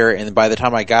get there, and by the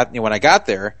time when I got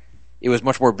there, it was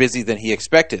much more busy than he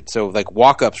expected. So, like,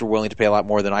 walk-ups were willing to pay a lot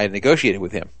more than I had negotiated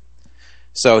with him.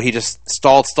 So he just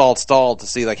stalled to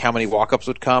see like how many walk-ups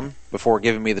would come before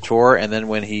giving me the tour, and then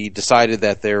when he decided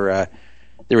that there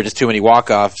were just too many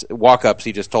walk-ups,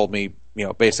 he just told me,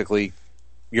 basically,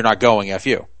 you're not going, F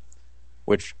you,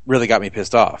 which really got me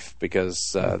pissed off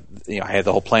because I had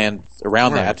the whole plan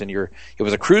around that, and it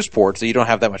was a cruise port, so you don't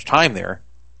have that much time there.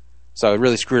 So it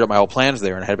really screwed up my whole plans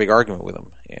there, and I had a big argument with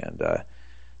him. And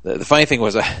the funny thing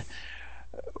was,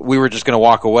 we were just going to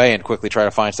walk away and quickly try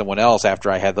to find someone else after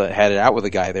I had it out with the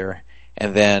guy there.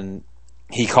 And then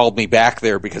he called me back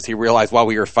there because he realized while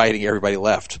we were fighting, everybody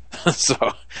left.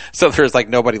 so there's like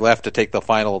nobody left to take the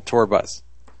final tour bus.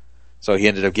 So he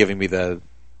ended up giving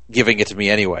it to me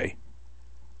anyway,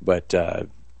 but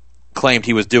claimed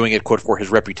he was doing it, quote, for his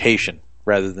reputation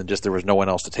rather than just there was no one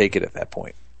else to take it at that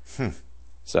point.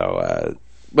 So,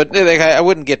 but I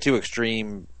wouldn't get too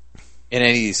extreme in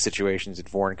any of these situations in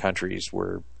foreign countries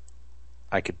where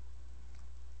I could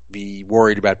be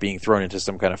worried about being thrown into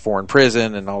some kind of foreign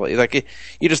prison and all that. Like,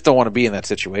 you just don't want to be in that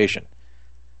situation.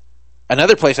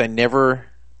 Another place I never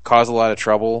cause a lot of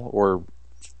trouble or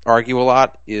argue a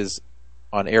lot is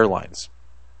on airlines.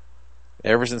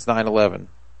 Ever since 9/11,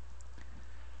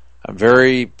 I'm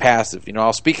very passive.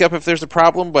 I'll speak up if there's a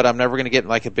problem, but I'm never going to get in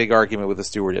like a big argument with a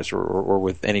stewardess or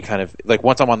with any kind of, like,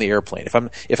 once I'm on the airplane.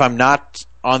 If I'm not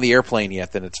on the airplane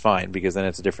yet, then it's fine because then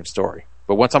it's a different story.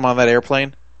 But once I'm on that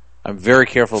airplane, I'm very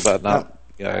careful about not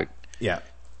arguing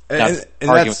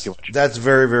too much. That's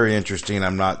very, very interesting.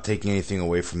 I'm not taking anything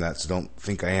away from that, so don't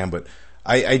think I am. But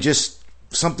I just,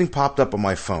 something popped up on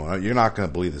my phone. You're not going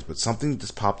to believe this, but something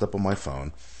just popped up on my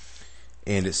phone,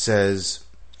 and it said,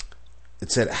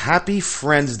 "Happy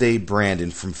Friends Day, Brandon,"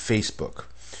 from Facebook.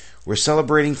 "We're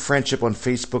celebrating friendship on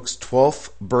Facebook's 12th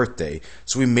birthday,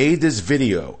 so we made this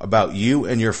video about you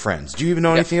and your friends." Do you even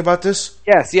know anything about this?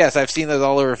 Yes, I've seen those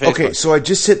all over Facebook. Okay, so I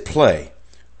just hit play.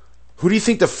 Who do you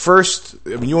think the first?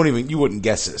 I mean, you wouldn't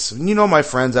guess this. You know my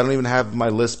friends. I don't even have my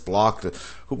list blocked.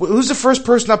 Who's the first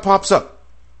person that pops up?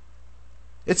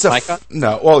 It's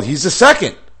no. Well, he's the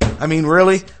second. I mean,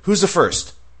 really? Who's the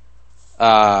first?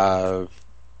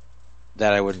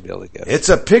 That I wouldn't be able to guess. It's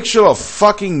a picture of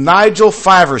fucking Nigel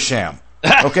Faversham.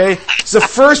 Okay? It's the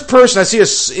first person I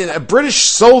see a British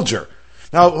soldier.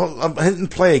 Now, I'm hitting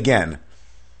play again.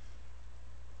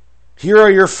 Here are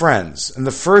your friends. And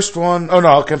the first one... Oh,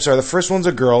 no, okay, I'm sorry. The first one's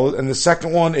a girl, and the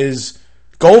second one is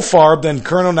Goldfarb, then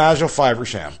Colonel Nigel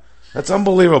Faversham. That's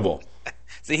unbelievable.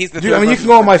 See, he's the Dude, I mean, you can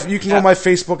go on my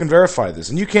Facebook and verify this,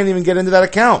 and you can't even get into that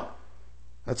account.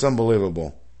 That's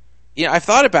unbelievable. Yeah, I've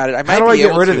thought about it. How do I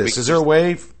get rid of this? Is there a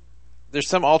way? There's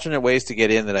some alternate ways to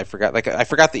get in that I forgot. Like, I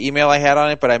forgot the email I had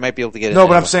on it, but I might be able to get in. No,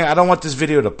 but I'm saying I don't want this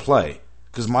video to play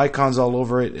because Mycon's all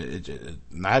over it.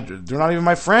 They're not even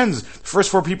my friends. The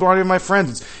first 4 people aren't even my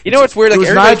friends. It's weird.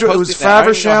 Like, it was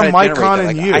Faversham, Mycon,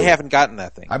 and you. I haven't gotten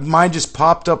that thing. Mine just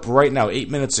popped up right now,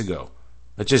 8 minutes ago.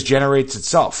 It just generates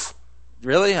itself.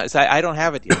 Really? I don't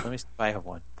have it yet. Let me see if I have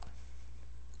one.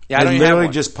 Yeah, I don't even have one. It literally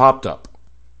one. just popped up.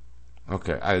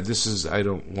 Okay, I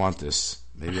don't want this.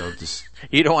 Maybe I'll just...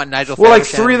 You don't want Nigel Faversham? Well, like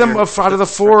 3 of them out of the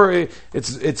 4,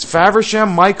 it's Faversham,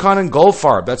 Mycon, and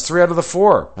Goldfarb. That's 3 out of the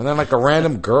 4. And then like a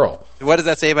random girl. What does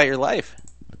that say about your life?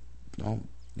 Oh,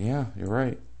 yeah, you're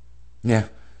right. Yeah,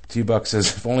 T-Buck says,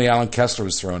 if only Alan Kessler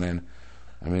was thrown in.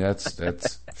 I mean, that's...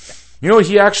 You know what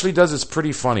he actually does? It's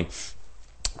pretty funny.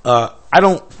 I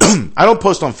don't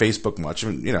post on Facebook much. I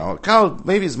mean, kind of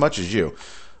maybe as much as you.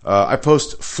 I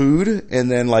post food and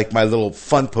then like my little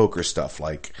fun poker stuff,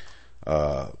 like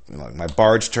my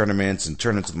barge tournaments and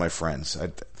tournaments with my friends.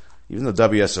 Even though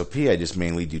WSOP, I just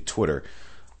mainly do Twitter.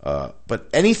 But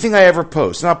anything I ever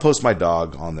post, and I'll post my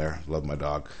dog on there. Love my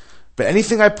dog. But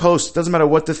anything I post, doesn't matter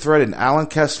what the thread, and Alan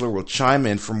Kessler will chime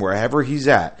in from wherever he's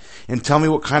at and tell me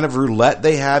what kind of roulette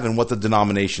they have and what the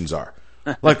denominations are.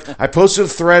 Like, I posted a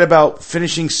thread about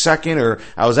finishing second, or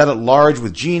I was at large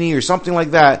with Jeannie, or something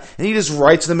like that, and he just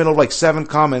writes in the middle of like 7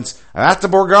 comments, "I'm at the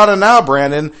Borgata now,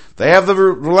 Brandon. They have the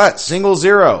roulette, single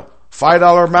zero,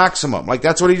 $5 maximum." Like,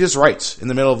 that's what he just writes in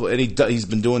the middle of, and he's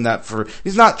been doing that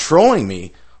he's not trolling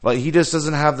me. Like, he just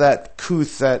doesn't have that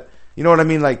couth that, you know what I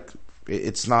mean? Like,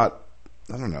 it's not,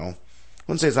 I don't know. I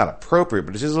wouldn't say it's not appropriate,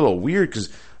 but it's just a little weird because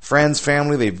friends,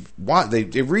 family,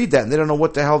 they read that and they don't know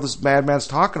what the hell this madman's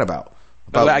talking about.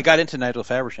 I got into Nigel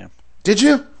Faversham. Did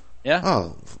you? Yeah.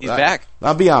 Oh, he's back.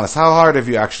 I'll be honest. How hard have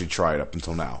you actually tried up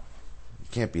until now?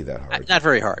 It can't be that hard. Not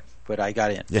very hard, but I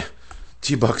got in. Yeah.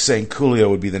 T-Buck saying Coolio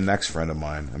would be the next friend of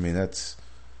mine. I mean, that's...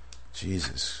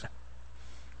 Jesus.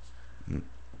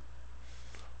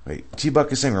 Wait,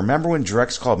 T-Buck is saying, remember when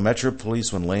Drex called Metro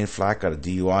Police when Lane Flack got a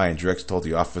DUI and Drex told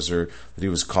the officer that he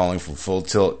was calling from Full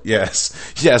Tilt? Yes,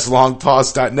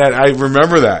 longpause.net. I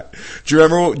remember that. Do you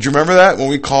remember that? When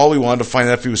we called, we wanted to find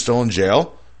out if he was still in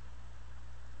jail?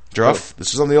 Druff,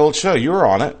 this was on the old show. You were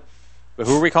on it. But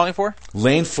who were we calling for?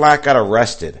 Lane Flack got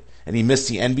arrested, and he missed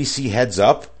the NBC Heads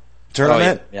Up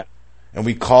tournament. Oh, yeah. And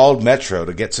we called Metro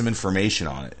to get some information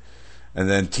on it. And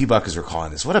then T-Buck is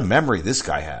recalling this. What a memory this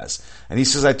guy has. And he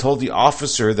says, I told the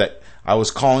officer that I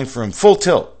was calling from Full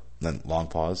Tilt, then long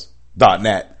pause,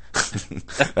 .net.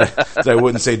 I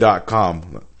wouldn't say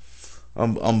 .com.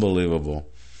 Unbelievable.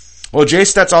 Well,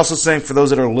 JStat's also saying for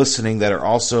those that are listening that are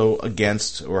also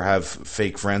against or have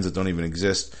fake friends that don't even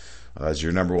exist as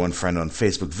your number one friend on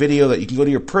Facebook video, that you can go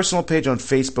to your personal page on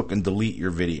Facebook and delete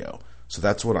your video. So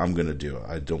that's what I'm going to do.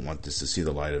 I don't want this to see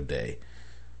the light of day.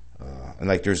 And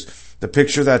like there's the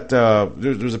picture that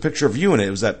there's a picture of you in it.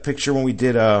 It was that picture when we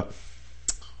did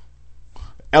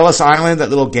Ellis Island, that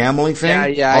little gambling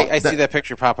thing. Yeah, I see that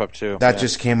picture pop up too. That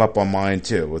just came up on mine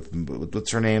too. With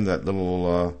what's her name? That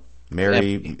little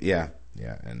Mary. Yeah.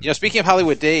 And speaking of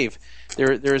Hollywood Dave,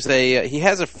 there's he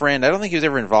has a friend. I don't think he was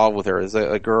ever involved with her. There's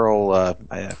a girl.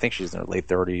 I think she's in her late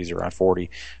 30s, around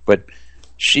 40. But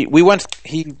he once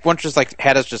just like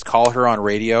had us just call her on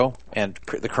radio, and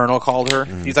the Colonel called her.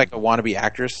 She's like a wannabe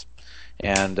actress,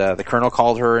 and the Colonel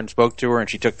called her and spoke to her, and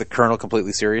she took the Colonel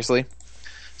completely seriously.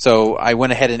 So I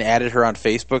went ahead and added her on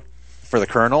Facebook for the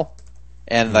Colonel,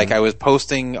 and like I was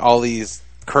posting all these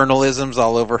Colonel-isms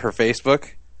all over her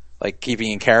Facebook, like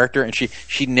keeping in character, and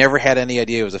she never had any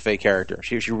idea it was a fake character.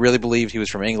 She really believed he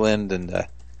was from England, and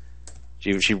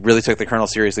she really took the Colonel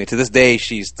seriously. And to this day,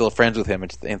 she's still friends with him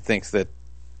and thinks that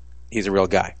he's a real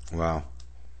guy. Wow.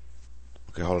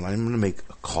 Okay, hold on. I'm going to make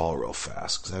a call real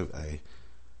fast because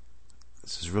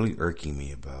this is really irking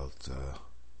me about.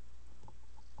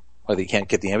 They can't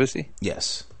get the embassy?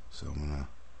 Yes. So I'm gonna.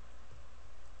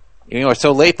 It's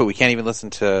so late, but we can't even listen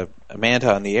to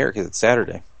Amanda on the air because it's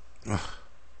Saturday.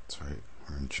 That's right.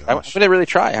 We're in charge. I'm going to really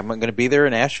try. I'm going to be there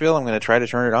in Asheville. I'm going to try to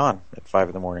turn it on at 5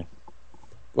 in the morning.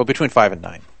 Well, between 5 and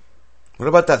 9. What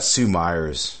about that Sue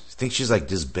Myers? You think she's like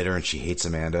just bitter and she hates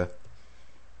Amanda?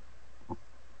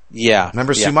 Yeah.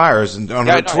 Remember Sue Myers? And on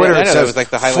her Twitter it says, like,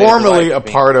 formerly a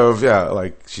part of,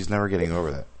 like, she's never getting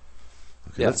over that.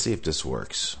 Okay, let's see if this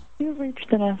works. You've reached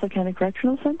the Nassau County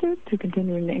Correctional Center. To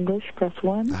continue in English, press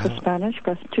 1. For Spanish,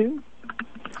 press 2.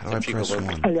 How do I press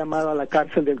 1?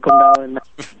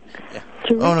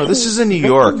 Oh, no, this is in New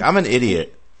York. I'm an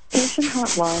idiot. This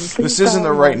isn't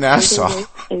the right Nassau.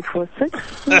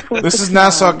 This is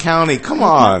Nassau County. Come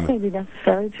on. It may be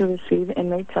necessary to receive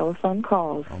inmate telephone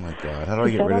calls. Oh, my God. How do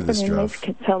I get rid of this, Jeff?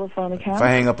 Telephone account. If I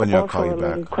hang up on you, I'll call you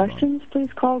back. Questions, please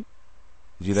call.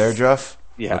 You there, Jeff?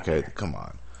 Yeah. Okay, come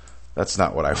on. That's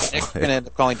not what I wanted. Nick's going to end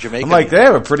up calling Jamaican. I'm like, they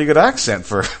have a pretty good accent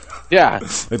for... Yeah.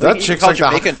 Like, that chick's like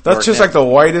like the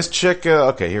whitest chick.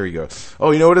 Okay, here we go.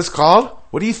 Oh, you know what it's called?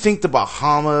 What do you think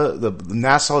the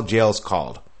Nassau jail is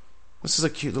called? This is a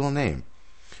cute little name.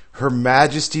 Her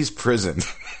Majesty's Prison.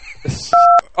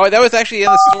 Oh, that was actually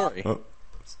in the story.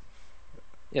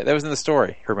 Yeah, that was in the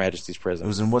story. Her Majesty's Prison. It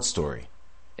was in what story?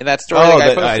 In that story. Oh,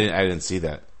 I didn't see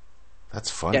that. That's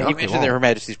funny. Yeah, he mentioned that Her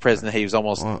Majesty's Prison that he was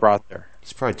almost brought there.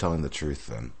 He's probably telling the truth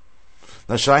then.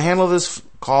 Now, should I handle this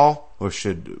call or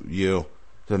should you?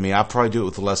 I mean, I'll probably do it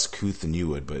with less couth than you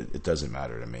would, but it doesn't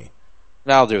matter to me.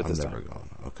 No, I'll do it this time.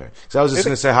 Okay. So I was just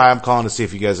going to say hi. I'm calling to see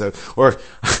if you guys have, or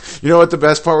you know what the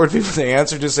best part would be when they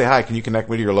answer? Just say hi. Can you connect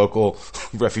me to your local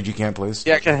refugee camp, please?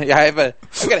 Yeah, I've got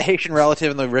a Haitian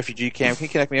relative in the refugee camp. Can you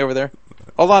connect me over there?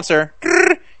 Hold on, sir.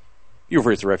 You've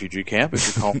reached the refugee camp.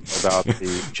 If you're calling about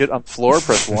the shit on the floor,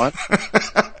 press 1.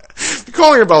 You're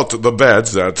calling about the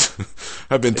beds that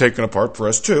have been taken apart,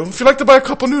 press 2. If you'd like to buy a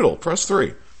cup of noodle, press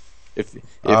 3. If you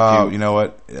know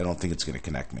what? I don't think it's going to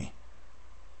connect me.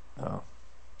 Oh.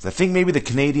 I think maybe the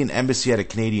Canadian embassy had a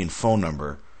Canadian phone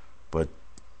number, but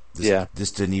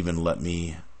this didn't even let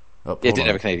me. Oh, it didn't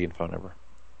have a Canadian phone number.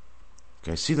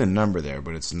 Okay, I see the number there,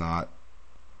 but it's not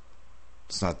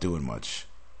doing much.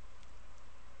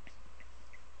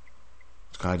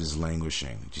 It's kind of just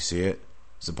languishing. Did you see it?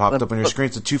 Is it popped up on your screen?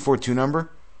 It's a 242 number?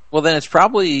 Well, then it's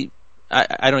probably...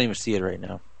 I don't even see it right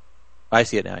now. I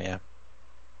see it now, yeah.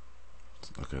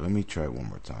 Okay, let me try it one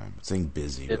more time. It's saying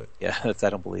busy, but... Yeah, I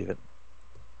don't believe it.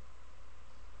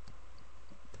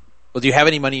 Well, do you have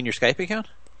any money in your Skype account?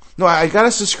 No, I got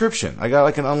a subscription. I got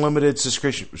like an unlimited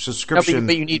subscription.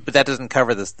 No, but that doesn't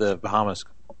cover the Bahamas.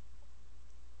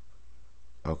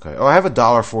 Okay. Oh, I have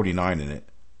 $1.49 in it.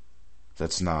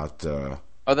 That's not... Oh,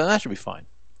 then that should be fine.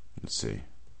 Let's see.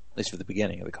 At least for the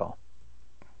beginning of the call.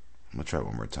 I'm going to try it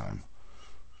one more time.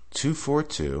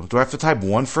 242. Do I have to type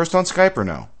 1 first on Skype or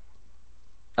no?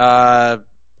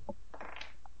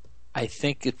 I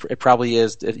think it probably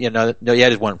is. It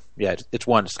is 1. Yeah, it's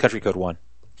 1. It's country code 1.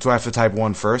 Do I have to type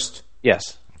 1 first?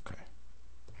 Yes. Okay.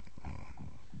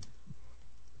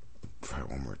 Try it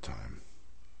one more time.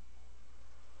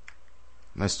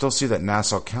 And I still see that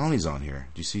Nassau County's on here.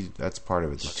 Do you see that's part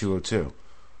of it? The 202.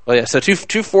 Well, yeah. So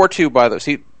 242 by the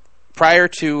see. Prior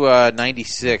to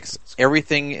 96,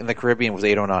 everything in the Caribbean was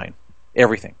 809.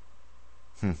 Everything.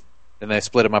 And they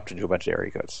split them up into a bunch of area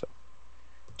codes. So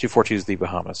 242 is the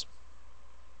Bahamas.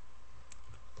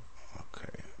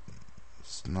 Okay.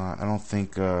 It's not, I don't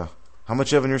think, how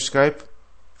much you have on your Skype?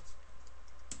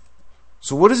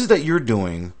 So what is it that you're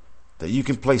doing that you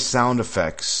can play sound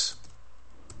effects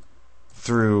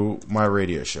through my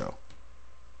radio show?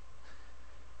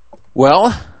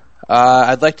 Well,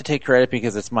 I'd like to take credit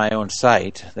because it's my own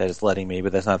site that is letting me,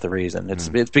 but that's not the reason. It's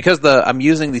because I'm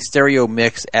using the stereo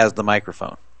mix as the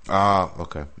microphone. Ah,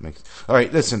 okay. All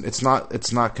right, listen, it's not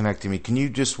connecting me. Can you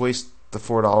just waste the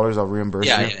 $4? I'll reimburse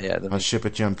you. Yeah. I'll ship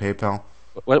it to you on PayPal.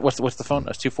 What's the phone?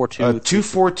 It's 242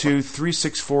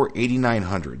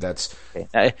 242-364-8900. That's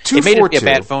okay. It may just be a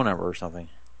bad phone number or something.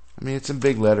 I mean, it's in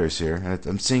big letters here, and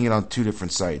I'm seeing it on 2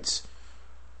 different sites.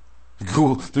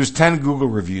 Google. There's 10 Google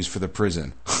reviews for the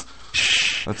prison.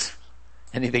 That's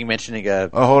anything mentioning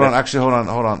hold on. Actually, hold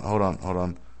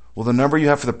on. Well, the number you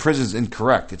have for the prison is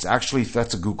incorrect. It's actually,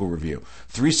 that's a Google review.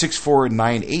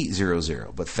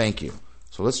 364-9800. But thank you.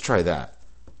 So let's try that.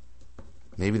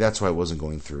 Maybe that's why it wasn't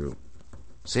going through.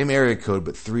 Same area code,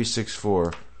 but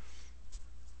 364.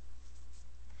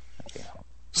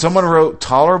 Someone wrote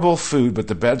tolerable food, but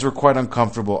the beds were quite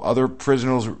uncomfortable. Other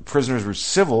prisoners were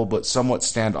civil, but somewhat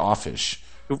standoffish.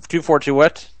 242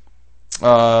 what?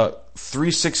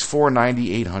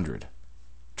 364-9800.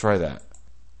 Try that.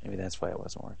 Maybe that's why it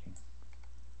wasn't working.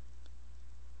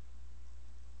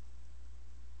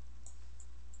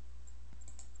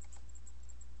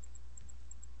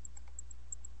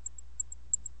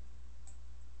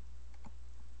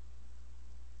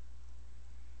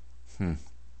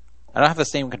 I don't have the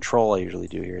same control I usually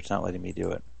do here. It's not letting me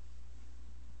do it.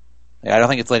 I don't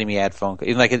think it's letting me add phone.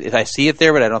 Even like if I see it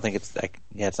there, but I don't think it's like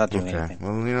it's not doing anything.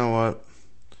 Well, you know what?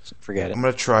 Forget it. I'm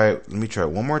gonna try it. Let me try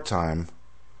it one more time.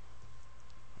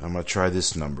 I'm gonna try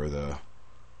this number though.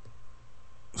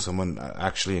 Someone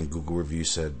actually in Google review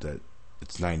said that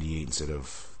it's 98 instead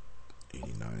of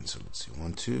 89. So let's see,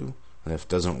 1, 2. And if it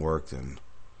doesn't work, then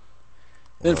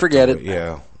forget it.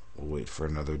 Yeah, we'll wait for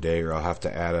another day, or I'll have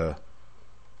to add a.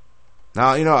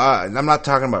 Now, you know, I'm not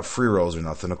talking about free rolls or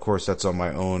nothing. Of course, that's on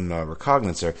my own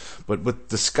recognizance there. But with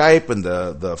the Skype and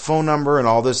the phone number and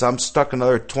all this, I'm stuck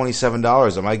another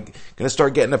 $27. Am I going to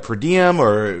start getting a per diem,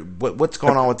 or what's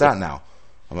going on with that now?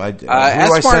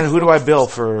 Who do I bill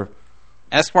for?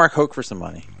 Ask Mark Hoke for some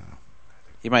money.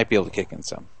 He might be able to kick in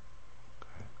some.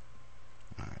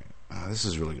 All right. This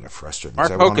is really going to frustrate me.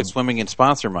 Mark Hoke is swimming in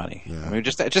sponsor money. Yeah. I mean,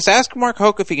 just ask Mark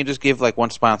Hoke if he can just give like one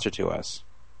sponsor to us.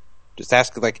 Just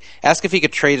ask if he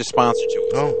could trade a sponsor to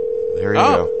us. Oh, there you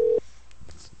go.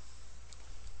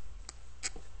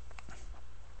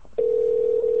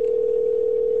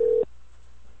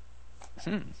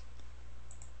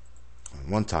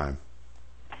 One time.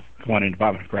 Come on in,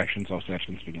 Department of Corrections. All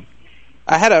sections begin.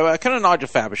 I had a kind of Nigel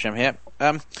Faversham here.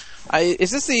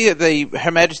 Is this the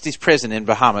Her Majesty's prison in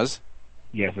Bahamas?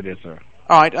 Yes, it is, sir.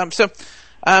 All right.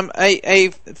 A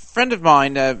friend of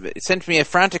mine sent me a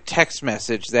frantic text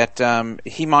message that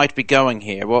he might be going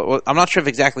here. Well, I'm not sure if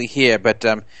exactly here, but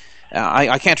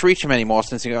I can't reach him anymore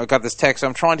since I got this text. So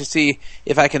I'm trying to see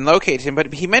if I can locate him.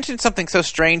 But he mentioned something so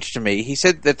strange to me. He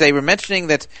said that they were mentioning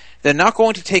that they're not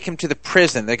going to take him to the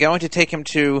prison. They're going to take him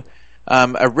to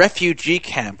a refugee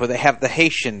camp where they have the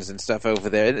Haitians and stuff over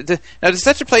there. Now, does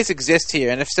such a place exist here?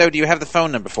 And if so, do you have the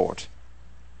phone number for it?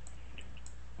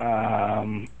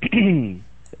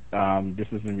 This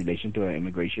is in relation to an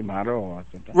immigration matter or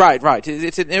something? Right.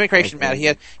 It's an immigration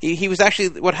matter. He was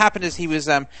actually, what happened is he was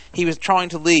trying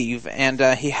to leave, and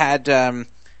he had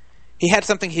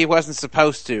something he wasn't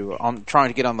supposed to on trying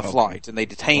to get on the flight, and they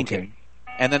detained him.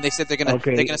 And then they said they're gonna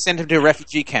send him to a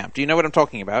refugee camp. Do you know what I'm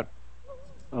talking about?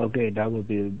 Okay, that would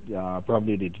be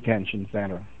probably the detention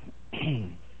center.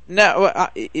 No,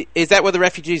 is that where the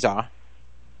refugees are?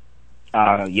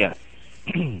 Yes.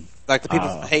 Like the people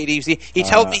from Haiti. He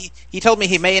told me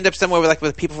he may end up somewhere where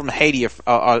the people from Haiti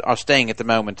are staying at the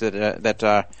moment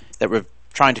that were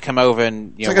trying to come over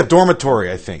and it's like a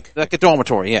dormitory, I think. Like a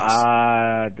dormitory, yes.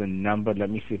 The number. Let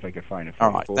me see if I can find it.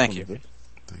 All right, thank you.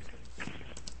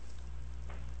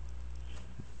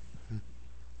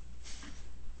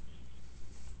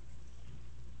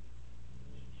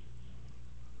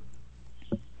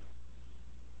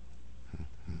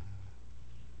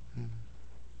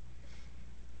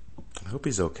 I hope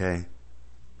he's okay.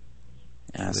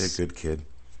 Yes. He's a good kid.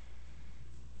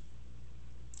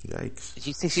 Yikes.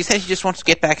 He said he just wants to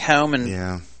get back home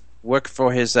and work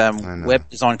for his web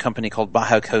design company called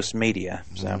Baja Coast Media.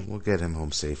 So we'll get him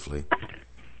home safely.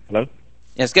 Hello?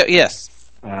 Yes, go. Yes.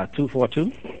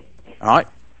 242. All right.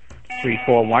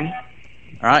 341. All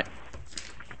right.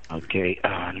 Okay,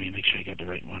 let me make sure I got the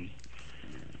right one.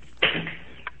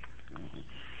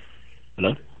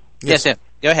 Hello? Yes, sir.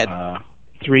 Go ahead.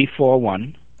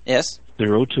 341. Yes.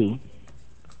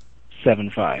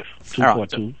 0275.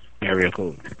 242 area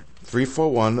code.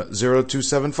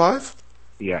 341-0275?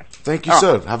 Yeah. Thank you,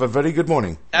 sir. Have a very good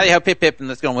morning. Tally ho, pip, pip, and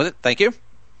let's go on with it. Thank you.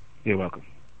 You're welcome.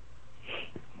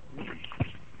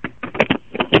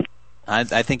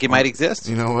 I think it might exist.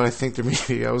 You know what? I think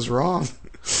maybe I was wrong.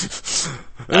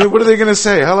 I mean, what are they going to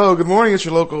say? Hello, good morning. It's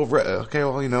your local... Okay,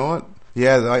 well, you know what?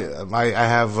 Yeah, I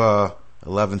have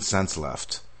 11 cents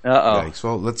left. Uh-oh. Yikes.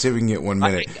 Well, let's see if we can get 1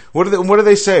 minute. What do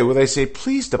they say? Will they say,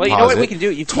 please deposit you know what we can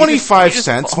do? 25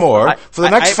 cents more for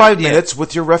the next 5 minutes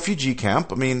with your refugee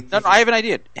camp? I mean... No, I have an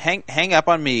idea. Hang up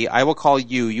on me. I will call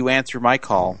you. You answer my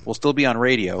call. We'll still be on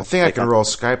radio. I think I can roll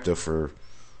Skype, though, for...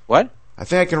 What? I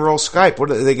think I can roll Skype.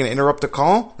 What, are they going to interrupt the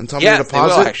call and tell me to deposit?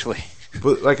 Yes, they will, actually.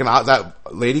 But, like, that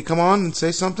lady come on and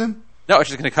say something? No,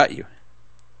 she's going to cut you.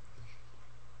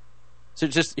 So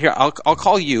just here, I'll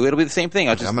call you. It'll be the same thing.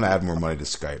 I'm going to add more money to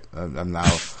Skype. I'm now.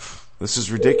 This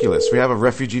is ridiculous. We have a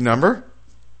refugee number.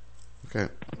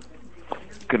 Okay.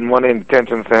 Good morning,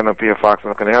 Detention Center, Pierre Fox.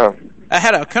 How can I help?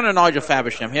 Hello, Colonel Nigel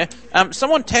Faversham here.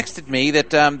 Someone texted me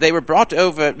that they were brought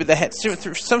over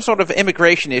through some sort of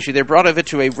immigration issue. They're brought over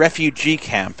to a refugee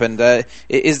camp, and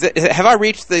have I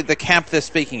reached the camp they're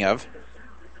speaking of?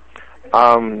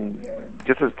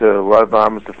 This is the Royal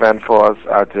Bahamas Defense Force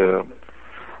at the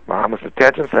Bahamas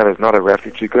Detention Center. It's not a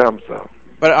refugee camp, so.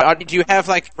 But do you have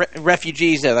like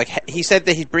refugees there? Like he said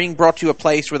that he's being brought to a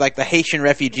place where like the Haitian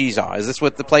refugees are. Is this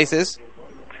what the place is?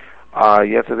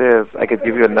 Yes, it is. I could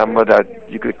give you a number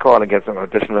that you could call and get some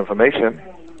additional information.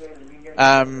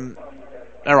 All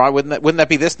right. Wouldn't that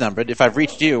be this number? If I've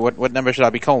reached you, what number should I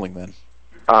be calling then?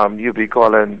 You'll be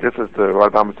calling. This is the Royal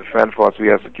Bahamas Defense Force. We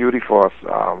have security force.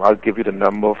 I'll give you the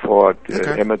number for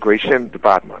the immigration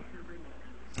department.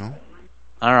 Oh.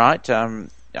 All right.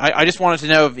 I just wanted to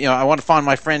know. I want to find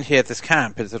my friend here at this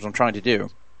camp. Is what I'm trying to do.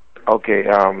 Okay.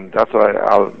 That's why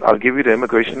I'll give you the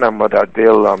immigration number that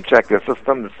they'll check their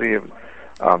system to see if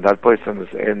that person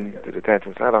is in the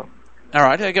detention center. All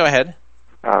right. Go ahead.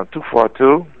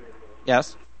 242.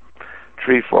 Yes.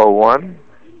 341.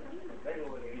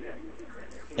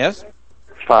 Yes.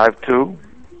 52.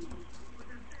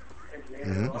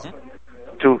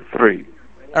 23.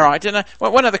 All right. And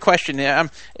one other question. I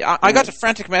got a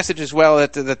frantic message as well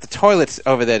that the toilets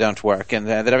over there don't work and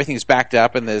that everything's backed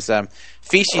up and there's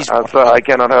feces. Sir, I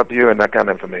cannot help you in that kind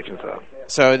of information, sir.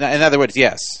 So, in other words,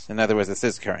 yes. In other words, this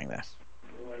is occurring there.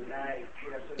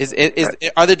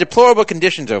 Are there deplorable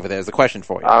conditions over there? Is the question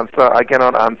for you? Sir, I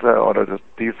cannot answer all of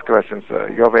these questions, sir.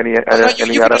 You have any other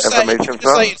information,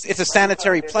 sir? Say it's a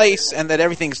sanitary place and that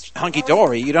everything's hunky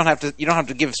dory. You don't have to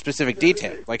give specific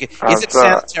detail. Like, is it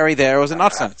sanitary there or is it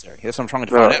not sanitary? That's what I'm trying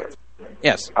to find out.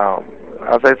 Yes.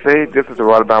 As I say, this is the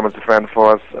Royal Bahamas Defense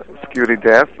Force security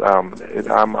desk.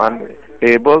 I'm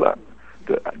unable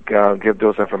to give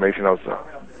those information out, sir.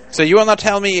 So you will not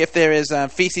tell me if there is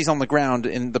feces on the ground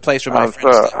in the place where my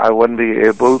friends sir, I wouldn't be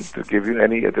able to give you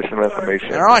any additional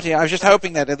information. All right, I was just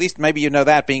hoping that at least maybe you know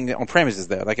that being on premises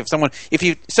there. Like if someone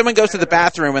goes to the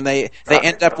bathroom and they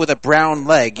end up with a brown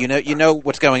leg, you know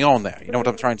what's going on there. You know what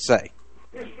I'm trying to say.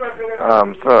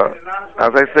 Sir,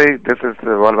 as I say, this is the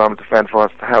Royal Bahamas Defense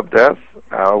Force help desk.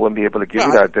 I wouldn't be able to give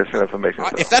you that additional information.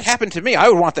 If that happened to me, I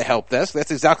would want the help desk.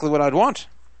 That's exactly what I'd want.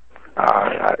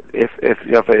 If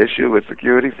you have an issue with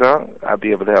security, sir, I'll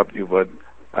be able to help you, but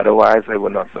otherwise, I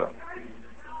would not, sir.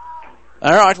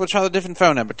 All right, we'll try a different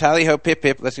phone number. Tally ho, pip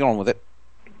pip. Let's get on with it.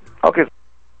 Okay.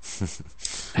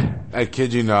 I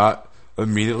kid you not.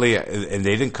 Immediately, and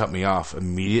they didn't cut me off.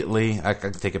 Immediately, I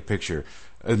can take a picture.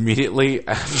 Immediately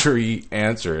after he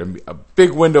answered, a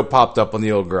big window popped up on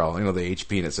the old girl, the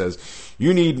HP, and it says,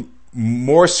 "You need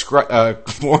more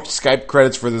Skype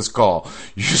credits for this call.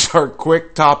 Use our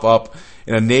quick top up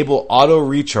and enable auto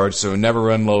recharge so it never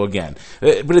run low again."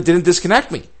 But it didn't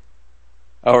disconnect me.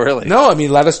 Oh, really? No,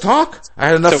 let us talk. I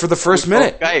had enough for the first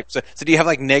minute. Skype. So do you have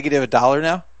like negative $1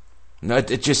 now? No,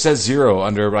 it just says 0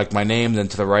 under like my name. Then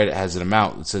to the right, it has an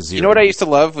amount. It says 0. You know what I used to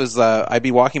love was I'd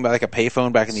be walking by like a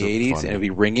payphone back in the 80s, and it'd be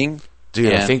ringing.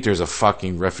 Dude, I think there's a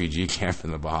fucking refugee camp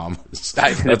in the Bahamas.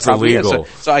 That's illegal.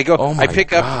 So I go. Oh my I pick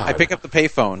God. up the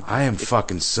payphone. I am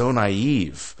fucking so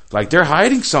naive. Like they're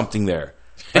hiding something there.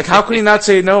 Like how can he not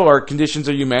say no? Our conditions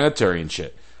are humanitarian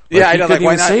shit. Like, I know. Like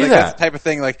why not? Say that? That's the type of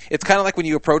thing. Like it's kind of like when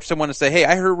you approach someone and say, "Hey,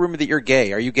 I heard a rumor that you're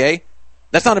gay. Are you gay?"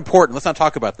 That's not important. Let's not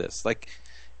talk about this. Like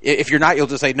if you're not, you'll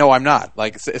just say, "No, I'm not."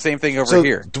 Like same thing over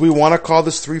here. Do we want to call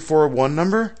this 341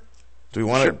 number? Do we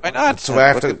want to? Why not? So I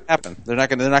have What's to happen? They're not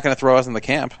going to throw us in the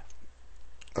camp.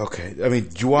 Okay. Do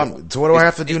you want? So what do I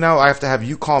have to do now? I have to have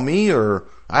you call me, or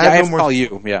I have to call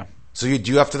you. Yeah. So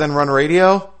do you have to then run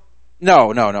radio?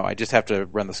 No. I just have to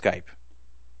run the Skype.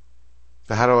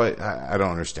 How do I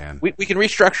don't understand. We can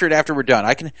restructure it after we're done.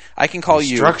 I can call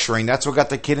you. Structuring. That's what got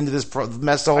the kid into this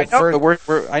mess. The whole but we're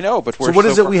so what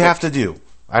is it we have to do?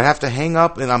 I have to hang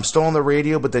up, and I'm still on the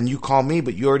radio, but then you call me,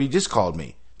 but you already just called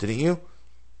me, didn't you?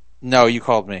 No, you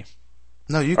called me.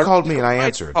 No, you called me, and I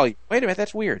answered. Wait a minute,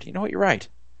 that's weird. You know what? You're right.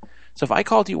 So if I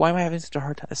called you, why am I having such a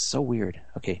hard time? That's so weird.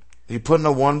 Okay. Are you putting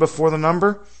a 1 before the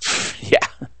number? Yeah.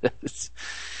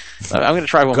 I'm going to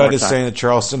try one more time. God is saying that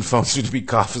Charleston phones need to be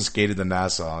confiscated to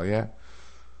Nassau, yeah?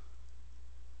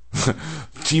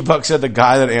 T-Buck said the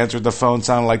guy that answered the phone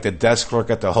sounded like the desk clerk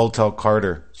at the Hotel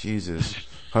Carter. Jesus.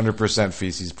 100%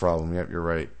 feces problem. Yep, you're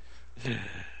right.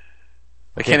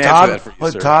 I can't answer that for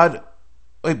you, sir. Todd...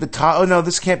 Wait, but Todd... Oh, no,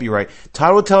 this can't be right.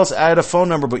 Todd will tell us I had a phone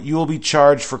number, but you will be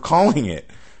charged for calling it.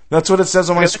 That's what it says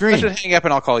on my screen. Just hang up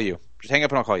and I'll call you. Just hang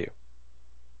up and I'll call you.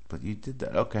 But you did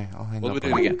that. Okay, I'll hang up. We'll do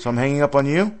it again. So I'm hanging up on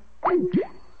you?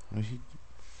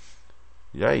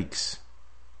 Yikes.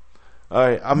 All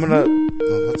right, I'm going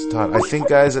to... What's Todd? I think,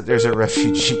 guys, that there's a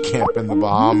refugee camp in the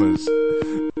Bahamas.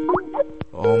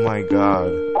 Oh, my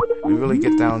God. We really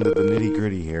get down to the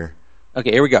nitty-gritty here.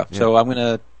 Okay, here we go. Yeah. So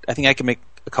I think I can make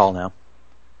a call now.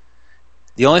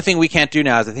 The only thing we can't do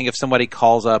now is I think if somebody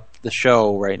calls up the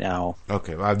show right now.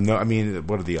 Okay, well,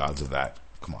 what are the odds of that?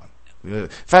 Come on.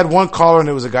 If I had one caller and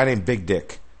it was a guy named Big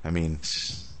Dick, come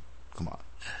on.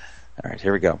 All right,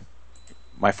 here we go.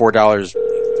 My $4.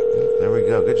 There we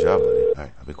go. Good job, buddy. All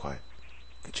right, I'll be quiet.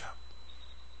 Good job.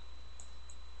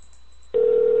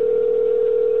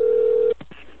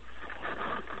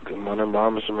 Good morning,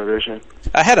 Bahamas Immigration.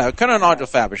 Hello, Colonel Nigel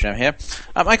Fabersham here.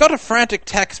 I got a frantic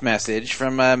text message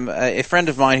from a friend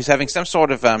of mine who's having some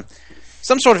sort of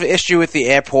issue with the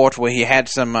airport where he had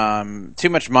some too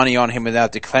much money on him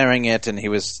without declaring it, and he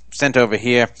was sent over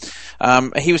here.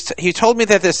 He told me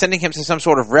that they're sending him to some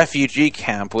sort of refugee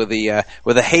camp where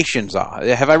the Haitians are.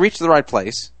 Have I reached the right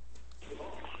place?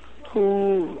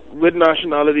 What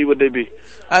nationality would they be?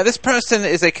 This person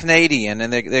is a Canadian,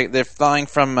 and they're flying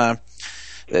from.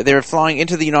 They were flying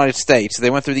into the United States. They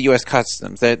went through the U.S.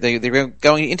 Customs. They're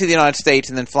going into the United States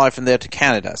and then fly from there to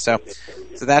Canada. So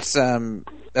that's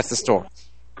the story.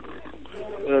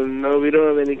 No, we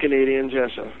don't have any Canadians,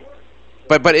 yes, sir.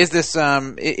 But is this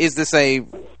a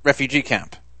refugee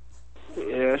camp?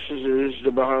 Yes, it is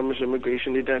the Bahamas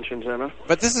Immigration Detention Center.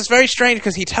 But this is very strange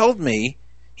because he told me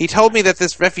that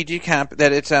this refugee camp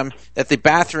that the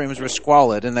bathrooms were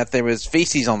squalid and that there was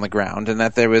feces on the ground and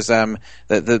that there was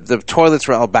the toilets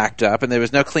were all backed up and there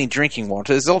was no clean drinking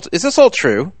water. Is this all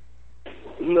true?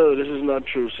 No, this is not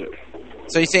true, sir.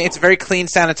 So you're saying it's a very clean,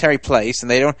 sanitary place,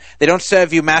 and they don't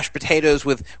serve you mashed potatoes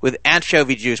with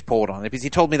anchovy juice poured on it? Because he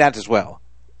told me that as well.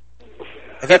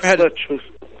 Have you ever heard? Not true.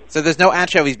 So there's no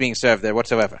anchovies being served there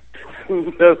whatsoever.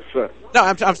 No, sir.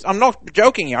 No, I'm not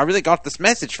joking here. I really got this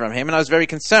message from him, and I was very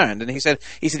concerned. And he said,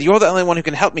 "You're the only one who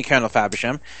can help me, Colonel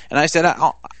Fabersham." And I said,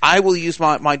 "I will use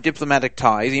my diplomatic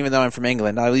ties, even though I'm from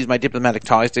England. I will use my diplomatic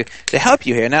ties to help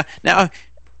you here."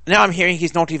 Now I'm hearing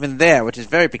he's not even there, which is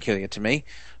very peculiar to me.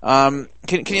 Can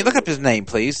you look up his name,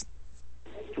 please?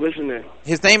 What's his name?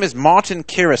 His name is Martin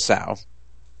Curacao,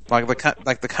 like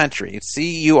the country. It's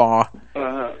CURACAO.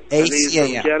 He's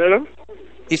from Canada?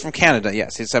 He's from Canada,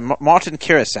 yes. It's Martin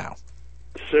Curacao.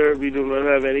 Sir, we do not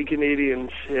have any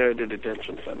Canadians here at the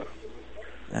detention center.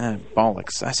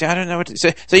 Bollocks. I don't know what to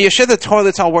say. So you're sure the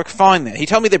toilets all work fine there? He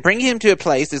told me they're bringing him to a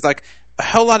place, there's like a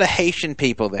whole lot of Haitian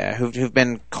people there who've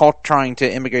been caught trying to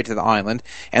immigrate to the island,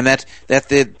 and that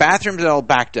the bathrooms are all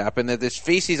backed up, and that there's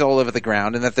feces all over the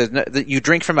ground, and that you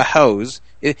drink from a hose.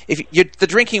 The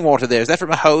drinking water there, is that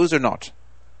from a hose or not?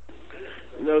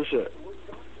 No, sir.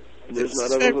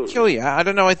 It's very peculiar. I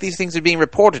don't know why these things are being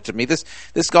reported to me. This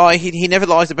guy, he never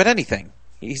lies about anything.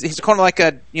 He's kind of like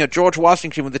George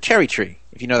Washington with the cherry tree,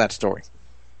 if you know that story.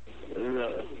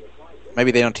 No.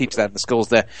 Maybe they don't teach that in the schools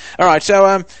there. All right, so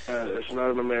it's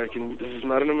not an American. This is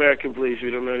not an American police.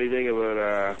 We don't know anything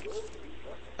about.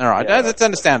 All right, that's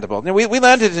understandable. We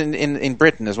learned it in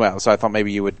Britain as well, so I thought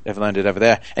maybe you would have learned it over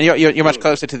there. And you're much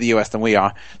closer to the U.S. than we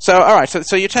are. So, all right,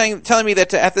 so you're telling me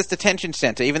that at this detention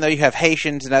center, even though you have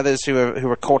Haitians and others who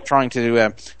are caught trying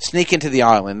to sneak into the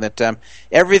island, that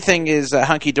everything is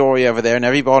hunky dory over there, and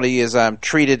everybody is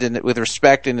treated with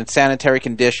respect and in sanitary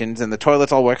conditions, and the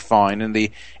toilets all work fine, and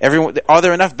are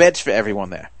there enough beds for everyone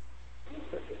there?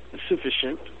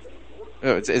 Sufficient.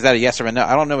 Oh, is that a yes or a no?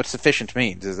 I don't know what sufficient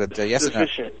means. Is it a yes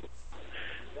sufficient. or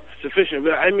no? Sufficient.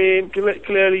 But I mean,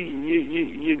 clearly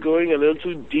you're going a little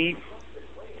too deep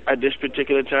at this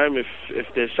particular time. If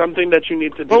there's something that you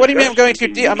need to discuss... Well, what do you mean I'm going too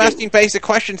deep? I'm asking basic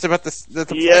questions about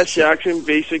the Yes, you're asking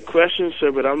basic questions,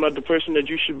 sir, but I'm not the person that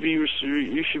you should be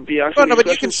asking. Well, no, but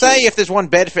you can say if there's one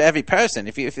bed for every person.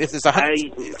 If there's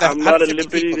 100, I'm not at 150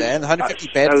 liberty people there and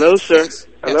 150 beds. Hello, sir. Yes.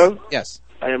 Hello? Yes.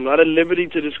 I am not at liberty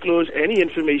to disclose any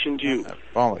information to you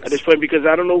Bollocks. at this point because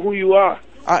I don't know who you are.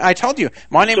 I told you.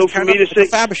 My name is Colonel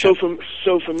Fabersham.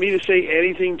 So for me to say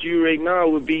anything to you right now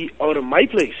would be out of my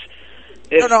place.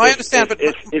 I understand, but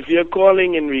if you're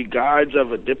calling in regards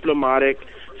of a diplomatic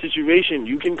situation,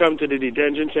 you can come to the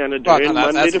detention center during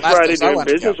Monday to Friday during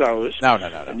business hours. No.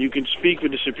 And you can speak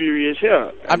with the superiors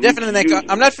here. I'm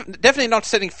definitely not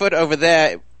setting foot over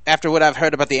there after what I've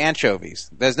heard about the anchovies.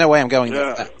 There's no way I'm going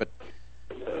there. But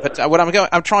what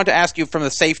I'm trying to ask you from the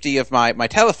safety of my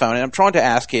telephone, and I'm trying to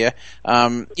ask here,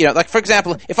 like for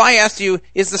example, if I asked you,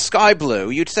 is the sky blue?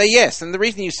 You'd say yes, and the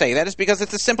reason you say that is because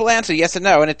it's a simple answer, yes or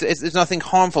no, and it's nothing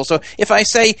harmful. So if I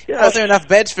say, are there enough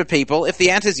beds for people? If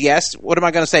the answer is yes, what am I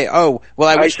going to say? Oh, well,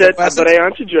 I wish there wasn't. But I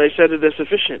answered you. I said that they're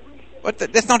sufficient. But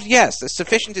that's not yes.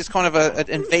 Sufficient is kind of an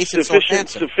invasive sort of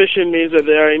answer. Sufficient means that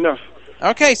they are enough.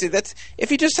 Okay, so that's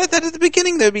if you just said that at the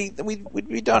beginning, we'd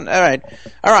be done. All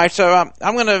right. So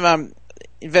I'm going to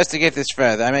investigate this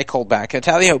further. I may call back.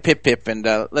 Tally ho, pip pip, and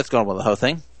let's go on with the whole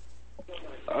thing.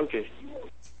 Okay.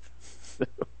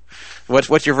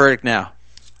 What's your verdict now?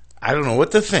 I don't know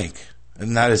what to think.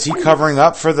 And now, is he covering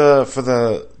up for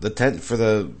the tent for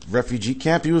the refugee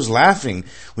camp? He was laughing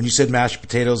when you said mashed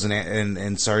potatoes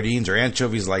and sardines or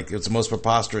anchovies like it's the most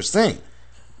preposterous thing.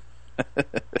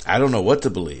 I don't know what to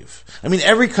believe. I mean,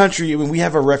 every country, when we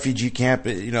have a refugee camp,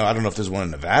 I don't know if there's one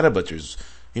in Nevada, but there's,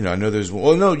 I know there's one.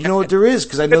 Well, no, you know what there is,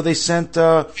 because I know they sent...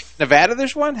 Nevada,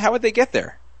 there's one? How would they get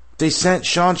there? They sent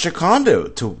Sean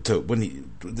Shikondo to when he...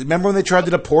 Remember when they tried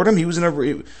to deport him? He was in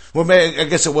I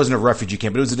guess it wasn't a refugee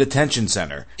camp, but it was a detention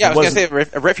center. Yeah, I was going to say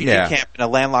a refugee camp in a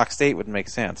landlocked state would make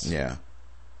sense. Yeah.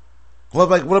 What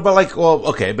about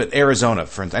okay, but Arizona,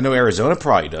 for instance. I know Arizona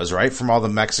probably does, right? From all the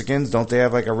Mexicans, don't they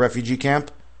have like a refugee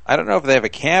camp? I don't know if they have a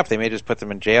camp. They may just put them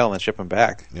in jail and then ship them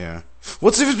back. Yeah.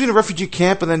 What's the difference between a refugee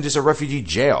camp and then just a refugee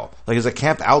jail? Like, is a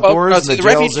camp outdoors and the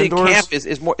jail's refugee indoors? Camp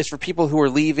is for people who are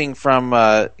leaving from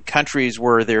countries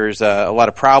where there's a lot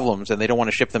of problems and they don't want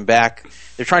to ship them back.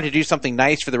 They're trying to do something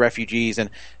nice for the refugees, and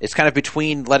it's kind of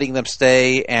between letting them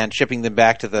stay and shipping them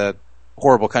back to the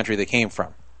horrible country they came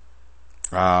from.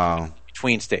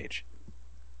 Between stage.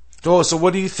 Oh, so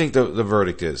what do you think the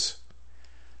verdict is?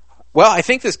 Well, I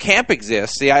think this camp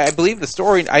exists. See, I believe the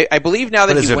story. I believe now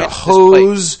that he went to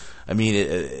this place. I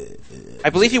mean,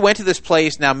 I believe he went to this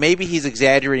place. Now, maybe he's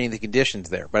exaggerating the conditions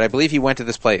there, but I believe he went to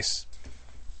this place.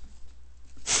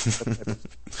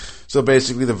 So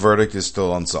basically, the verdict is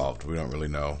still unsolved. We don't really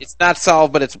know. It's not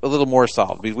solved, but it's a little more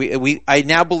solved. I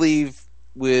now believe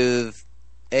with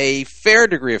a fair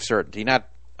degree of certainty, not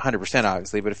 100%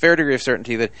 obviously, but a fair degree of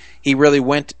certainty that he really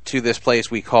went to this place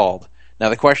we called. Now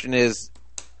the question is,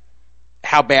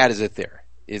 how bad is it there?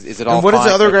 Is it all? And what does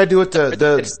the other guy do with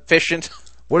the efficient?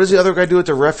 What does the other guy do with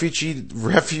the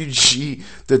refugee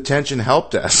detention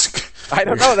help desk? I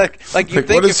don't know. Like you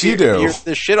think what does he do?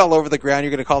 There's shit all over the ground.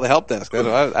 You're going to call the help desk.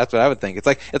 That's what I would think. It's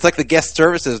like the guest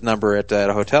services number at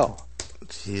a hotel.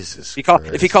 Jesus.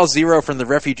 If he calls 0 from the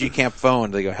refugee camp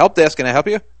phone, they go, help desk. Can I help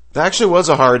you? That actually was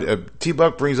a hard...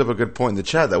 T-Buck brings up a good point in the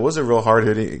chat. That was a real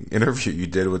hard-hitting interview you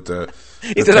did with the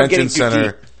detention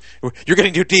center. You're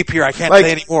getting too deep here. I can't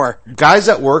say anymore. Guys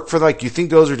that work for, you think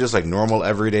those are just, normal,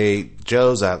 everyday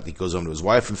Joes? He goes home to his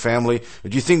wife and family. Or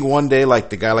do you think one day,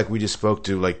 the guy we just spoke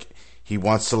to, he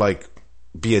wants to,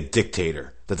 be a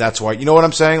dictator? That's why... You know what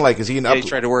I'm saying? Is he he's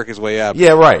trying to work his way up.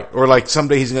 Yeah, right. Or,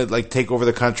 someday he's going to, take over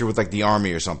the country with, the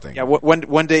army or something. Yeah,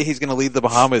 one day he's going to leave the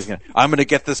Bahamas. I'm going to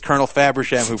get this Colonel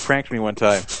Fabersham who pranked me one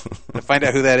time and find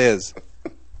out who that is.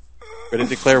 Going to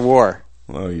declare war.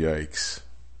 Oh, yikes.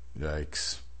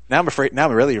 Yikes. Now I'm afraid. Now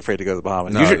I'm really afraid to go to the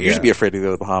Bahamas. You should be afraid to go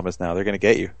to the Bahamas now. They're going to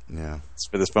get you. Yeah. It's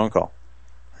for this phone call.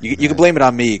 You can blame it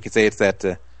on me. You could say it's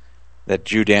that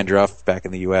Jew dandruff back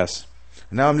in the U.S.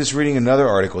 Now I'm just reading another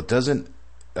article. It doesn't...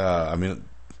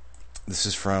 this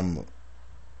is from...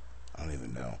 I don't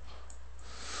even know.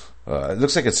 It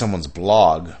looks like it's someone's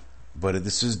blog, but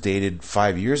this is dated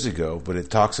 5 years ago, but it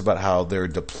talks about how there are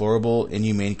deplorable,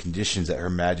 inhumane conditions at Her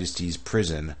Majesty's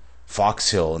prison,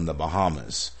 Fox Hill in the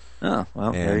Bahamas. Oh,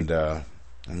 well. And, I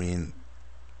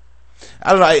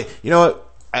don't know. You know what?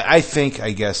 I think,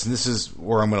 I guess, and this is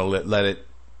where I'm going to let it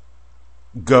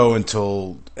go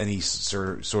until any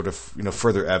sort of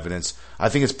further evidence. I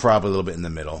think it's probably a little bit in the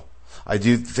middle. I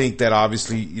do think that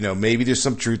obviously maybe there's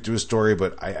some truth to a story,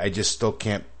 but I just still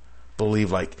can't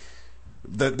believe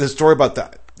the story about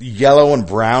the yellow and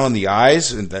brown in the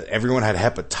eyes, and that everyone had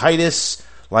hepatitis,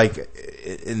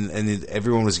 and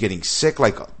everyone was getting sick,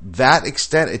 like that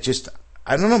extent. It just,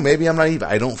 I don't know. Maybe I'm naive.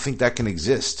 I don't think that can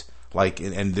exist.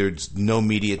 And there's no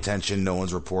media attention. No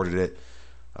one's reported it.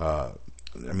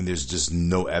 There's just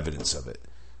no evidence of it.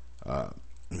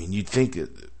 You'd think if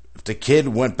the kid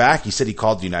went back, he said he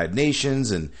called the United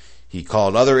Nations and he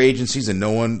called other agencies and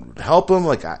no one helped him.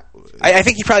 I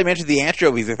think he probably mentioned the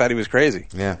anchovies. They thought he was crazy.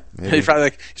 Yeah. He's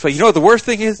probably he's like, you know what the worst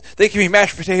thing is? They give me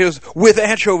mashed potatoes with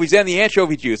anchovies and the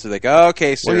anchovy juice. They're like,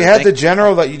 okay, sir. Well, you had the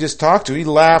general that you just talked to. He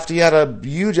laughed. He had a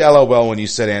huge LOL when you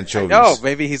said anchovies. No,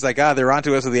 maybe he's like, they're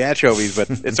onto us with the anchovies, but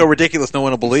it's so ridiculous no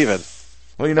one will believe it.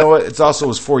 Well, you know what? It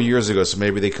was 4 years ago, so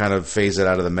maybe they kind of phased it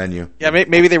out of the menu. Yeah,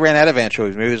 maybe they ran out of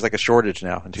anchovies. Maybe there's a shortage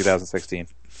now in 2016.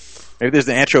 Maybe there's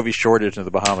an anchovy shortage in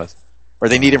the Bahamas. Or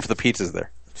they need them for the pizzas there.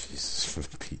 Jesus, for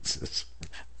the pizzas.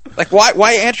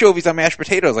 Why anchovies on mashed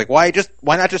potatoes? Why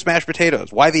not just mashed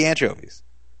potatoes? Why the anchovies?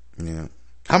 Yeah.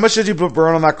 How much did you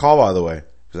burn on that call, by the way?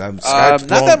 Not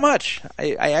that much.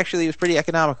 I actually was pretty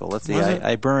economical. Let's see.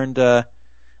 I burned...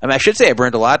 I should say I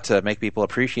burned a lot to make people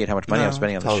appreciate how much money I'm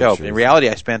spending on the show. But in reality,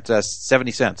 I spent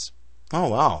 70 cents. Oh,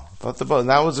 wow.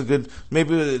 That was a good...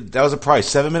 Maybe that was a price.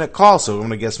 7-minute call, so I'm going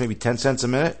to guess maybe 10 cents a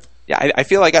minute? Yeah, I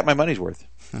feel I got my money's worth.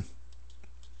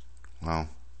 Wow.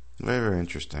 Very, very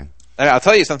interesting. I'll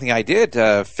tell you something I did.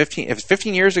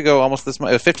 15 years ago, almost this month.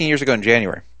 It was 15 years ago in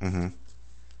January. Mm-hmm.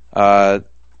 I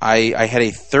had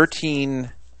a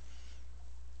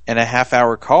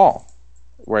 13-and-a-half-hour call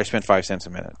where I spent 5 cents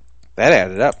a minute. That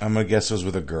added up. I'm going to guess it was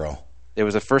with a girl. It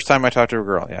was the first time I talked to a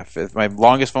girl, yeah. My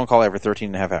longest phone call ever,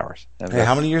 13-and-a-half hours. And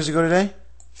how many years ago today?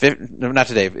 No, not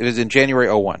today. It was in January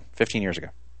 2001, 15 years ago.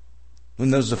 When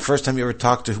that was the first time you ever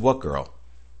talked to what girl?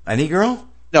 Any girl?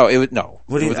 No, it was no.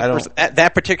 What do you?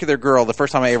 That particular girl. The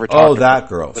first time I ever talked. Oh, that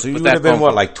girl. So you would have been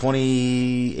what, like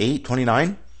 28,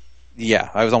 29? Yeah,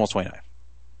 I was almost 29.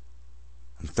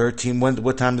 13.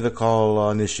 What time did the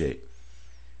call initiate?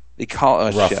 The call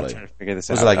roughly. Shit, I'm trying to figure this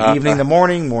out. Was it like evening, the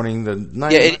morning the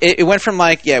night? Yeah, it went from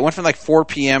like 4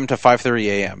 p.m. to 5:30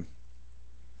 a.m.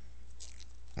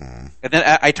 And then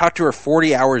I talked to her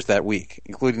 40 hours that week,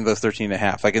 including those 13 and a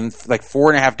half. In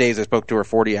 4.5 days, I spoke to her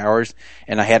 40 hours,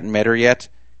 and I hadn't met her yet.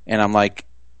 And I'm like,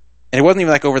 and it wasn't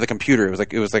even over the computer.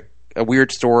 It was like a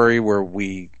weird story where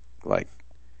we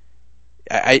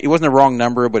it wasn't a wrong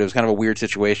number, but it was kind of a weird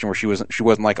situation where she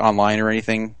wasn't like online or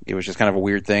anything. It was just kind of a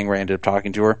weird thing where I ended up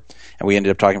talking to her, and we ended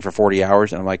up talking for 40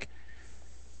 hours. And I'm like,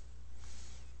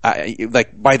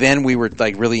 by then we were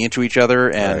really into each other,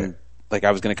 and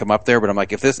I was going to come up there, but I'm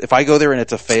like, if I go there and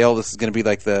it's a fail, this is going to be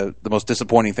the most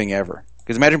disappointing thing ever.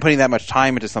 Because imagine putting that much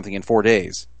time into something in 4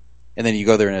 days, and then you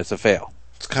go there and it's a fail.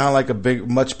 It's kind of like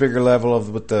much bigger level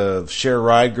with the share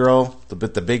ride girl,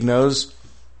 the big nose.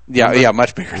 Yeah,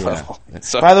 much bigger level.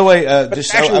 So, by the way,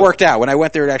 it actually worked out. When I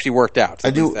went there, it actually worked out.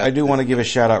 So I do want to give a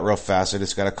shout out real fast. I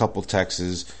just got a couple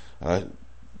texts.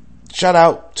 Shout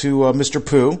out to Mr.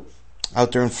 Pooh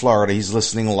out there in Florida. He's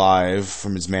listening live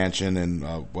from his mansion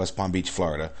in West Palm Beach,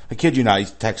 Florida. I kid you not. He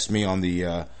texted me on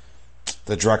the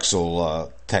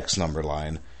Drexel text number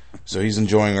line. So he's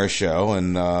enjoying our show.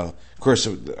 And, of course,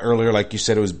 earlier, like you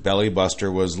said, it was Belly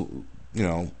Buster was,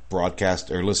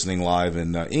 broadcast or listening live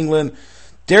in England.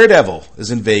 Daredevil is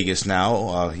in Vegas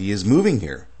now. He is moving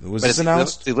here. Was this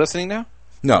announced? Is he listening now?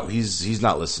 No, he's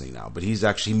not listening now. But he's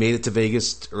actually made it to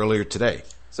Vegas earlier today.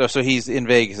 So he's in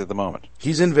Vegas at the moment.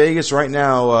 He's in Vegas right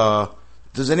now.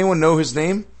 Does anyone know his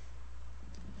name?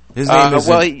 His name is...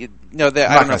 I don't know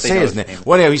if they know his name.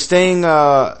 Well, he's staying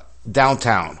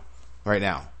downtown right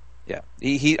now. Yeah.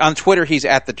 He on Twitter, he's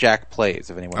at the Jack Plays,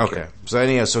 if anyone cares. So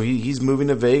anyhow, he's moving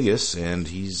to Vegas, and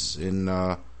he's in...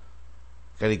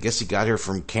 I guess he got here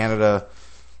from Canada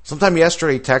sometime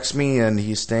yesterday. He texted me, and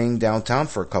he's staying downtown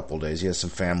for a couple of days. He has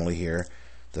some family here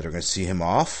that are going to see him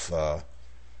off. I'm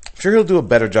sure he'll do a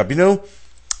better job.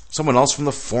 Someone else from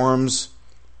the forums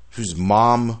whose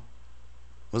mom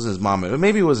wasn't his mom.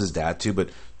 Maybe it was his dad too, but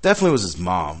definitely was his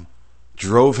mom.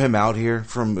 Drove him out here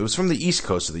it was from the East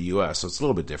Coast of the U.S., so it's a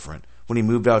little bit different. When he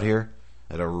moved out here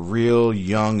at a real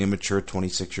young, immature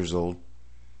 26 years old.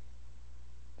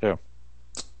 Yeah.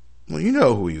 Well, you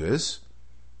know who he is.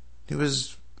 He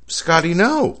was Scotty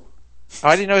No. Oh,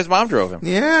 I didn't know his mom drove him.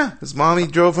 Yeah, his mommy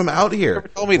drove him out here. Never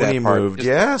told me when that he part. moved.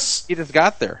 Yes. He just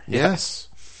got there. Yes.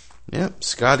 Yep,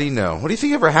 Scotty No. What do you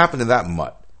think ever happened to that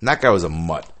mutt? And that guy was a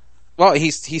mutt. Well,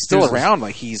 he's still around.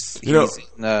 Well,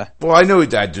 I know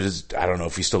I don't know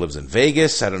if he still lives in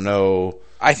Vegas. I don't know.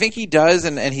 I think he does,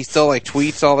 and he still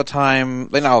tweets all the time.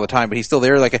 Not all the time, but he's still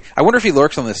there. I wonder if he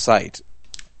lurks on this site.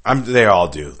 They all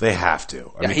do. They have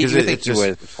to. I mean, you think you would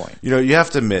at this point. You have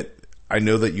to admit, I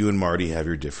know that you and Marty have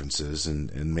your differences,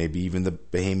 and maybe even the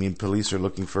Bahamian police are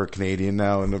looking for a Canadian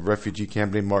now in a refugee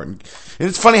camp named Martin. And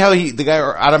it's funny how the guy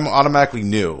automatically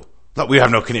knew that we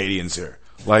have no Canadians here.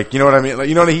 Like, you know what I mean? Like,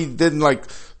 you know, he didn't like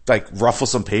ruffle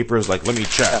some papers. Like, let me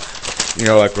check. You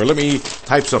know, like, or let me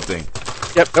type something.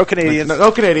 Yep, no Canadians.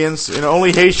 No Canadians. You know,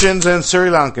 only Haitians and Sri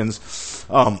Lankans.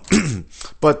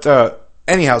 But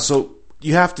anyhow, so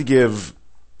you have to give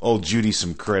old Judy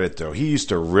some credit, though. He used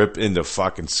to rip into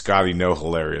fucking Scotty No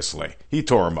hilariously. He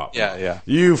tore him up. Yeah.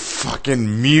 You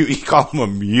fucking mute. He called him a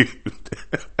mute.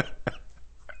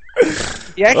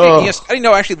 Scotty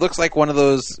No actually looks like one of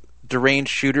those deranged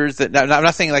shooters that. I'm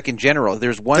not saying like in general.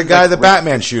 There's one. The guy, the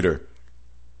Batman shooter.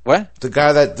 What? The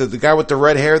guy the guy with the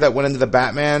red hair that went into the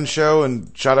Batman show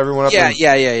and shot everyone up. Yeah.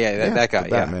 That guy. The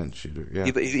Batman shooter. Yeah.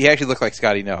 He actually looked like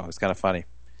Scotty No. It was kind of funny.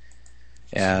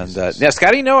 And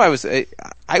Scotty No, I was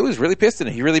really pissed at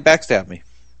him. He really backstabbed me.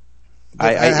 How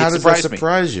does that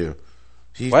surprise you?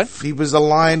 What? He was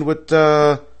aligned with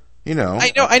you know.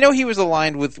 I know he was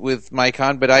aligned with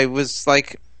Micon, but I was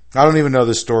like, I don't even know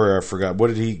the story. I forgot. What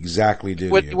did he exactly do?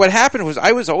 What happened was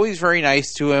I was always very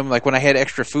nice to him. Like when I had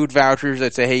extra food vouchers,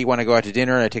 I'd say, "Hey, you want to go out to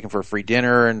dinner?" And I'd take him for a free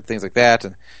dinner and things like that.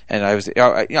 And I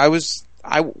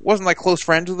wasn't like close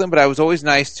friends with him, but I was always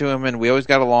nice to him, and we always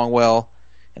got along well.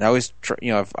 And I always,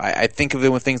 if I think of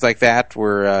him with things like that,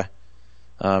 where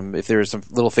if there was some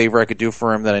little favor I could do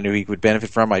for him that I knew he would benefit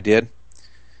from, I did.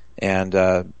 And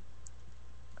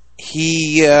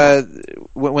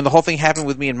when the whole thing happened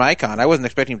with me and Micon, I wasn't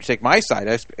expecting him to take my side.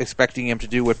 I was expecting him to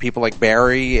do what people like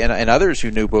Barry and others who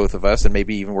knew both of us and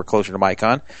maybe even were closer to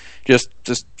Micon, just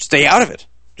stay out of it.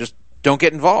 Just don't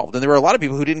get involved. And there were a lot of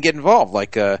people who didn't get involved,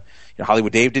 like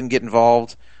Hollywood Dave didn't get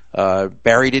involved,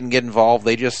 Barry didn't get involved.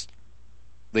 They just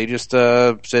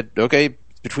said, okay,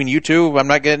 between you two, I'm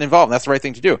not getting involved. And that's the right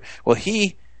thing to do. Well,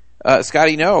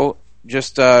 Scotty No,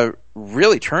 just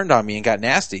really turned on me and got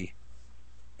nasty,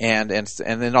 and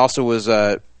then also was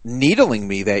needling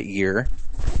me that year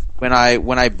when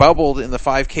I bubbled in the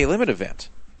 5K limit event,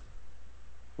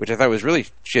 which I thought was really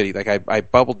shitty. Like I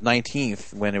bubbled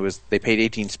 19th when they paid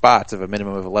 18 spots of a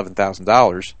minimum of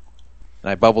 $11,000,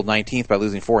 and I bubbled 19th by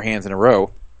losing 4 hands in a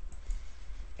row.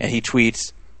 And he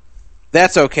tweets,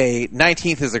 "That's okay.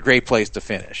 19th is a great place to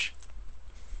finish."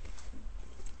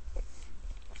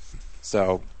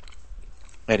 So,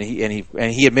 and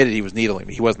he admitted he was needling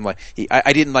me. He wasn't like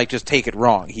I didn't like just take it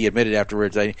wrong. He admitted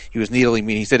afterwards he was needling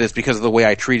me. And he said it's because of the way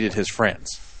I treated his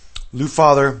friends. Lou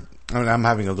Father, I'm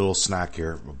having a little snack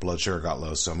here. My blood sugar got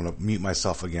low, so I'm going to mute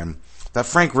myself again. That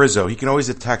Frank Rizzo, he can always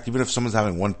attack even if someone's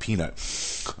having one peanut.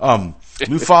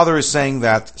 Lou Father is saying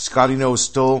that Scotty No is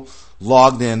still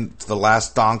logged in to the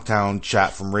last Donktown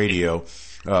chat from radio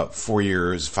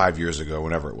 5 years ago,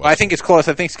 whenever it was. I think it's close.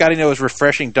 I think Scotty No is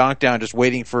refreshing Donktown, just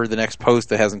waiting for the next post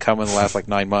that hasn't come in the last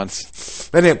 9 months.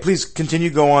 But anyway, please continue,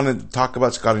 go on and talk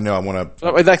about Scotty No. I want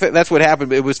to. That's what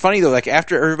happened. It was funny though. Like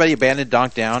after everybody abandoned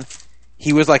Donktown,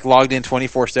 he was logged in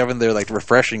 24/7. They're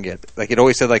refreshing it. It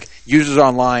always said users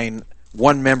online,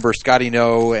 one member Scotty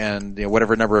No, and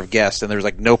whatever number of guests, and there's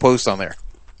no posts on there.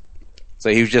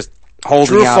 So he was just holding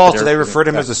True or out. false? They referred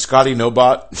him as a Scotty No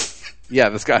bot. Yeah,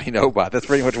 the Scotty No bot. That's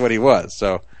pretty much what he was.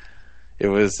 So it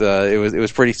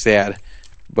was pretty sad.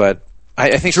 But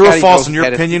I think true Scotty or false in your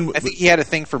opinion? I think he had a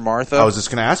thing for Martha. I was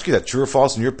just going to ask you that. True or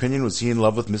false in your opinion? Was he in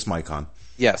love with Miss Micon?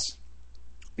 Yes.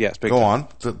 Go on.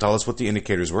 Tell us what the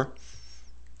indicators were.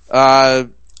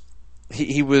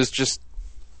 He was just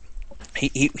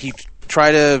he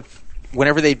tried to,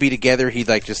 whenever they'd be together, he'd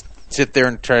just sit there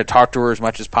and try to talk to her as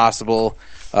much as possible.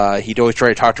 He'd always try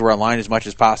to talk to her online as much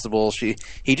as possible.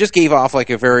 He just gave off a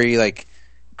very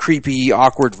creepy,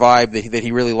 awkward vibe that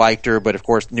he really liked her, but of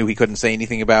course knew he couldn't say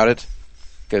anything about it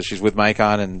because she's with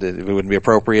Micon and it wouldn't be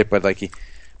appropriate. But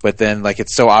then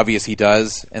it's so obvious he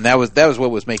does, and that was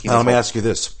what was making. Now, let me ask you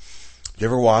this: you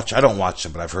ever watch? I don't watch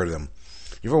them, but I've heard of them.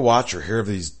 You ever watch or hear of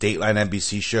these Dateline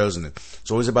NBC shows, and it's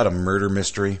always about a murder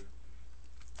mystery?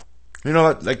 You know,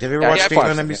 have you ever watched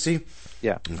Dateline NBC?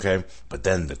 Yeah. Okay, but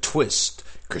then the twist: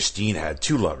 Christine had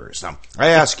 2 lovers. Now, I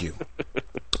ask you,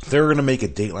 if they were going to make a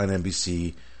Dateline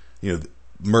NBC,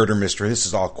 murder mystery. This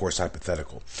is all, of course,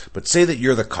 hypothetical. But say that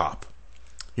you're the cop.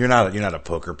 You're not a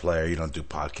poker player. You don't do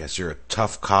podcasts. You're a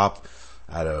tough cop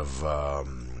out of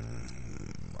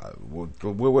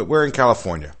we're in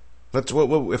California.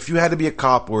 If you had to be a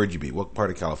cop, where would you be? What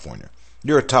part of California?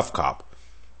 You're a tough cop.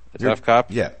 Tough cop?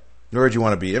 Yeah. Where would you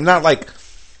want to be? I'm not but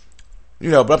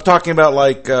I'm talking about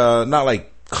not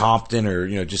Compton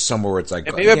or just somewhere where it's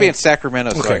maybe I'd be in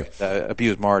Sacramento. Okay. So I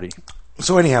abuse Marty.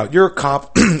 So anyhow, you're a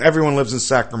cop. Everyone lives in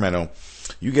Sacramento.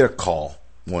 You get a call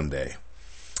one day,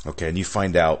 okay, and you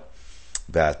find out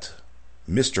that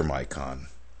Mr. Micon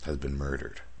has been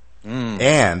murdered.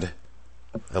 And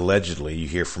allegedly, you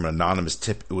hear from an anonymous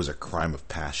tip, it was a crime of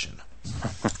passion.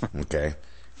 Okay?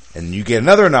 And you get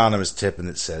another anonymous tip, and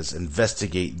it says,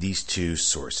 investigate these two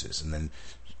sources. And then,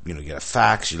 you get a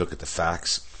fax. You look at the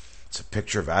fax. It's a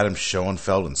picture of Adam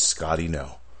Schoenfeld and Scotty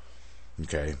No.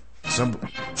 Okay?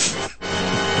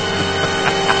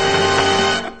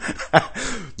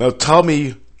 Now tell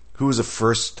me who was the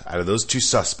first out of those two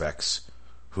suspects.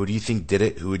 Who do you think did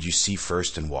it? Who would you see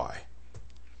first and why?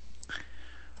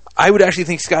 I would actually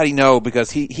think Scotty No,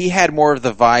 because he had more of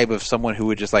the vibe of someone who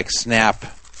would just like snap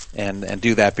and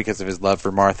do that because of his love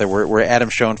for Martha, where Adam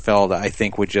Schoenfeld, I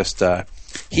think, would just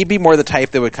he'd be more the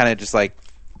type that would kind of just like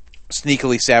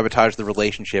sneakily sabotage the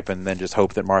relationship and then just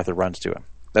hope that Martha runs to him.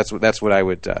 That's what I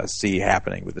would see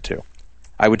happening with the two.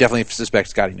 I would definitely suspect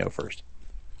Scotty No first.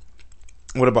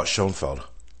 What about Schoenfeld?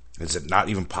 Is it not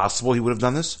even possible he would have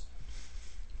done this?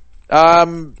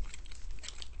 I'd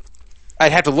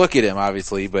have to look at him,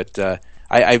 obviously, but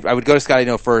I would go to Scotty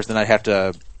No first, and I'd have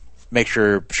to make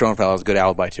sure Schoenfeld has a good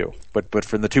alibi too. But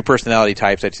from the two personality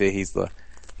types, I'd say he's the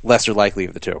lesser likely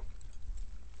of the two.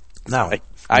 Now,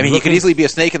 I mean, he could easily be a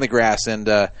snake in the grass and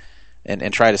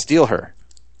try to steal her.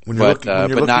 But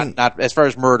not as far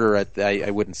as murder,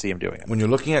 I wouldn't see him doing it. When you're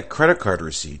looking at credit card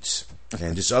receipts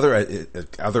and just other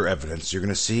evidence, you're going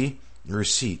to see a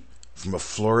receipt from a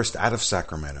florist out of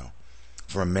Sacramento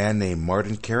from a man named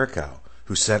Martin Carricow,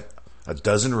 who sent a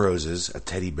dozen roses, a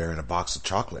teddy bear, and a box of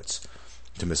chocolates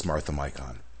to Miss Martha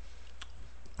Micon.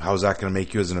 How is that going to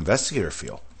make you as an investigator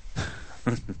feel?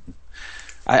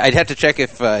 I'd have to check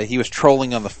if he was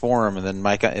trolling on the forum, and then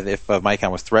if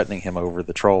Micon was threatening him over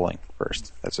the trolling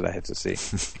first. That's what I had to see.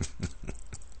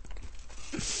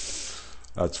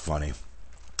 That's funny.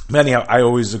 Anyhow, I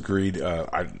always agreed. There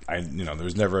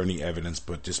was never any evidence,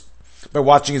 but just by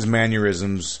watching his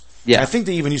mannerisms. Yeah, I think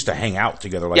they even used to hang out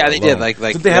together. Like, yeah, they did. Like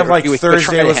did they have like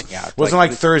Thursday? Wasn't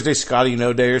like Thursday Scotty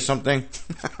No Day or something?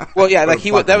 Well, yeah, like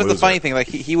that was the funny thing. Like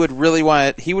he would really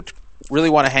want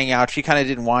to hang out. She kind of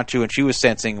didn't want to, and she was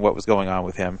sensing what was going on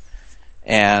with him,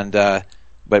 and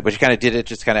but she kind of did it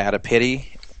just kind of out of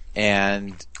pity,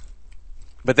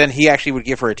 but then he actually would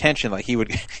give her attention. Like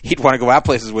he'd want to go out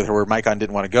places with her where Micon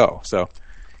didn't want to go. So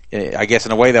I guess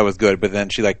in a way that was good, but then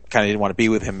she like kind of didn't want to be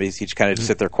with him because he'd just kind of just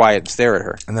sit there quiet and stare at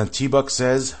her. And then T-Buck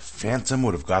says Phantom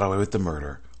would have got away with the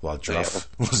murder while Druff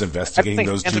was investigating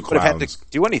those two clowns. Would have had to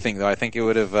do anything, though. I think it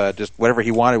would have just whatever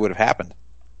he wanted would have happened.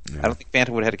 Yeah. I don't think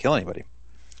Phantom would have had to kill anybody.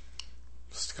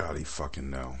 Scotty fucking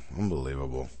no.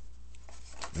 Unbelievable.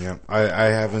 Yeah, I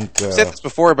haven't... I've said this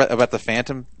before about the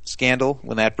Phantom scandal.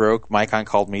 When that broke, Micon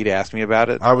called me to ask me about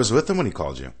it. I was with him when he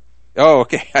called you. Oh,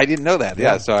 okay. I didn't know that.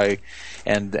 Yeah, so I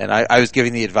was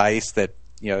giving the advice that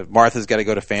Martha's got to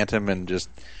go to Phantom and just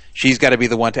she's got to be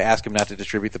the one to ask him not to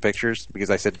distribute the pictures, because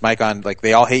I said, Micon, like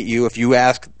they all hate you. If you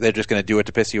ask, they're just going to do it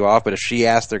to piss you off. But if she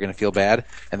asks, they're going to feel bad,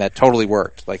 and that totally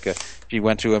worked. Like she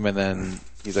went to him, and then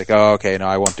he's like, "Oh, okay, no,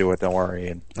 I won't do it. Don't worry."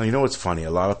 And now, you know what's funny?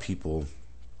 A lot of people,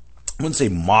 I wouldn't say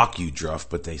mock you, Druff,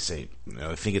 but they say,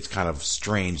 I think it's kind of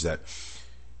strange that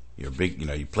you're big.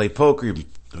 You play poker, you're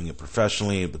doing it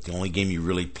professionally, but the only game you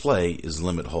really play is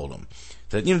Limit Hold'em.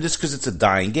 That just because it's a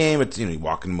dying game, it's you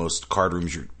walk in most card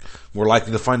rooms, you're more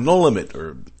likely to find no limit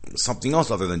or something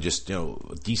else other than just a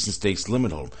decent stakes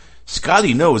Limit Hold'em.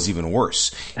 Scotty No is even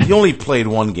worse. He only played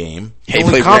one game. He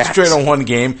only concentrated on one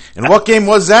game. And what game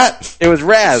was that? It was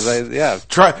Raz. Yeah.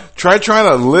 Try trying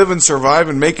to live and survive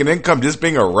and make an income just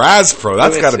being a Raz pro.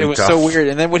 That's got to be tough. It was so weird.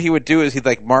 And then what he would do is he'd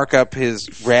like mark up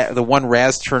the one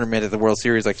Raz tournament at the World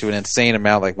Series like to an insane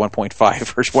amount, like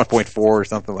 1.5 or 1.4 or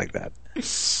something like that.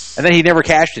 And then he never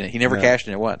cashed in it. He never cashed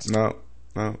in it once. No.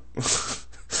 I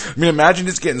mean, imagine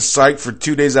just getting psyched for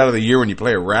 2 days out of the year when you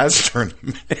play a Raz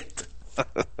tournament.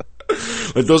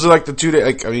 Like those are like the 2 days.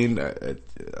 Like, I mean,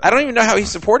 I don't even know how he's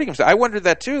supporting himself. I wondered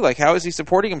that too. Like, how is he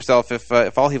supporting himself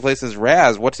if all he plays is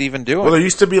Raz? What's he even doing? Well, there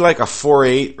used to be like a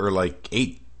 4-8 or like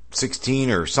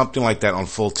 8-16 or something like that on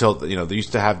Full Tilt. They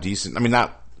used to have decent. I mean,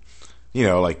 not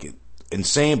like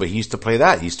insane, but he used to play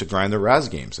that. He used to grind the Raz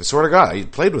games. I swear to God, I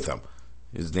played with him.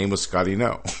 His name was Scotty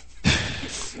No.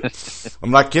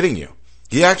 I'm not kidding you.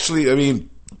 He actually, I mean,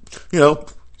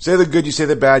 say the good, you say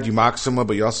the bad, you mock someone,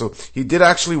 but he did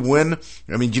actually win.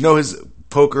 I mean, do you know his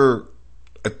poker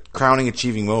crowning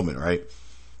achieving moment, right?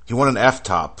 He won an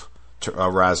F-top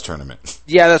Raz tournament.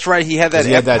 Yeah, that's right. He had that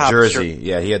He had that jersey. Shirt.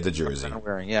 Yeah, he had the jersey. I'm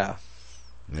wearing, yeah.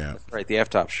 Yeah. That's right, the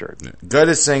F-top shirt. Good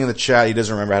is saying in the chat he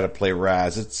doesn't remember how to play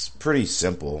Raz. It's pretty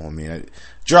simple. I mean,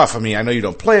 Druff, I mean, I know you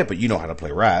don't play it, but you know how to play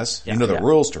Raz. Yeah, you know the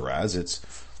rules to Raz. It's,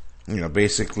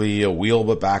 basically a wheel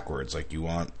but backwards. Like you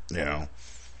want,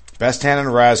 best hand in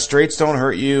Raz. Straights don't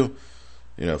hurt you.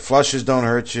 Flushes don't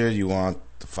hurt you. You want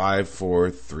the 5, 4,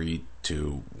 3,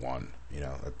 2, 1.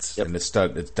 That's and it's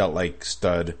dealt like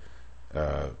stud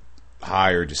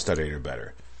high or just stud 8 or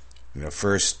better.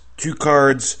 First 2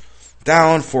 cards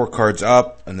down, 4 cards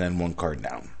up, and then 1 card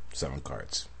down. 7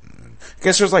 cards. I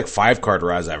guess there's like 5-card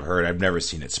Raz I've heard. I've never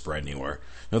seen it spread anywhere.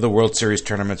 The World Series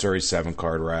tournament's already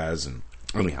 7-card Raz, and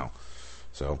anyhow.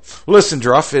 So, listen,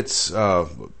 Druff, it's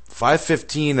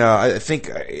 5:15. I think,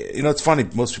 it's funny.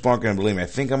 Most people aren't going to believe me. I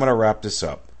think I'm going to wrap this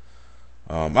up.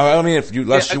 I mean, if you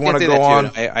want to go on.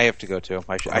 I have to go too.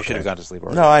 I should have gone to sleep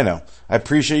already. No, I know. I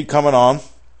appreciate you coming on.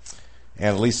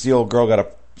 And at least the old girl got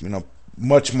a,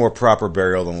 much more proper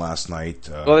burial than last night.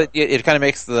 Well, it kind of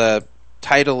makes the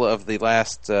title of the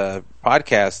last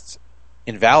podcast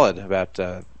invalid about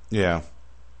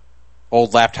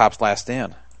old laptops last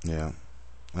stand. Yeah,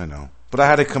 I know. But I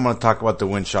had to come on and talk about the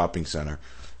Wynn Shopping Center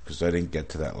because I didn't get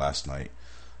to that last night.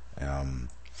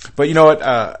 But you know what?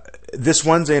 This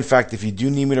Wednesday, in fact, if you do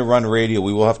need me to run radio,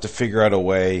 we will have to figure out a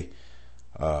way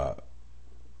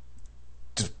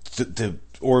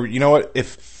or you know what?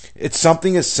 If it's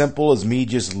something as simple as me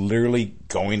just literally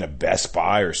going to Best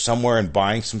Buy or somewhere and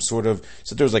buying some sort of,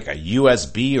 so there's like a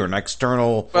USB or an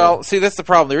external. Well, see, that's the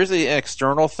problem. There is an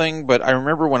external thing, but I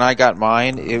remember when I got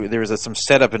mine, there was some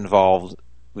setup involved. It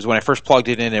was when I first plugged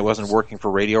it in, it wasn't working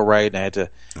for radio right, and I had to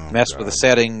mess with the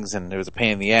settings, and it was a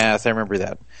pain in the ass. I remember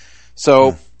that.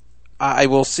 So I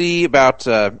will see about.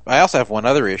 I also have one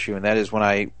other issue, and that is when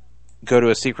I go to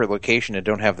a secret location and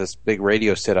don't have this big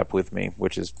radio set up with me,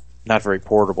 which is not very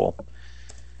portable.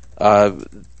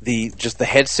 The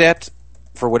headset,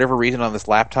 for whatever reason, on this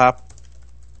laptop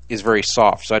is very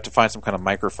soft, so I have to find some kind of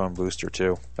microphone booster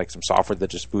too, like some software that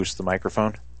just boosts the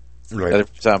microphone. Right.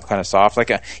 So I'm kind of soft.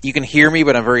 You can hear me,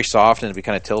 but I'm very soft, and it'll be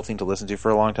kind of tilting to listen to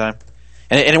for a long time.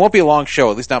 And it won't be a long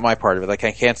show, at least not my part of it. Like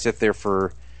I can't sit there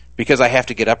because I have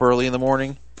to get up early in the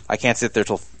morning. I can't sit there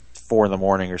till 4 in the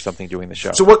morning or something doing the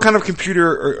show. So what kind of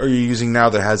computer are you using now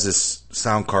that has this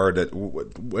sound card?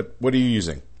 What are you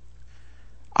using?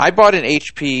 I bought an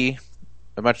HP,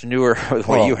 a much newer than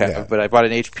what you have, but I bought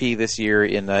an HP this year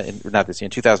in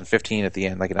 2015 at the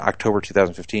end, like in October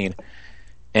 2015.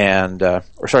 And it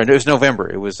was November.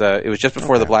 It was just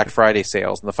before the Black Friday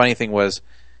sales. And the funny thing was,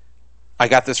 I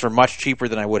got this for much cheaper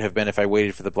than I would have been if I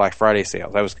waited for the Black Friday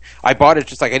sales. I bought it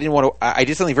just like I didn't want to. I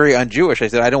did something very un-Jewish. I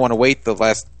said I don't want to wait the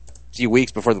last few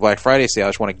weeks before the Black Friday sale. I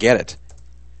just want to get it.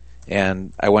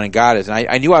 And I went and got it. And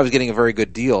I knew I was getting a very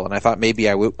good deal. And I thought maybe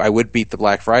I would beat the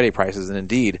Black Friday prices. And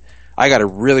indeed, I got a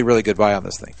really, really good buy on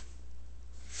this thing.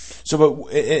 So, but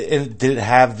did it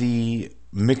have the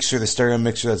stereo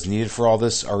mixer that's needed for all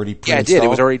this already pre-installed? Yeah, it did. It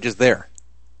was already just there.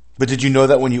 But did you know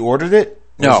that when you ordered it?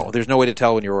 No, there's no way to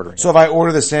tell when you're ordering. So if I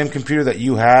order the same computer that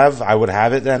you have, I would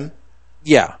have it then?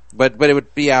 Yeah, but it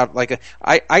would be out like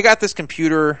I got this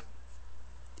computer.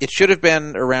 It should have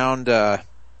been around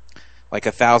like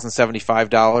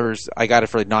 $1,075. I got it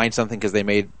for like $9 something because they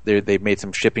made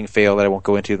some shipping fail that I won't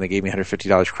go into, and they gave me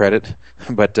 $150 credit.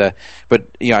 But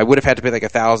I would have had to pay like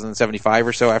 $1,075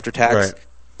 or so after tax. Right.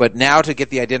 But now to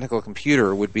get the identical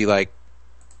computer would be like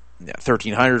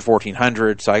 $1,300,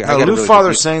 $1,400. So Lou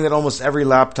Father's saying that almost every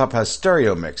laptop has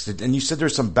stereo mix, and you said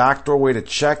there's some backdoor way to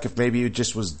check if maybe it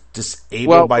just was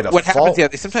disabled by default. What happens? Yeah,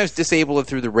 they sometimes disable it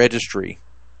through the registry,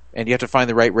 and you have to find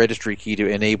the right registry key to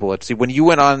enable it. See, when you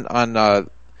went on the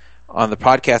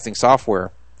podcasting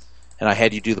software, and I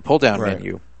had you do the pull down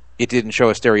menu, it didn't show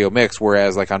a stereo mix.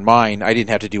 Whereas, like on mine, I didn't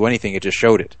have to do anything; it just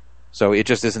showed it. So it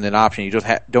just isn't an option. You just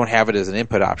don't have it as an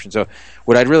input option. So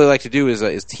what I'd really like to do is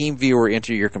TeamViewer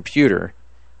into your computer,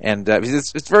 and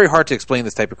it's very hard to explain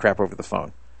this type of crap over the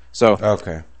phone. So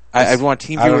okay, I want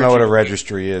TeamViewer. I don't know what a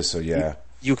registry is, so yeah.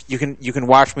 You can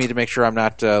watch me to make sure I'm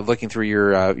not looking through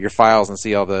your files and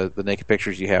see all the naked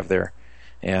pictures you have there,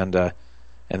 and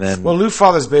then. Well, Lou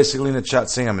Father's basically in the chat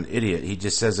saying I'm an idiot. He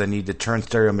just says I need to turn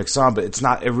stereo mix on, but it's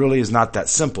not. It really is not that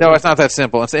simple. No, it's not that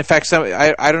simple. In fact,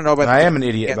 I don't know about. I am an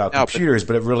idiot about computers,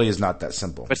 but it really is not that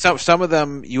simple. But some of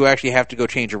them you actually have to go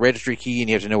change a registry key, and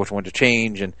you have to know which one to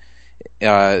change. And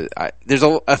there's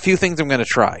a few things I'm going to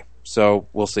try, so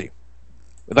we'll see.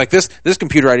 Like this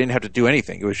computer, I didn't have to do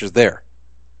anything; it was just there.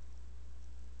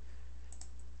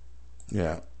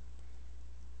 Yeah.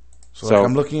 So like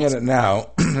I'm looking at it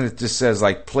now. It just says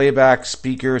like playback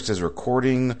speaker. It says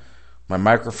recording. My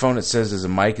microphone, it says, is a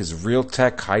mic, is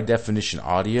Realtek high definition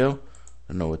audio. I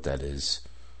don't know what that is.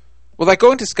 Well, like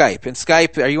go into Skype. In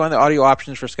Skype, are you on the audio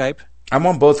options for Skype? I'm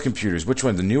on both computers. Which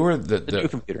one? The newer? The new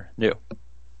computer. New.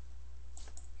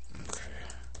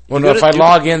 Well, no. If I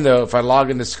log in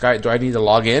into Skype, do I need to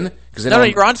log in? No,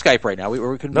 you're on Skype right now. We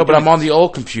couldn't. No, but I'm on the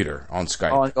old computer on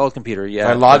Skype. On the old computer, yeah. If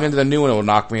I log into the new one, it will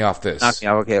knock me off this. Knock me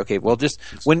off. Okay. Well, just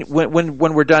when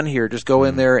we're done here, just go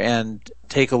in there and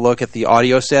take a look at the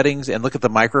audio settings and look at the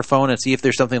microphone and see if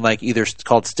there's something like either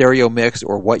called stereo mix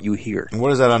or what you hear. And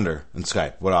what is that under in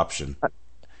Skype? What option?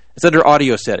 It's under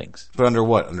audio settings. But under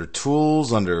what? Under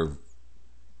tools? Under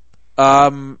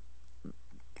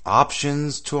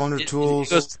options? Under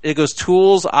tools? It goes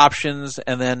tools, options,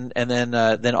 and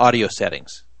then audio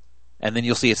settings, and then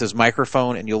you'll see it says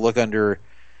microphone, and you'll look under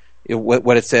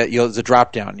what it says. There's a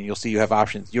drop down, and you'll see you have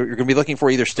options. You're going to be looking for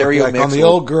either stereo mix. On the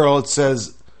old girl, it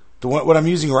says what I'm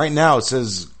using right now. It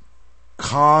says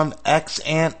X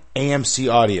and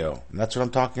AMC audio, and that's what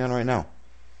I'm talking on right now.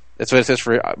 That's what it says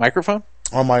for microphone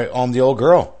on the old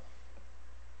girl.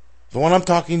 The one I'm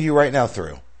talking to you right now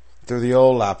through the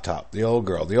old laptop, the old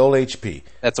girl, the old HP.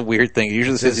 That's a weird thing. It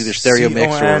usually says either stereo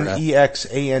mix or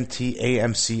CONEXANT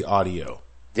AMC audio.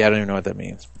 Yeah, I don't even know what that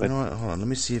means. But you know what? Hold on, let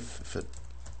me see if it.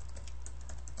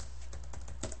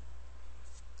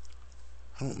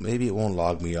 Maybe it won't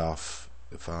log me off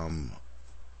if I'm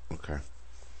okay.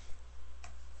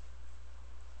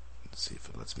 Let's see if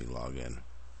it lets me log in.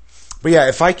 But yeah,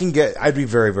 if I can I'd be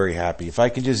very, very happy if I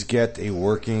can just get a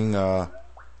working. I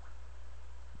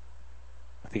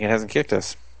think it hasn't kicked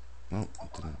us. No,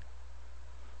 it didn't.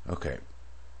 Okay.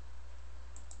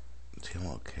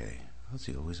 Okay. How's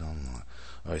he always online?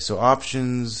 All right, so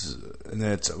options, and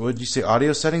then what did you say,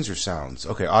 audio settings or sounds?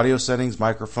 Okay, audio settings,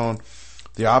 microphone.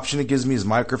 The option it gives me is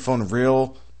microphone,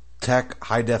 real tech,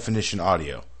 high definition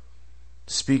audio.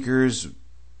 Speakers,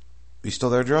 you still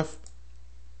there, Druff?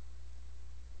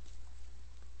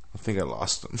 I think I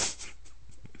lost him.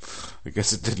 I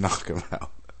guess it did knock him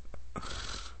out.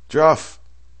 Druff.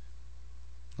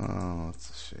 Oh, that's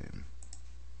a shame.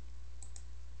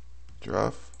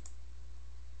 Druff?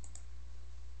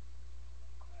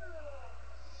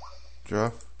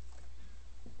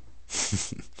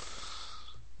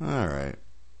 Alright.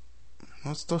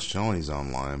 Well, it's still showing he's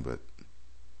online, but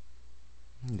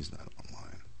he's not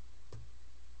online.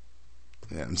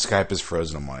 Yeah, and Skype is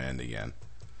frozen on my end again.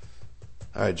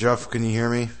 Alright, Jeff, can you hear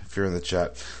me? If you're in the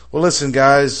chat. Well, listen,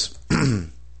 guys.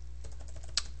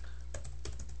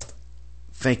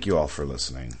 Thank you all for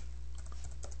listening.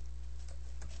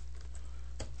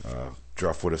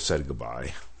 Druff would have said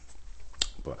goodbye,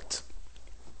 but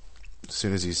as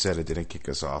soon as he said it didn't kick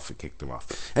us off, it kicked him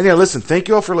off. And yeah, listen, thank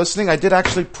you all for listening. I did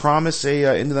actually promise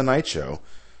a Into the Night show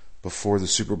before the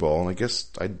Super Bowl, and I guess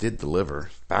I did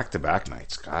deliver. Back-to-back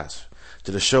nights, guys.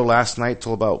 Did a show last night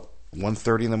till about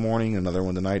 1:30 in the morning, another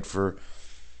one tonight for,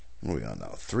 what are we on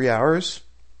now, 3 hours?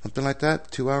 Something like that,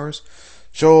 2 hours?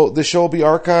 The show will be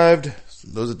archived.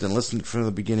 Those that didn't listen from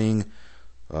the beginning.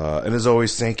 And as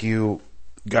always, thank you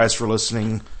guys for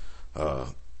listening.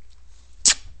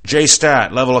 J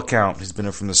Stat, level account. He's been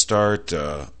here from the start.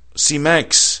 C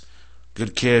Manx,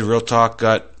 good kid, real talk,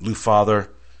 gut, Lou Father,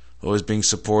 always being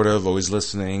supportive, always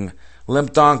listening.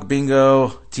 Limp Donk,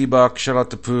 Bingo, T-Buck, shout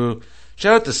out to Pooh.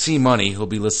 Shout out to C Money, who'll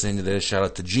be listening to this. Shout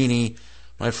out to Jeannie,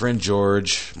 my friend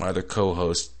George, my other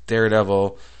co-host,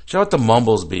 Daredevil. Shout out to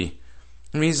Mumblesby.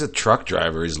 I mean, he's a truck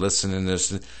driver. He's listening to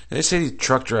this. And they say these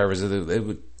truck drivers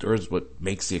they're what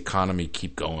makes the economy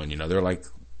keep going. You know, they're like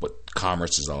what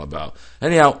commerce is all about.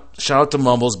 Anyhow, shout out to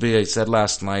Mumblesby. I said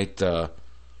last night, I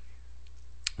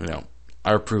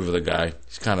approve of the guy.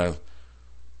 He's kind of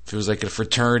feels like a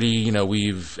fraternity.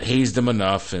 We've hazed him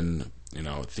enough, and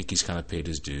I think he's kind of paid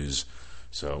his dues.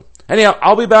 So anyhow,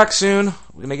 I'll be back soon.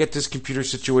 We're gonna get this computer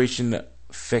situation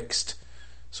fixed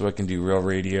so I can do real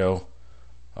radio.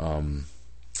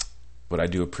 But I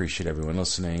do appreciate everyone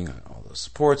listening, all the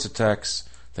supports, the texts.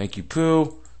 Thank you,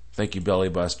 Pooh. Thank you, Belly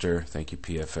Buster. Thank you,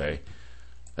 PFA.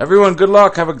 Everyone, good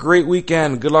luck. Have a great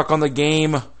weekend. Good luck on the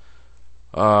game.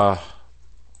 I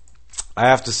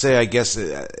have to say, I guess,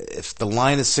 if the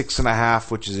line is 6.5,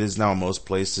 which it is now in most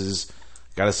places,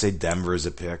 got to say Denver is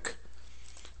a pick.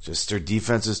 Just their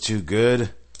defense is too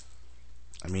good.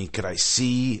 I mean, could I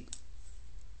see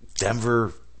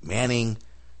Denver, Manning,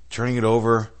 turning it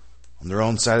over on their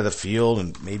own side of the field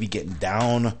and maybe getting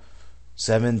down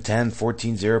 7-10,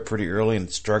 14-0 pretty early and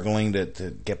struggling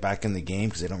to get back in the game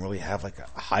because they don't really have like a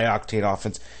high-octane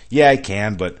offense? Yeah, I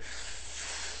can, but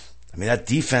I mean, that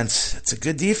defense, it's a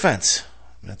good defense.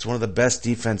 That's one of the best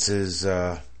defenses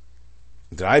that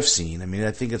I've seen. I mean,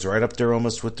 I think it's right up there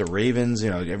almost with the Ravens.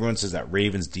 Everyone says that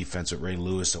Ravens defense with Ray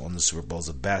Lewis that won the Super Bowl is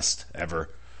the best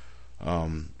ever.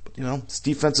 This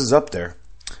defense is up there.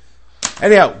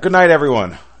 Anyhow, good night,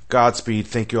 everyone. Godspeed.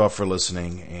 Thank you all for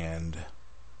listening, and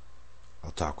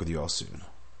I'll talk with you all soon.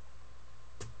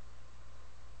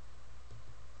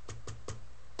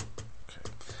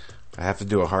 I have to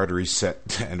do a hard reset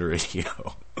to end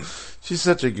radio. She's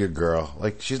such a good girl.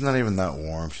 Like, she's not even that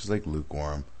warm. She's like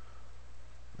lukewarm.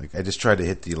 Like, I just tried to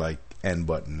hit the like end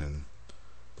button, and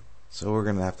so we're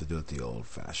gonna have to do it the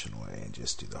old-fashioned way and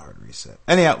just do the hard reset.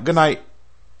 Anyhow, good night.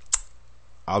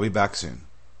 I'll be back soon.